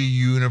NBC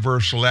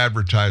Universal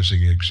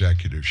Advertising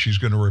executive. She's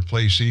going to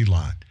replace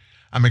Elon.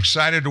 I'm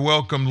excited to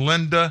welcome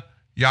Linda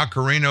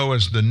Yaccarino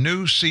as the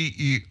new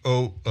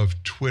CEO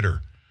of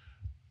Twitter.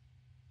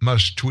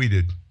 Musk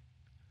tweeted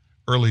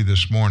early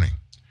this morning.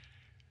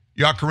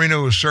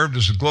 Yaccarino has served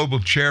as a global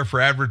chair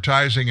for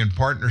advertising and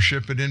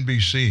partnership at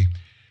NBC.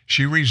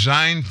 She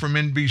resigned from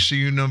NBC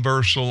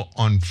Universal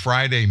on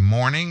Friday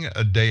morning,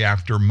 a day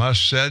after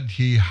Musk said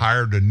he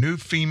hired a new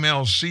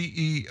female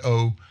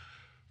CEO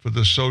for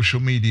the social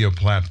media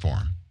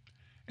platform.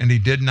 And he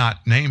did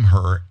not name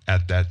her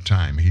at that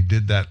time. He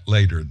did that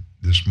later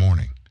this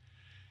morning.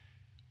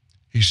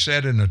 He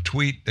said in a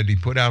tweet that he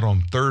put out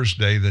on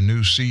Thursday, the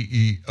new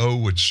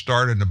CEO would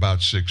start in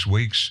about 6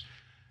 weeks,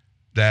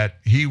 that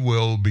he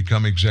will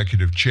become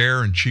executive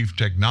chair and chief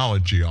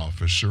technology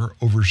officer,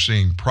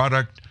 overseeing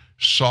product,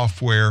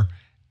 software,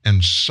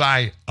 and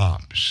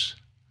PsyOps.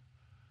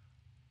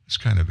 It's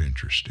kind of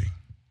interesting.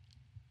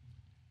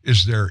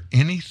 Is there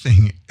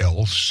anything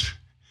else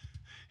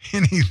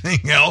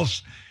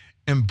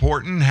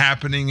important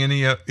happening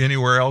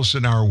anywhere else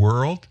in our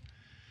world?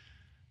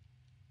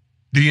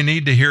 Do you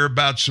need to hear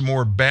about some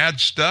more bad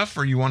stuff,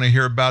 or you want to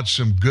hear about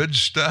some good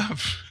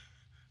stuff?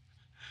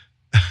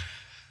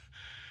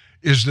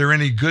 Is there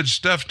any good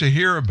stuff to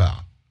hear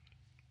about?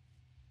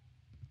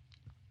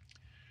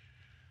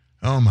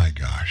 Oh my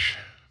gosh.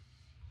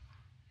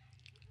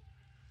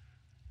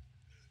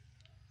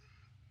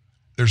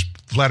 There's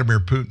Vladimir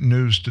Putin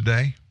news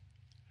today.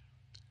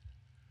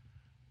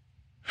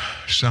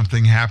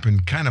 Something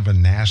happened, kind of a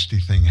nasty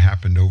thing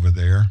happened over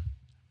there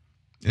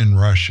in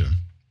Russia.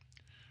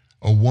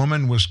 A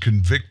woman was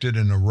convicted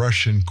in a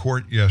Russian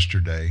court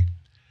yesterday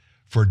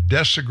for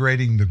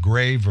desecrating the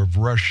grave of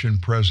Russian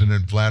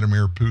President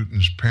Vladimir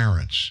Putin's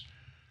parents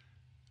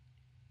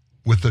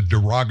with a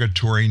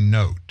derogatory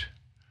note.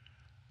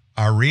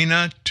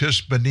 Irina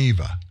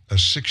Tisbaneva, a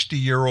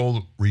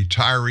 60-year-old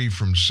retiree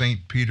from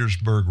St.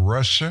 Petersburg,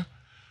 Russia,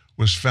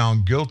 was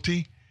found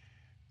guilty,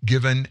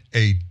 given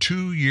a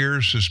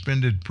 2-year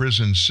suspended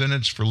prison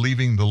sentence for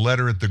leaving the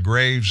letter at the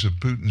graves of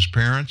Putin's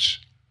parents.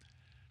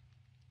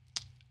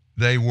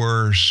 They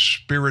were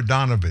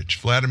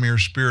Vladimir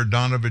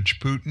Spiridonovich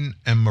Putin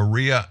and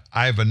Maria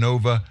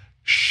Ivanova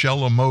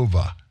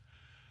Shelemova.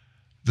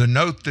 The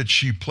note that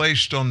she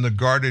placed on the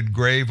guarded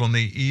grave on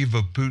the eve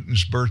of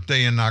Putin's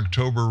birthday in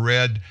October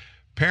read,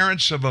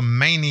 "Parents of a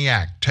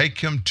maniac, take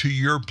him to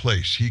your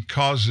place. He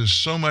causes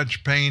so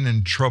much pain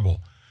and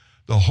trouble.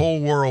 The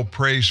whole world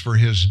prays for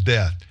his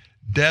death.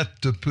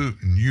 Death to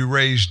Putin. You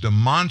raised a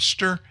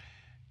monster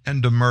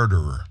and a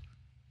murderer."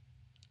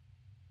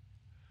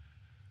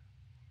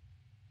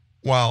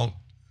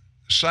 While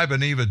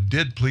Saibaneva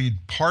did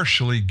plead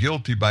partially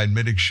guilty by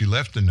admitting she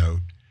left the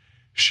note,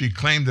 she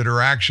claimed that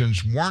her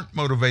actions weren't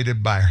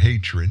motivated by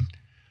hatred,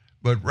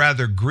 but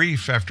rather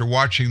grief after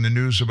watching the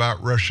news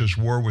about Russia's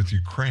war with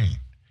Ukraine.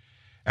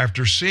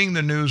 "After seeing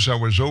the news, I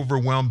was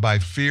overwhelmed by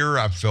fear.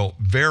 I felt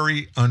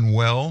very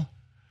unwell.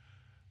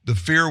 The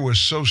fear was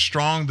so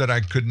strong that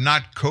I could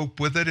not cope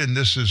with it, and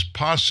this is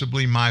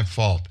possibly my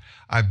fault.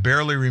 I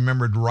barely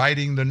remembered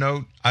writing the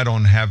note. I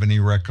don't have any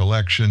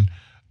recollection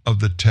of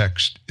the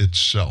text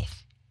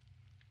itself."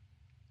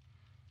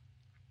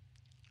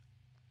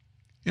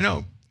 You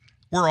know,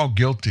 we're all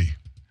guilty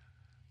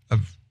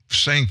of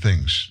saying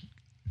things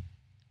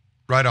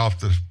right off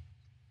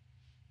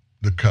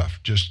the cuff,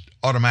 just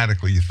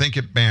automatically. You think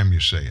it, bam, you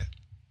say it.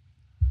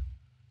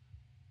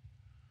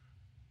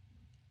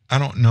 I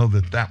don't know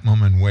that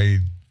woman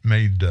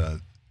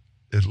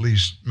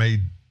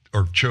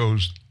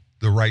chose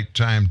the right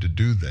time to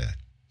do that.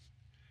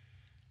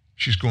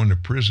 She's going to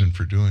prison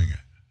for doing it.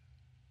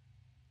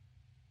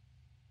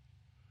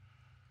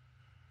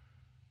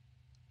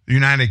 The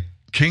United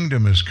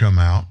Kingdom has come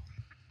out,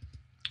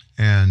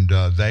 and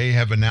they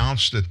have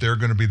announced that they're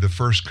going to be the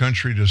first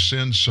country to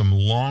send some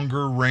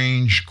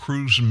longer-range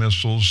cruise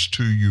missiles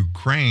to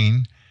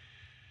Ukraine.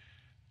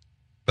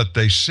 But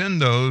they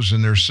send those,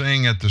 and they're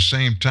saying at the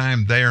same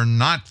time they are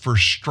not for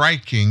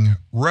striking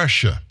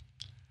Russia.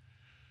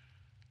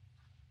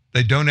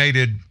 They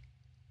donated,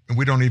 and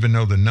we don't even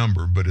know the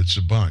number, but it's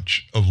a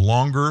bunch, of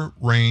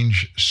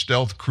longer-range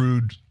stealth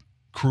cruise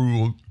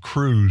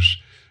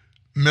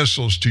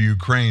missiles to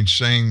Ukraine,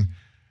 saying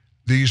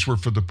these were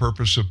for the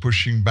purpose of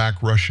pushing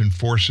back Russian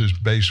forces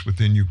based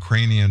within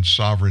Ukrainian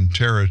sovereign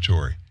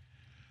territory.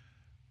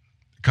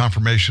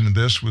 Confirmation of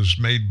this was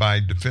made by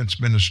Defense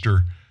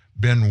Minister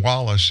Ben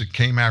Wallace. It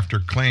came after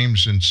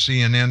claims in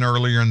CNN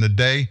earlier in the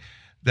day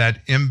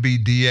that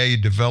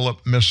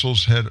MBDA-developed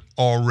missiles had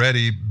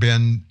already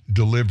been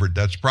delivered.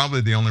 That's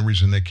probably the only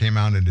reason they came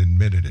out and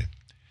admitted it.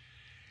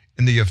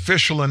 In the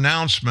official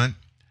announcement,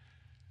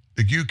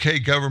 the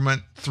UK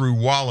government, through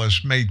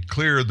Wallace, made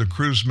clear the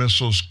cruise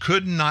missiles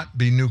could not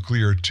be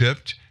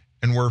nuclear-tipped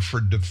and were for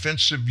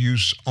defensive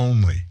use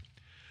only.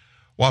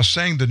 While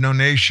saying the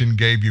donation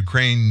gave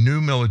Ukraine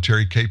new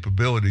military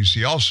capabilities,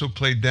 he also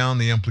played down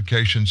the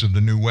implications of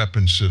the new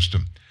weapon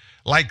system,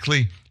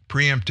 likely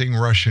preempting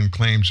Russian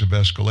claims of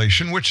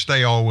escalation, which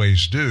they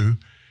always do,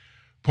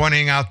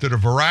 pointing out that a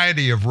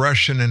variety of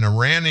Russian and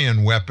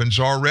Iranian weapons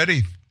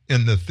already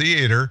in the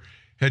theater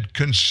had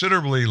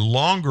considerably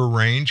longer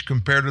range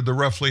compared to the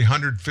roughly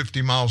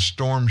 150-mile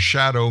Storm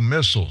Shadow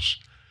missiles.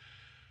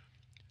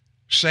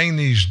 Saying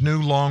these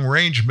new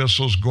long-range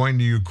missiles going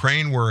to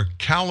Ukraine were a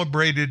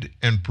calibrated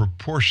and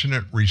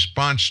proportionate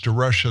response to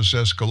Russia's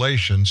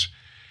escalations,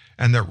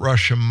 and that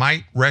Russia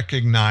might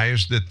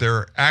recognize that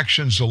their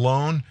actions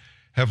alone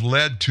have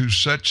led to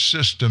such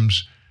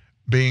systems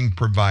being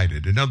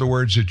provided. In other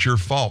words, it's your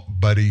fault,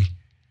 buddy.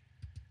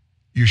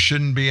 You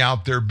shouldn't be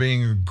out there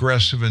being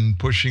aggressive and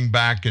pushing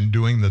back and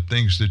doing the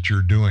things that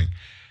you're doing.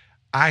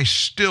 I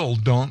still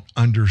don't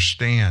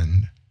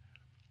understand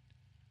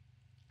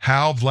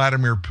how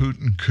Vladimir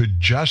Putin could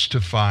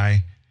justify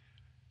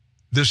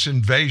this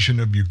invasion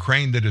of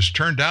Ukraine that has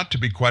turned out, to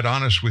be quite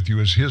honest with you,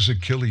 as his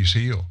Achilles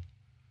heel.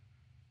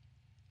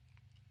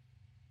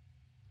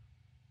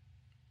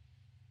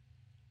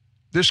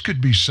 This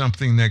could be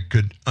something that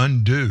could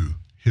undo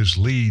his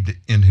lead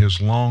in his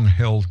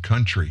long-held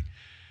country,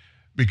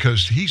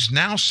 because he's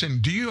now saying,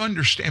 do you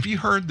understand? Have you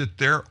heard that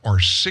there are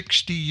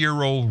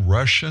 60-year-old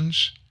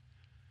Russians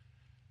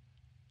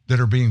that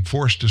are being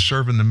forced to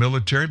serve in the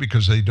military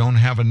because they don't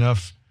have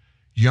enough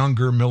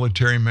younger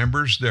military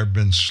members? They've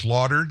been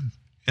slaughtered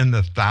in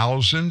the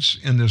thousands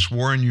in this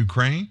war in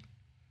Ukraine.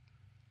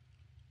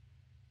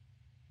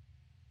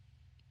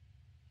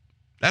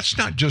 That's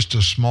not just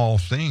a small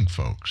thing,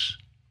 folks.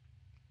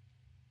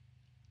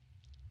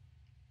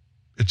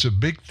 It's a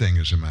big thing,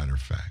 as a matter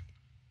of fact.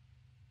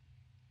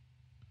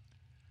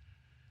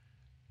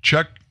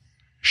 Chuck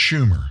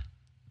Schumer,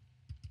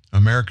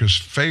 America's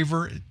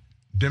favorite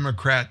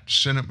Democrat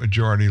Senate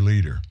Majority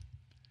Leader,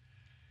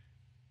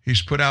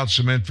 he's put out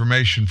some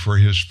information for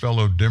his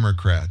fellow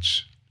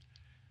Democrats.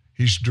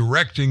 He's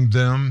directing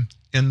them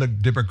in the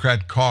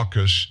Democrat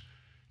caucus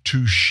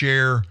to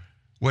share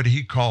what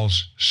he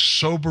calls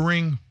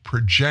sobering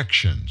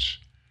projections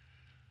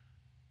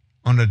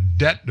on a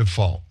debt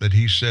default that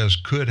he says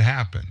could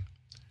happen.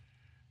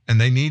 And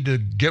they need to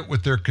get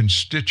with their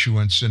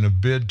constituents in a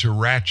bid to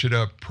ratchet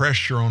up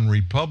pressure on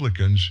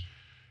Republicans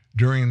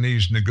during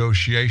these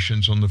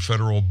negotiations on the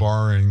federal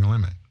borrowing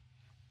limit.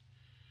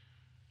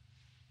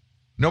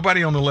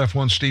 Nobody on the left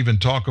wants to even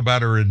talk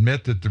about or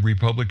admit that the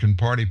Republican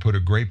Party put a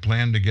great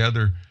plan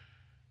together.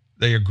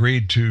 They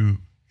agreed to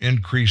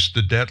increase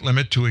the debt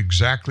limit to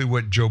exactly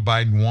what Joe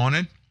Biden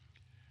wanted.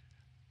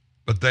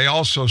 But they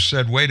also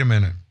said, wait a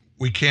minute,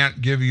 we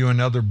can't give you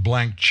another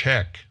blank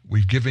check.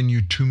 We've given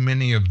you too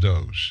many of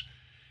those.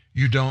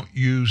 You don't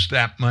use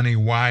that money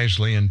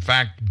wisely. In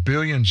fact,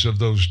 billions of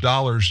those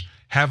dollars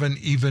haven't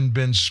even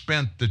been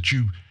spent that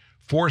you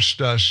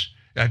forced us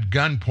at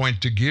gunpoint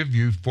to give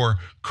you for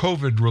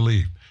COVID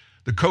relief.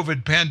 The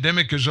COVID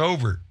pandemic is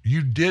over.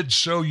 You did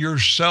so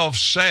yourself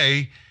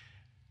say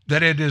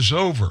that it is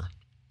over.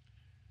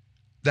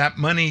 That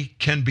money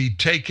can be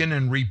taken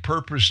and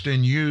repurposed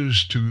and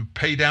used to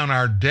pay down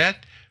our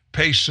debt,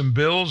 pay some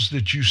bills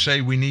that you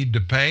say we need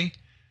to pay.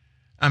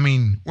 I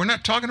mean, we're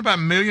not talking about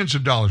millions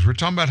of dollars. We're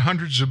talking about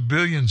hundreds of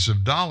billions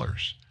of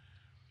dollars.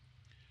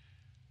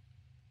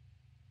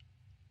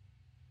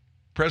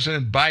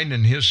 President Biden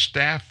and his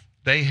staff,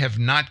 they have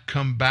not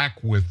come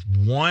back with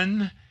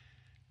one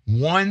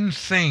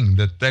thing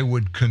that they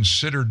would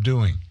consider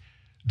doing.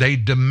 They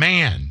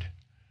demand.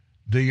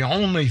 The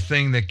only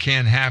thing that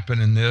can happen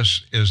in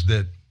this is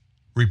that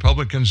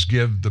Republicans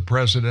give the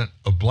president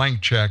a blank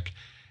check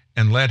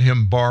and let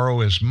him borrow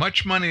as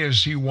much money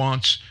as he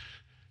wants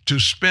to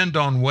spend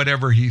on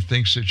whatever he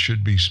thinks it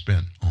should be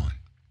spent on.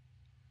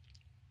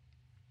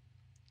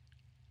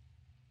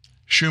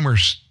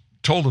 Schumer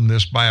told him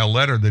this by a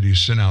letter that he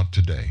sent out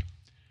today,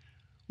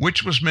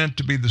 which was meant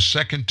to be the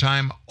second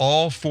time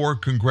all four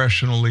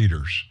congressional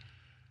leaders,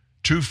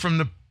 2 from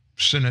the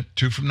Senate,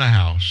 2 from the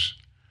House,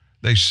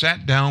 they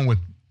sat down with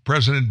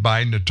President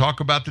Biden to talk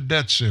about the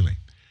debt ceiling.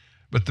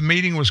 But the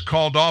meeting was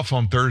called off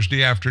on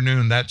Thursday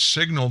afternoon. That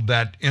signaled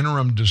that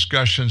interim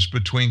discussions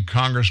between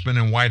congressmen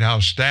and White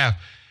House staff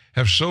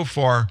have so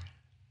far,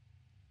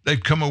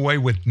 they've come away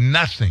with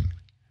nothing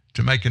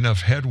to make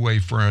enough headway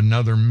for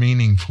another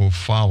meaningful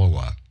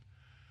follow-up.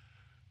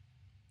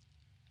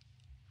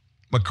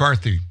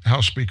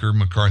 House Speaker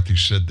McCarthy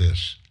said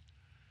this.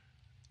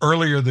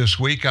 Earlier this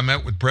week, I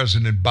met with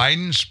President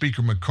Biden,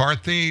 Speaker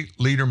McCarthy,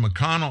 Leader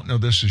McConnell. No,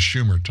 this is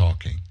Schumer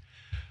talking.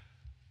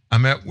 I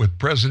met with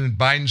President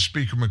Biden,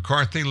 Speaker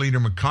McCarthy, Leader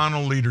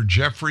McConnell, Leader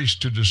Jeffries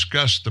to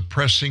discuss the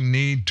pressing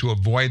need to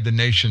avoid the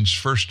nation's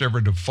first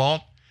ever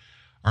default.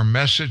 Our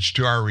message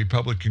to our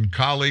Republican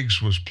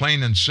colleagues was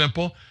plain and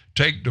simple.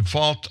 Take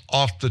default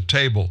off the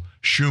table,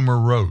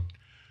 Schumer wrote.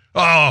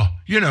 Oh,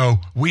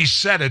 we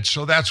said it,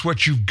 so that's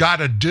what you've got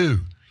to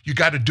do. You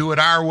got to do it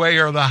our way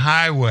or the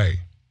highway.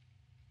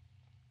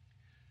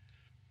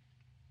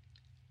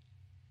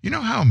 You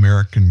know how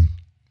American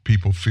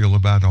people feel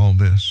about all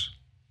this?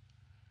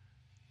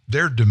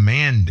 They're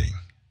demanding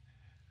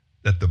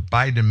that the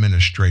Biden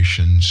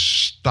administration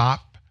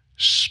stop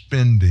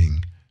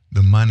spending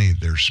the money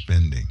they're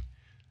spending,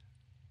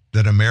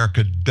 that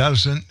America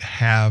doesn't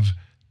have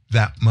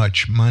that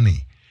much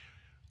money.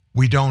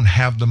 We don't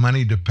have the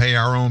money to pay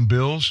our own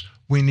bills.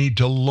 We need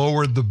to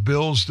lower the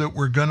bills that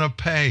we're going to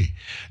pay.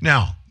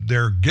 Now,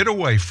 their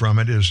getaway from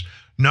it is,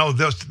 no,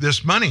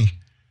 this money,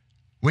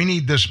 we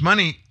need this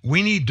money.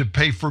 We need to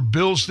pay for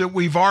bills that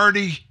we've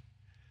already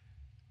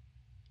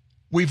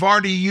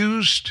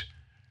used.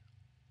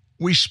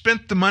 We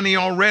spent the money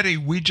already.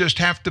 We just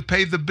have to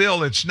pay the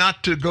bill. It's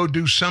not to go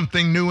do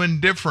something new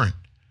and different.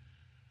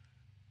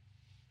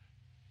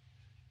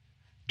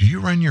 Do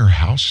you run your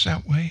house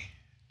that way?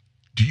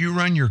 Do you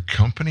run your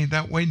company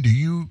that way? Do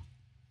you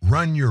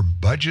run your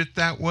budget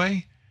that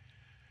way?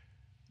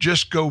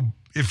 Just go,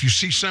 if you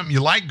see something you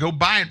like, go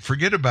buy it.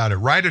 Forget about it.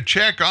 Write a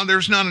check. Oh,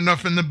 there's not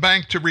enough in the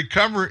bank to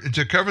cover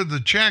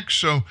the check,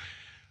 so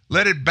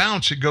let it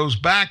bounce. It goes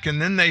back, and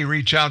then they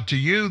reach out to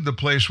you, the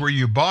place where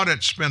you bought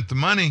it, spent the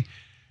money,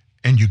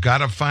 and you got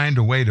to find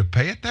a way to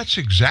pay it. That's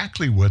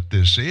exactly what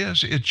this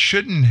is. It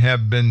shouldn't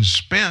have been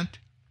spent.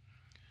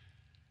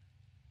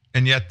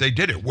 And yet they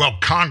did it. Well,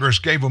 Congress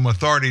gave them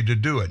authority to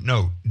do it.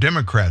 No,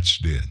 Democrats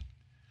did.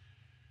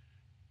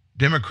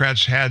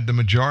 Democrats had the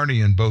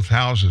majority in both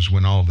houses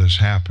when all this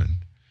happened.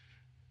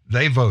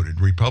 They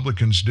voted.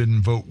 Republicans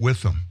didn't vote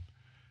with them.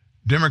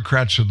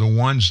 Democrats are the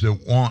ones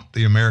that want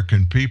the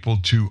American people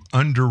to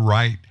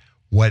underwrite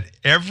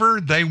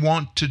whatever they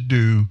want to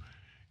do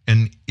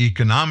in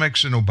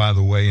economics and, oh, by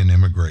the way, in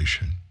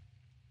immigration.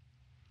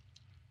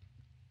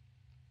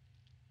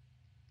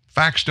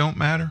 Facts don't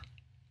matter.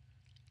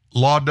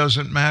 Law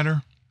doesn't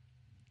matter.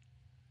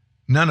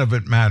 None of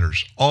it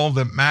matters. All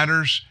that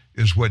matters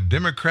is what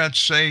Democrats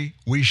say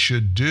we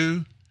should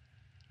do.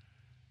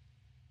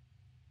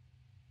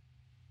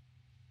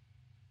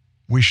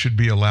 We should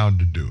be allowed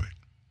to do it.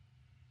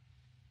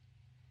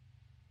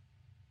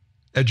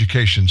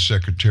 Education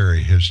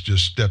Secretary has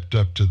just stepped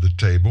up to the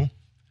table.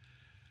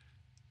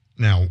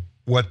 Now,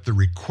 what the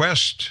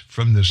request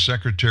from the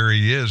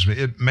Secretary is,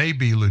 it may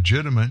be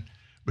legitimate,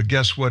 but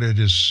guess what it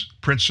is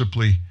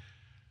principally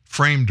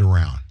framed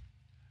around?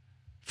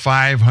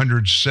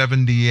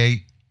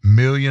 $578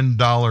 million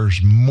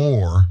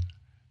more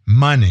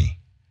money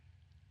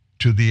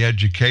to the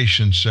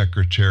Education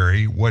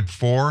Secretary. What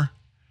for?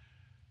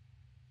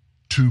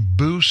 to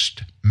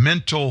boost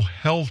mental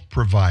health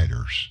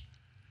providers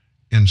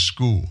in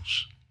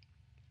schools.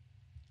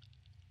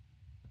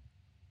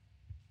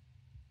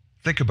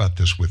 Think about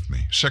this with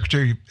me.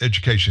 Secretary of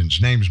Education's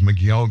name is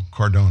Miguel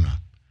Cardona.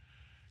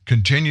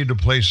 Continue to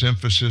place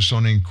emphasis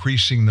on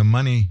increasing the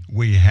money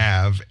we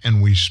have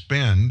and we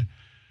spend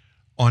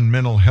on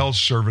mental health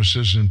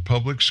services in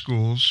public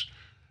schools.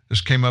 This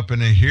came up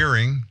in a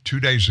hearing 2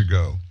 days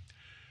ago.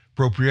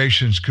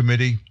 Appropriations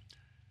Committee,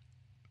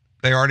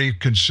 they already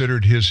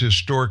considered his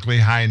historically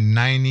high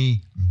 $90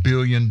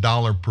 billion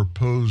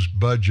proposed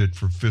budget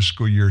for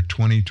fiscal year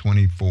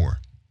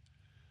 2024.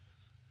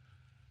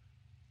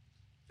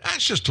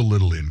 That's just a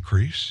little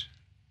increase,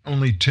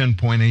 only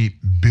 $10.8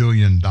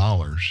 billion.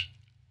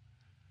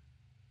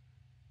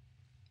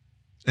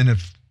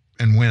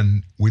 And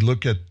when we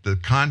look at the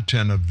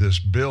content of this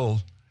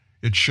bill,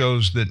 it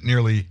shows that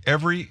nearly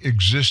every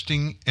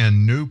existing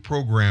and new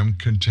program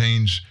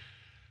contains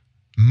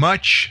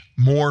much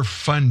more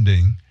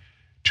funding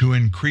to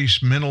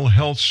increase mental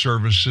health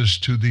services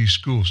to these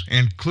schools,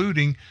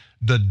 including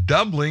the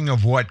doubling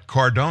of what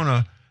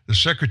Cardona, the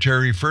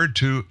secretary, referred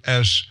to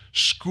as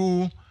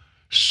school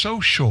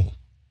social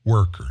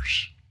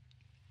workers.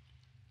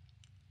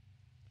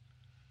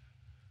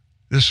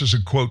 This is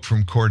a quote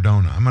from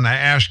Cardona. I'm going to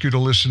ask you to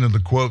listen to the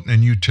quote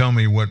and you tell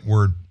me what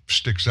word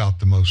sticks out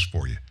the most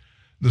for you.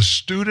 The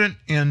student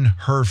in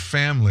her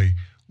family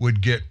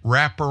would get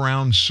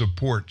wraparound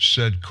support,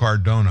 said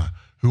Cardona,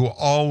 who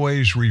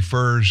always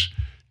refers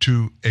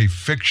to a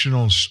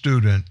fictional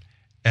student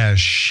as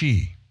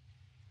she.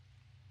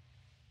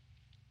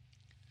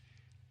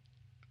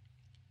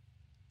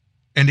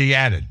 And he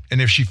added,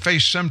 and if she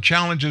faced some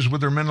challenges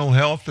with her mental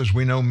health, as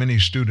we know many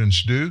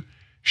students do,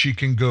 she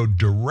can go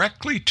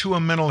directly to a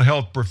mental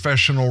health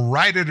professional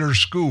right at her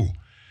school,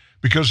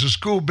 because the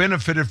school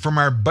benefited from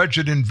our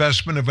budget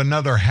investment of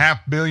another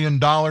 $500 million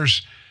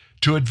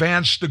to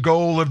advance the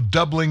goal of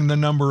doubling the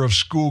number of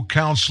school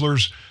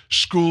counselors,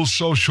 school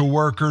social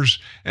workers,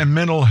 and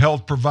mental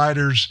health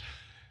providers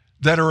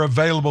that are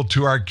available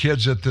to our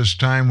kids at this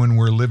time when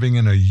we're living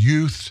in a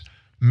youth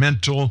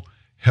mental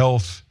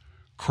health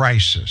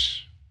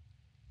crisis.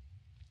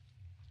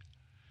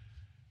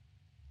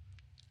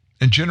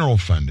 In general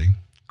funding,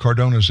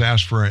 Cardona's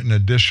asked for an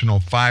additional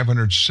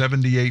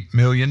 $578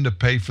 million to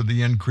pay for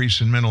the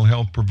increase in mental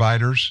health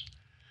providers.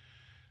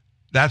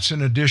 That's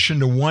in addition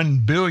to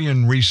 $1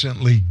 billion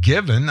recently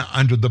given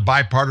under the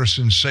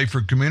Bipartisan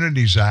Safer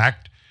Communities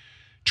Act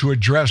to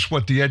address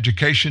what the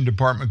Education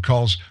Department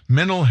calls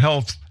mental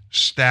health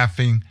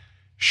staffing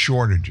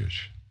shortages.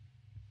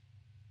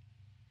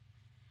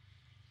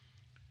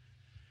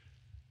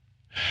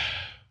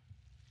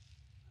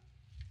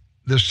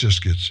 This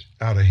just gets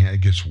out of hand.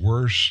 It gets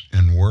worse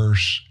and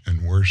worse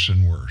and worse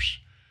and worse.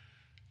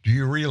 Do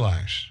you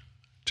realize?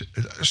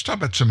 Let's talk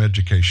about some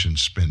education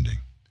spending.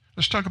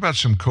 Let's talk about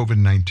some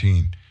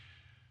COVID-19.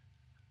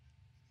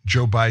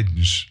 Joe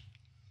Biden's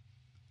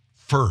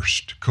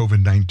first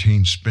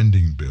COVID-19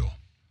 spending bill.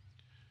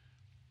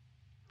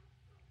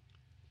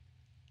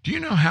 Do you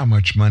know how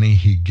much money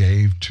he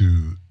gave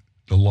to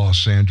the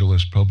Los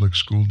Angeles Public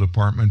School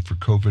Department for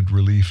COVID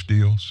relief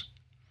deals?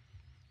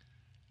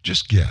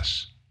 Just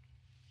guess.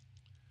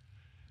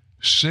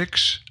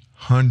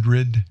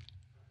 $600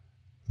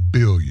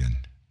 billion.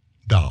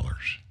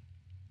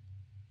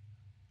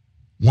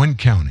 One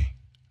county,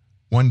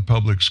 one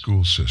public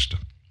school system.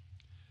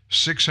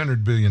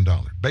 $600 billion.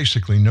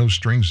 Basically no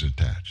strings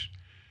attached.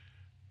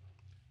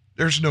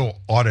 There's no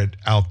audit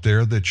out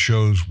there that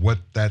shows what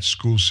that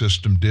school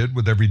system did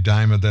with every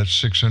dime of that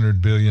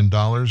 $600 billion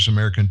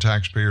American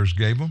taxpayers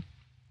gave them.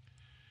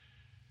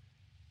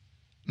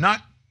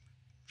 Not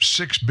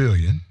 $6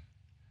 billion.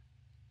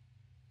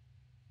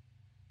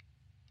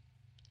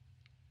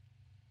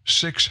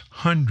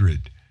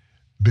 $600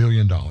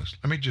 billion.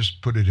 Let me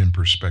just put it in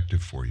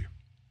perspective for you.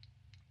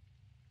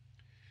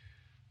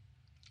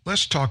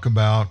 Let's talk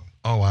about,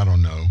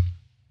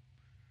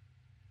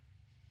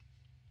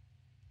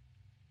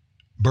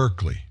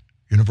 Berkeley,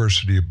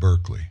 University of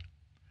Berkeley.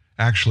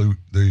 Actually,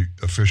 the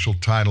official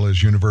title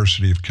is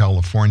University of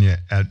California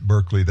at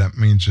Berkeley. That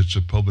means it's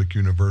a public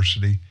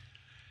university.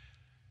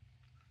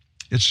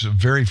 It's a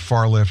very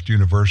far-left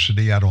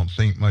university. I don't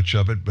think much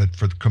of it, but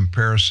for the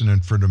comparison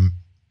and for the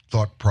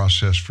thought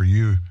process for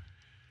you,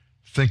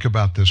 think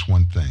about this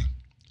one thing.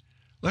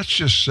 Let's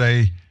just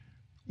say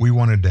we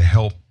wanted to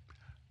help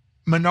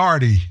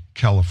minority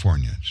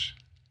Californians.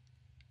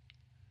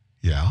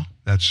 Yeah,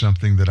 that's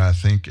something that I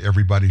think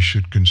everybody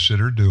should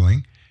consider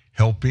doing,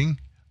 helping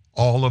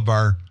all of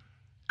our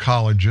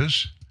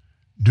colleges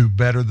do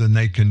better than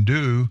they can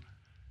do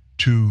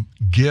to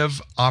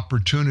give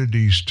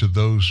opportunities to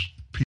those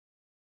people,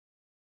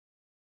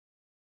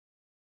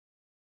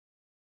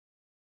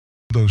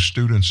 those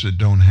students that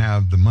don't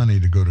have the money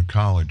to go to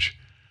college,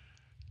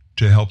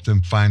 to help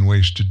them find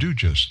ways to do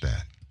just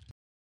that.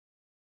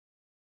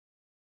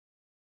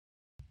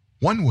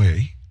 One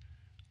way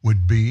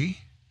would be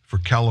for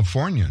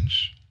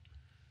Californians,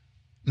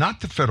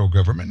 not the federal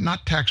government,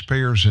 not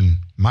taxpayers in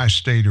my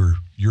state or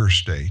your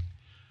state,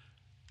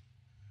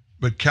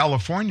 but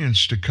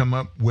Californians to come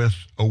up with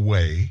a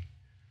way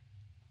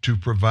to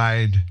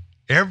provide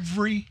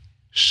every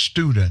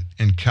student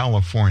in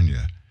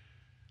California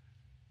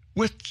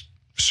with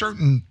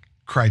certain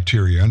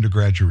criteria,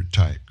 undergraduate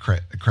type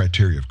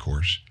criteria, of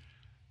course,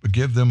 but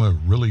give them a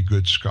really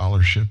good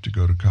scholarship to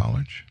go to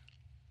college.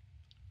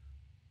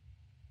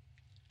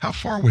 How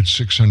far would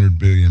 $600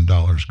 billion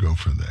go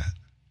for that?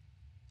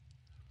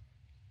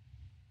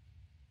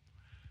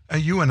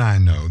 You and I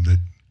know that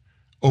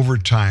over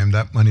time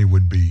that money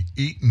would be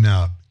eaten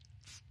up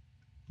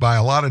by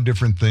a lot of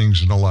different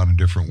things in a lot of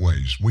different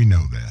ways. We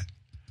know that.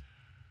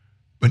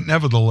 But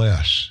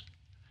nevertheless,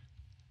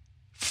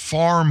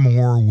 far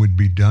more would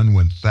be done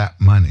with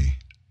that money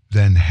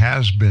than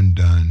has been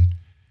done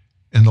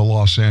in the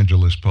Los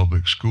Angeles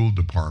Public School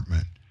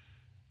Department,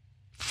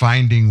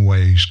 finding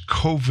ways,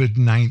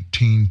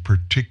 COVID-19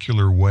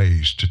 particular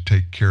ways to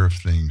take care of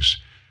things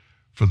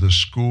for the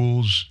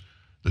schools,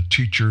 the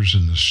teachers,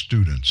 and the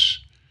students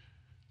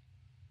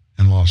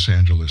in Los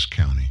Angeles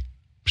County.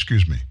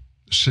 The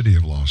city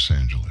of Los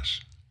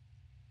Angeles.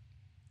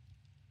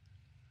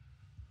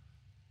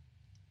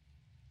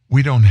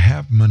 We don't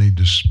have money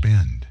to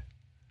spend.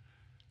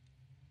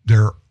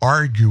 They're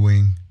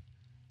arguing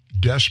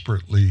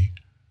desperately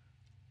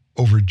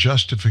over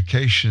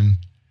justification,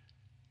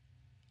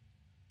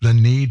 the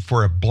need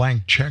for a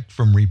blank check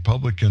from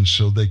Republicans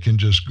so they can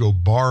just go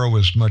borrow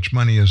as much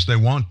money as they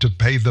want to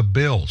pay the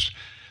bills.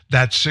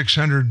 That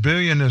 $600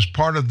 billion is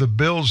part of the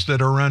bills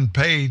that are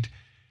unpaid.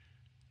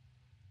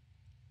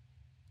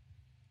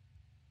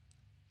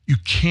 You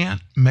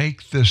can't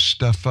make this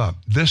stuff up.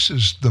 This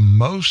is the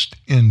most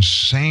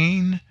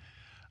insane,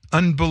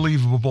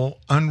 unbelievable,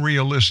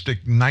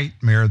 unrealistic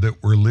nightmare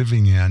that we're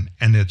living in,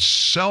 and it's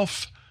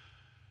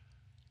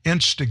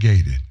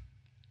self-instigated.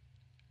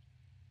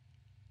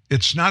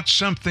 It's not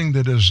something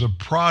that is a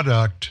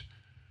product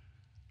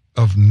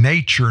of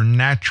nature,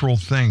 natural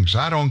things.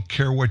 I don't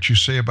care what you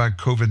say about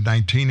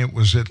COVID-19. It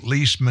was at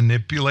least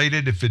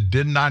manipulated. If it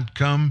did not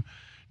come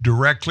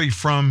directly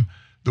from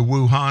the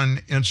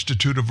Wuhan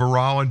Institute of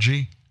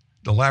Virology,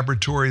 the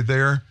laboratory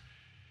there,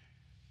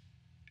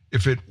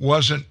 if it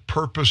wasn't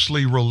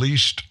purposely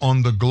released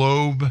on the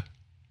globe,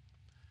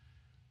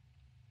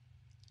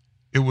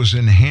 it was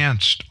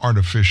enhanced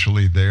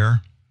artificially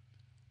there.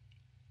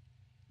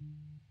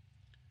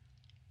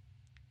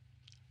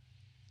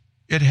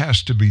 It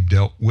has to be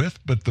dealt with,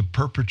 but the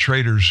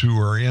perpetrators who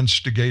are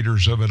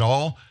instigators of it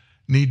all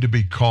need to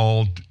be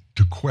called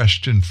to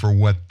question for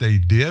what they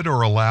did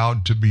or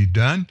allowed to be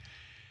done.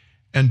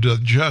 And to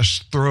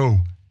just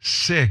throw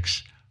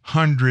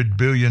 $600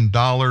 billion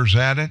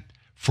at it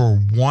for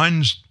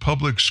one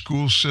public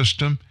school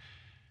system,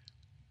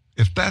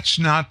 if that's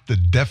not the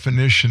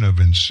definition of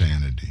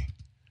insanity,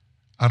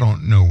 I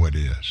don't know what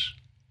is.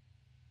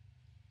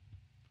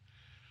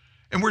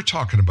 And we're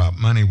talking about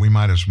money. We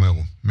might as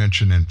well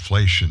mention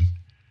inflation.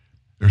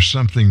 There's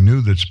something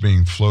new that's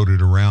being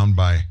floated around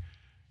by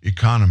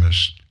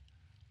economists.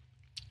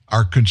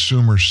 Our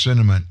consumer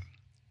sentiment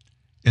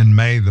in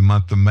May, the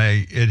month of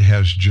May, it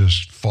has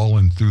just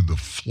fallen through the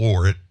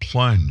floor. It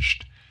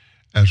plunged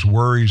as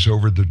worries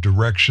over the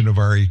direction of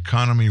our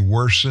economy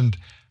worsened.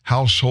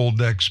 Household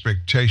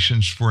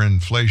expectations for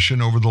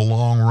inflation over the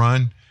long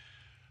run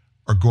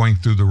are going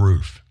through the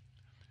roof.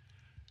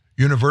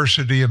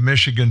 University of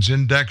Michigan's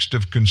index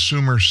of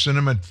consumer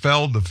sentiment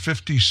fell to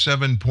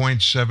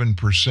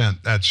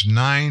 57.7%. That's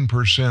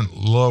 9%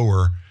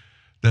 lower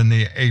than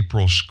the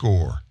April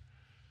score.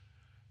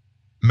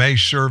 May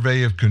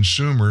survey of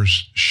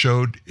consumers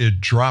showed it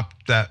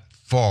dropped that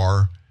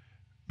far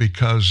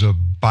because of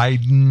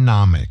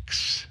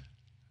Bidenomics.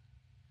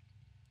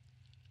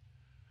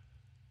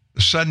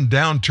 The sudden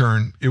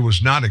downturn, it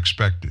was not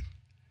expected.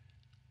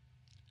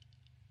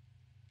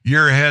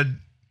 Year ahead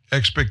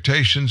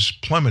expectations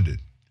plummeted.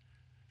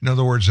 In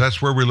other words,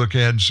 that's where we look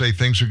ahead and say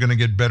things are going to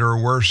get better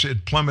or worse.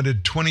 It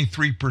plummeted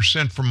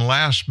 23% from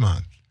last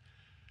month.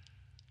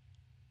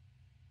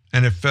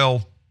 And it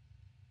fell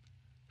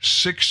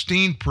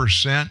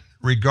 16%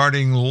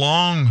 regarding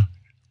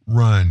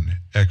long-run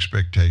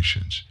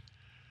expectations.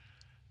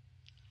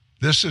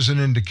 This is an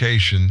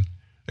indication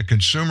that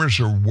consumers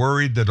are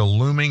worried that a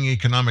looming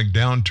economic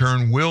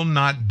downturn will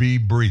not be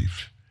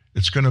brief.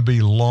 It's going to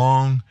be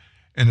long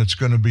and it's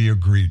going to be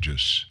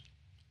egregious.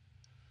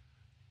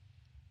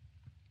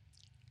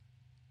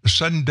 The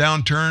sudden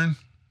downturn,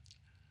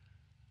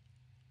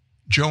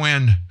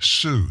 Joanne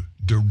Su,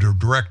 the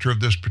director of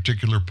this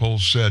particular poll,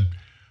 said,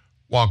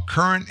 while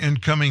current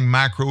incoming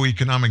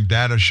macroeconomic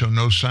data show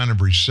no sign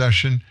of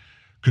recession,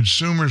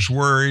 consumers'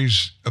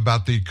 worries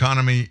about the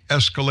economy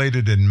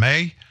escalated in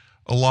May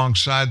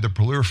alongside the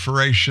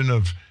proliferation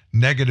of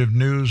negative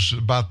news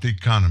about the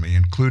economy,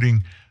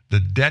 including the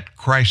debt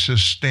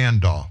crisis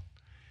standoff.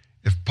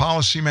 If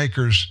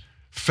policymakers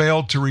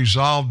fail to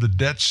resolve the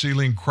debt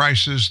ceiling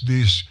crisis,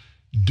 these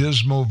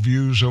dismal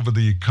views over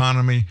the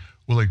economy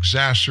will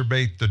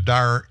exacerbate the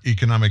dire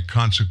economic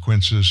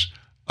consequences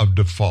of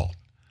default.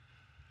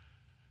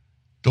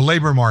 The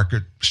labor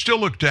market still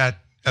looked at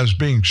as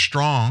being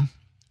strong,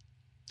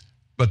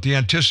 But the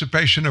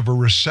anticipation of a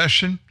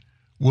recession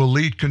will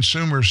lead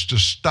consumers to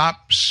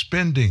stop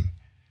spending.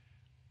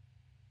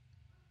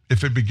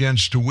 If it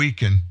begins to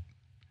weaken,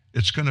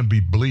 it's going to be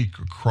bleak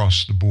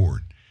across the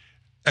board.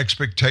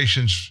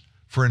 Expectations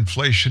for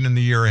inflation in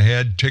the year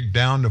ahead tick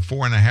down to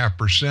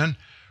 4.5%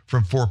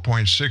 from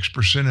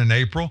 4.6% in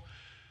April.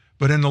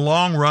 But in the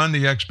long run,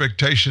 the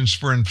expectations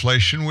for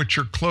inflation, which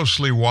are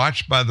closely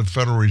watched by the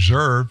Federal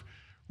Reserve,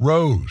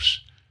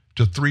 rose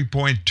to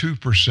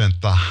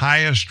 3.2%, the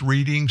highest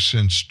reading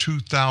since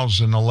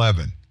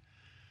 2011.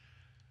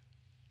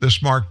 This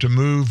marked a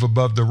move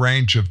above the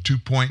range of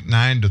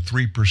 2.9 to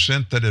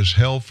 3% that has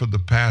held for the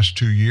past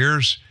 2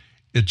 years.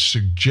 It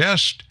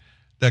suggests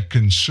that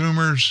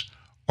consumers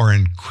are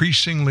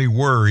increasingly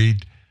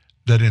worried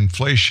that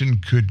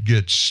inflation could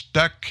get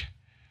stuck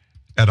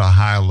at a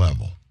high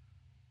level.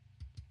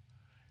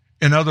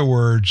 In other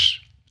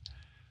words,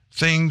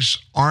 things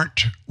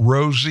aren't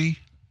rosy.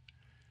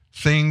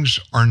 Things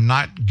are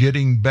not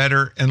getting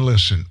better. And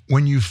listen,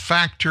 when you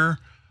factor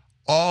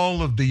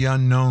all of the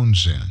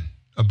unknowns in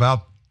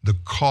about the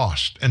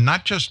cost, and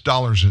not just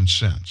dollars and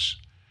cents,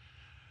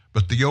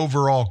 but the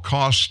overall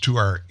cost to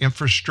our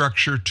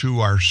infrastructure, to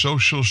our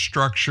social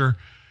structure,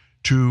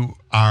 to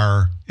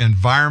our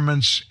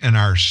environments in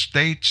our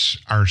states,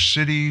 our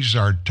cities,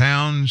 our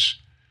towns,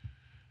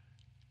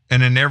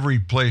 and in every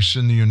place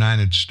in the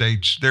United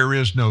States, there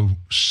is no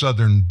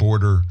southern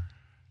border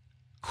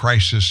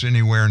crisis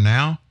anywhere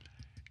now.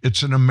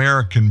 It's an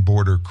American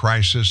border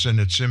crisis, and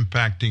it's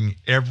impacting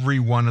every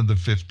one of the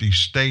 50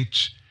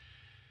 states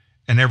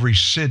and every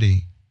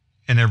city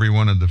in every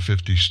one of the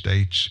 50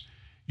 states.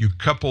 You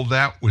couple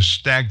that with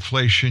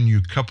stagflation, you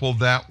couple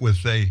that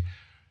with a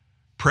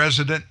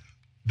president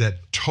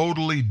that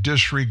totally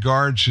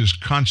disregards his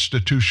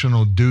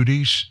constitutional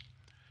duties,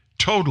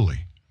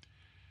 totally,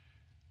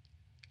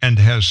 and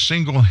has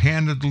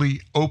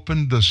single-handedly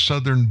opened the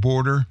southern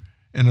border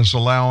and is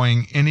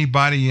allowing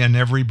anybody and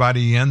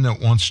everybody in that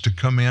wants to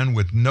come in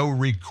with no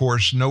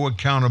recourse, no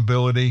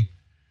accountability.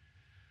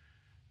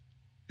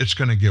 It's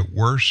going to get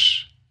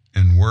worse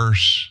and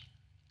worse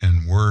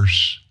and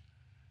worse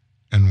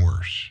and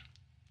worse.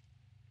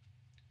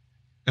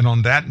 And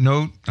on that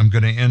note, I'm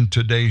going to end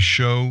today's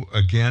show.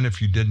 Again,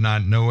 if you did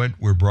not know it,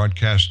 we're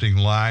broadcasting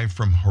live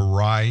from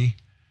Hawaii.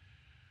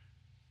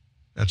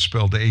 That's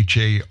spelled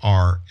Harare,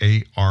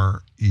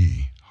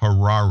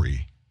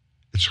 Harare.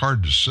 It's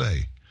hard to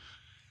say.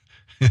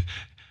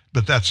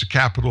 But that's the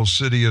capital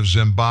city of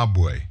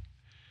Zimbabwe.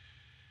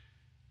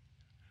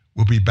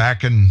 We'll be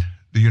back in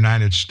the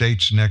United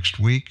States next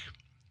week.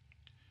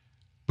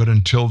 But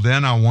until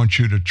then, I want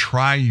you to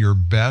try your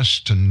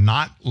best to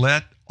not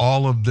let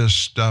all of this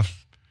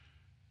stuff,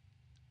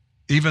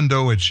 even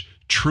though it's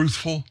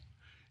truthful,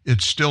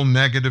 it's still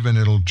negative and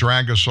it'll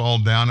drag us all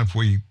down if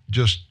we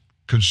just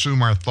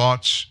consume our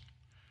thoughts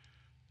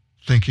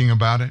thinking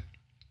about it.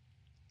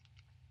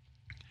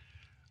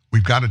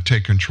 We've got to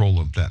take control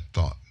of that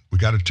thought. We've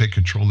got to take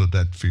control of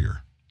that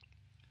fear.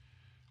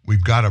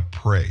 We've got to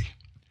pray.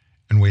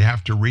 And we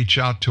have to reach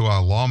out to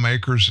our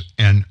lawmakers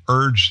and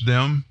urge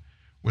them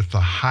with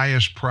the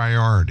highest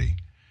priority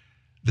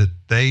that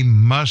they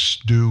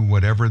must do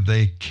whatever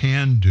they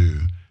can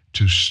do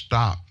to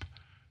stop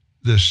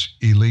this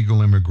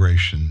illegal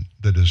immigration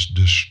that is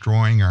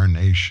destroying our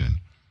nation.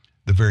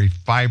 The very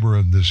fiber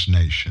of this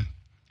nation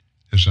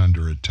is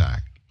under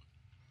attack.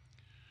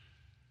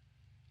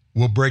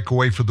 We'll break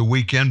away for the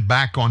weekend,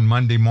 back on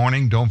Monday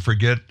morning. Don't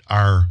forget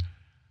our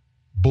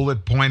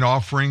bullet point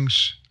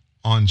offerings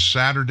on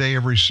Saturday.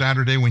 Every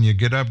Saturday when you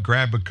get up,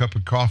 grab a cup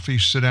of coffee,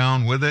 sit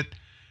down with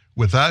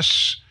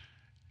us,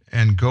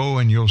 and go,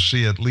 and you'll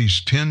see at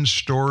least 10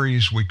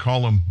 stories. We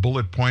call them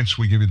bullet points.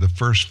 We give you the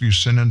first few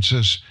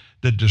sentences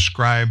that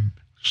describe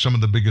some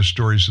of the biggest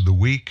stories of the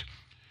week.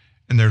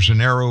 And there's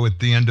an arrow at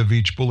the end of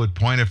each bullet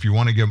point. If you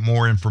want to get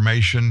more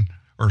information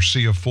or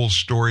see a full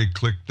story,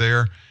 click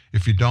there.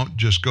 If you don't,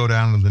 just go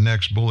down to the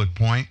next bullet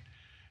point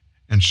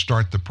and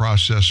start the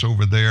process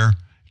over there.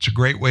 It's a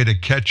great way to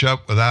catch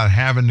up without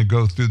having to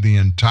go through the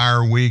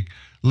entire week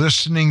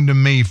listening to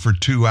me for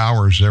 2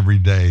 hours every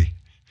day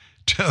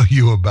tell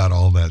you about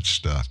all that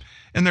stuff.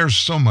 And there's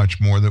so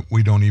much more that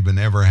we don't even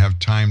ever have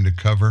time to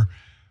cover,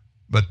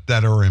 but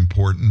that are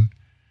important.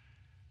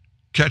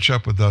 Catch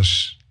up with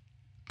us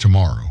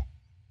tomorrow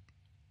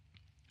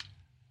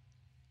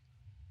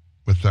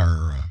with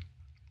our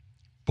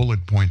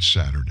Bullet Point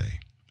Saturday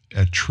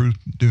at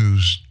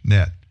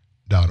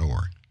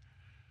truthnewsnet.org.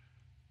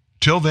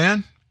 Till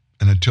then,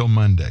 and until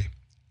Monday,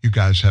 you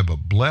guys have a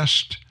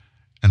blessed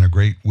and a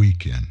great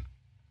weekend.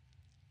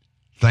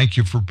 Thank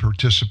you for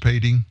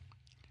participating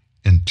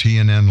in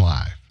TNN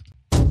Live.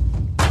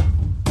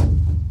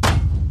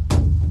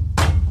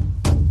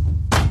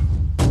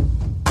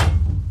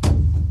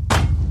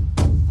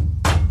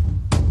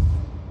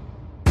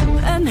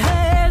 And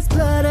his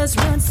blood has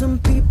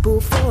ransomed people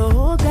for a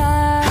whole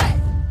guy.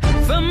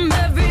 From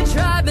every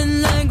tribe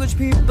and language,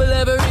 people,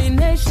 every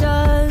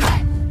nation.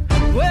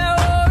 Where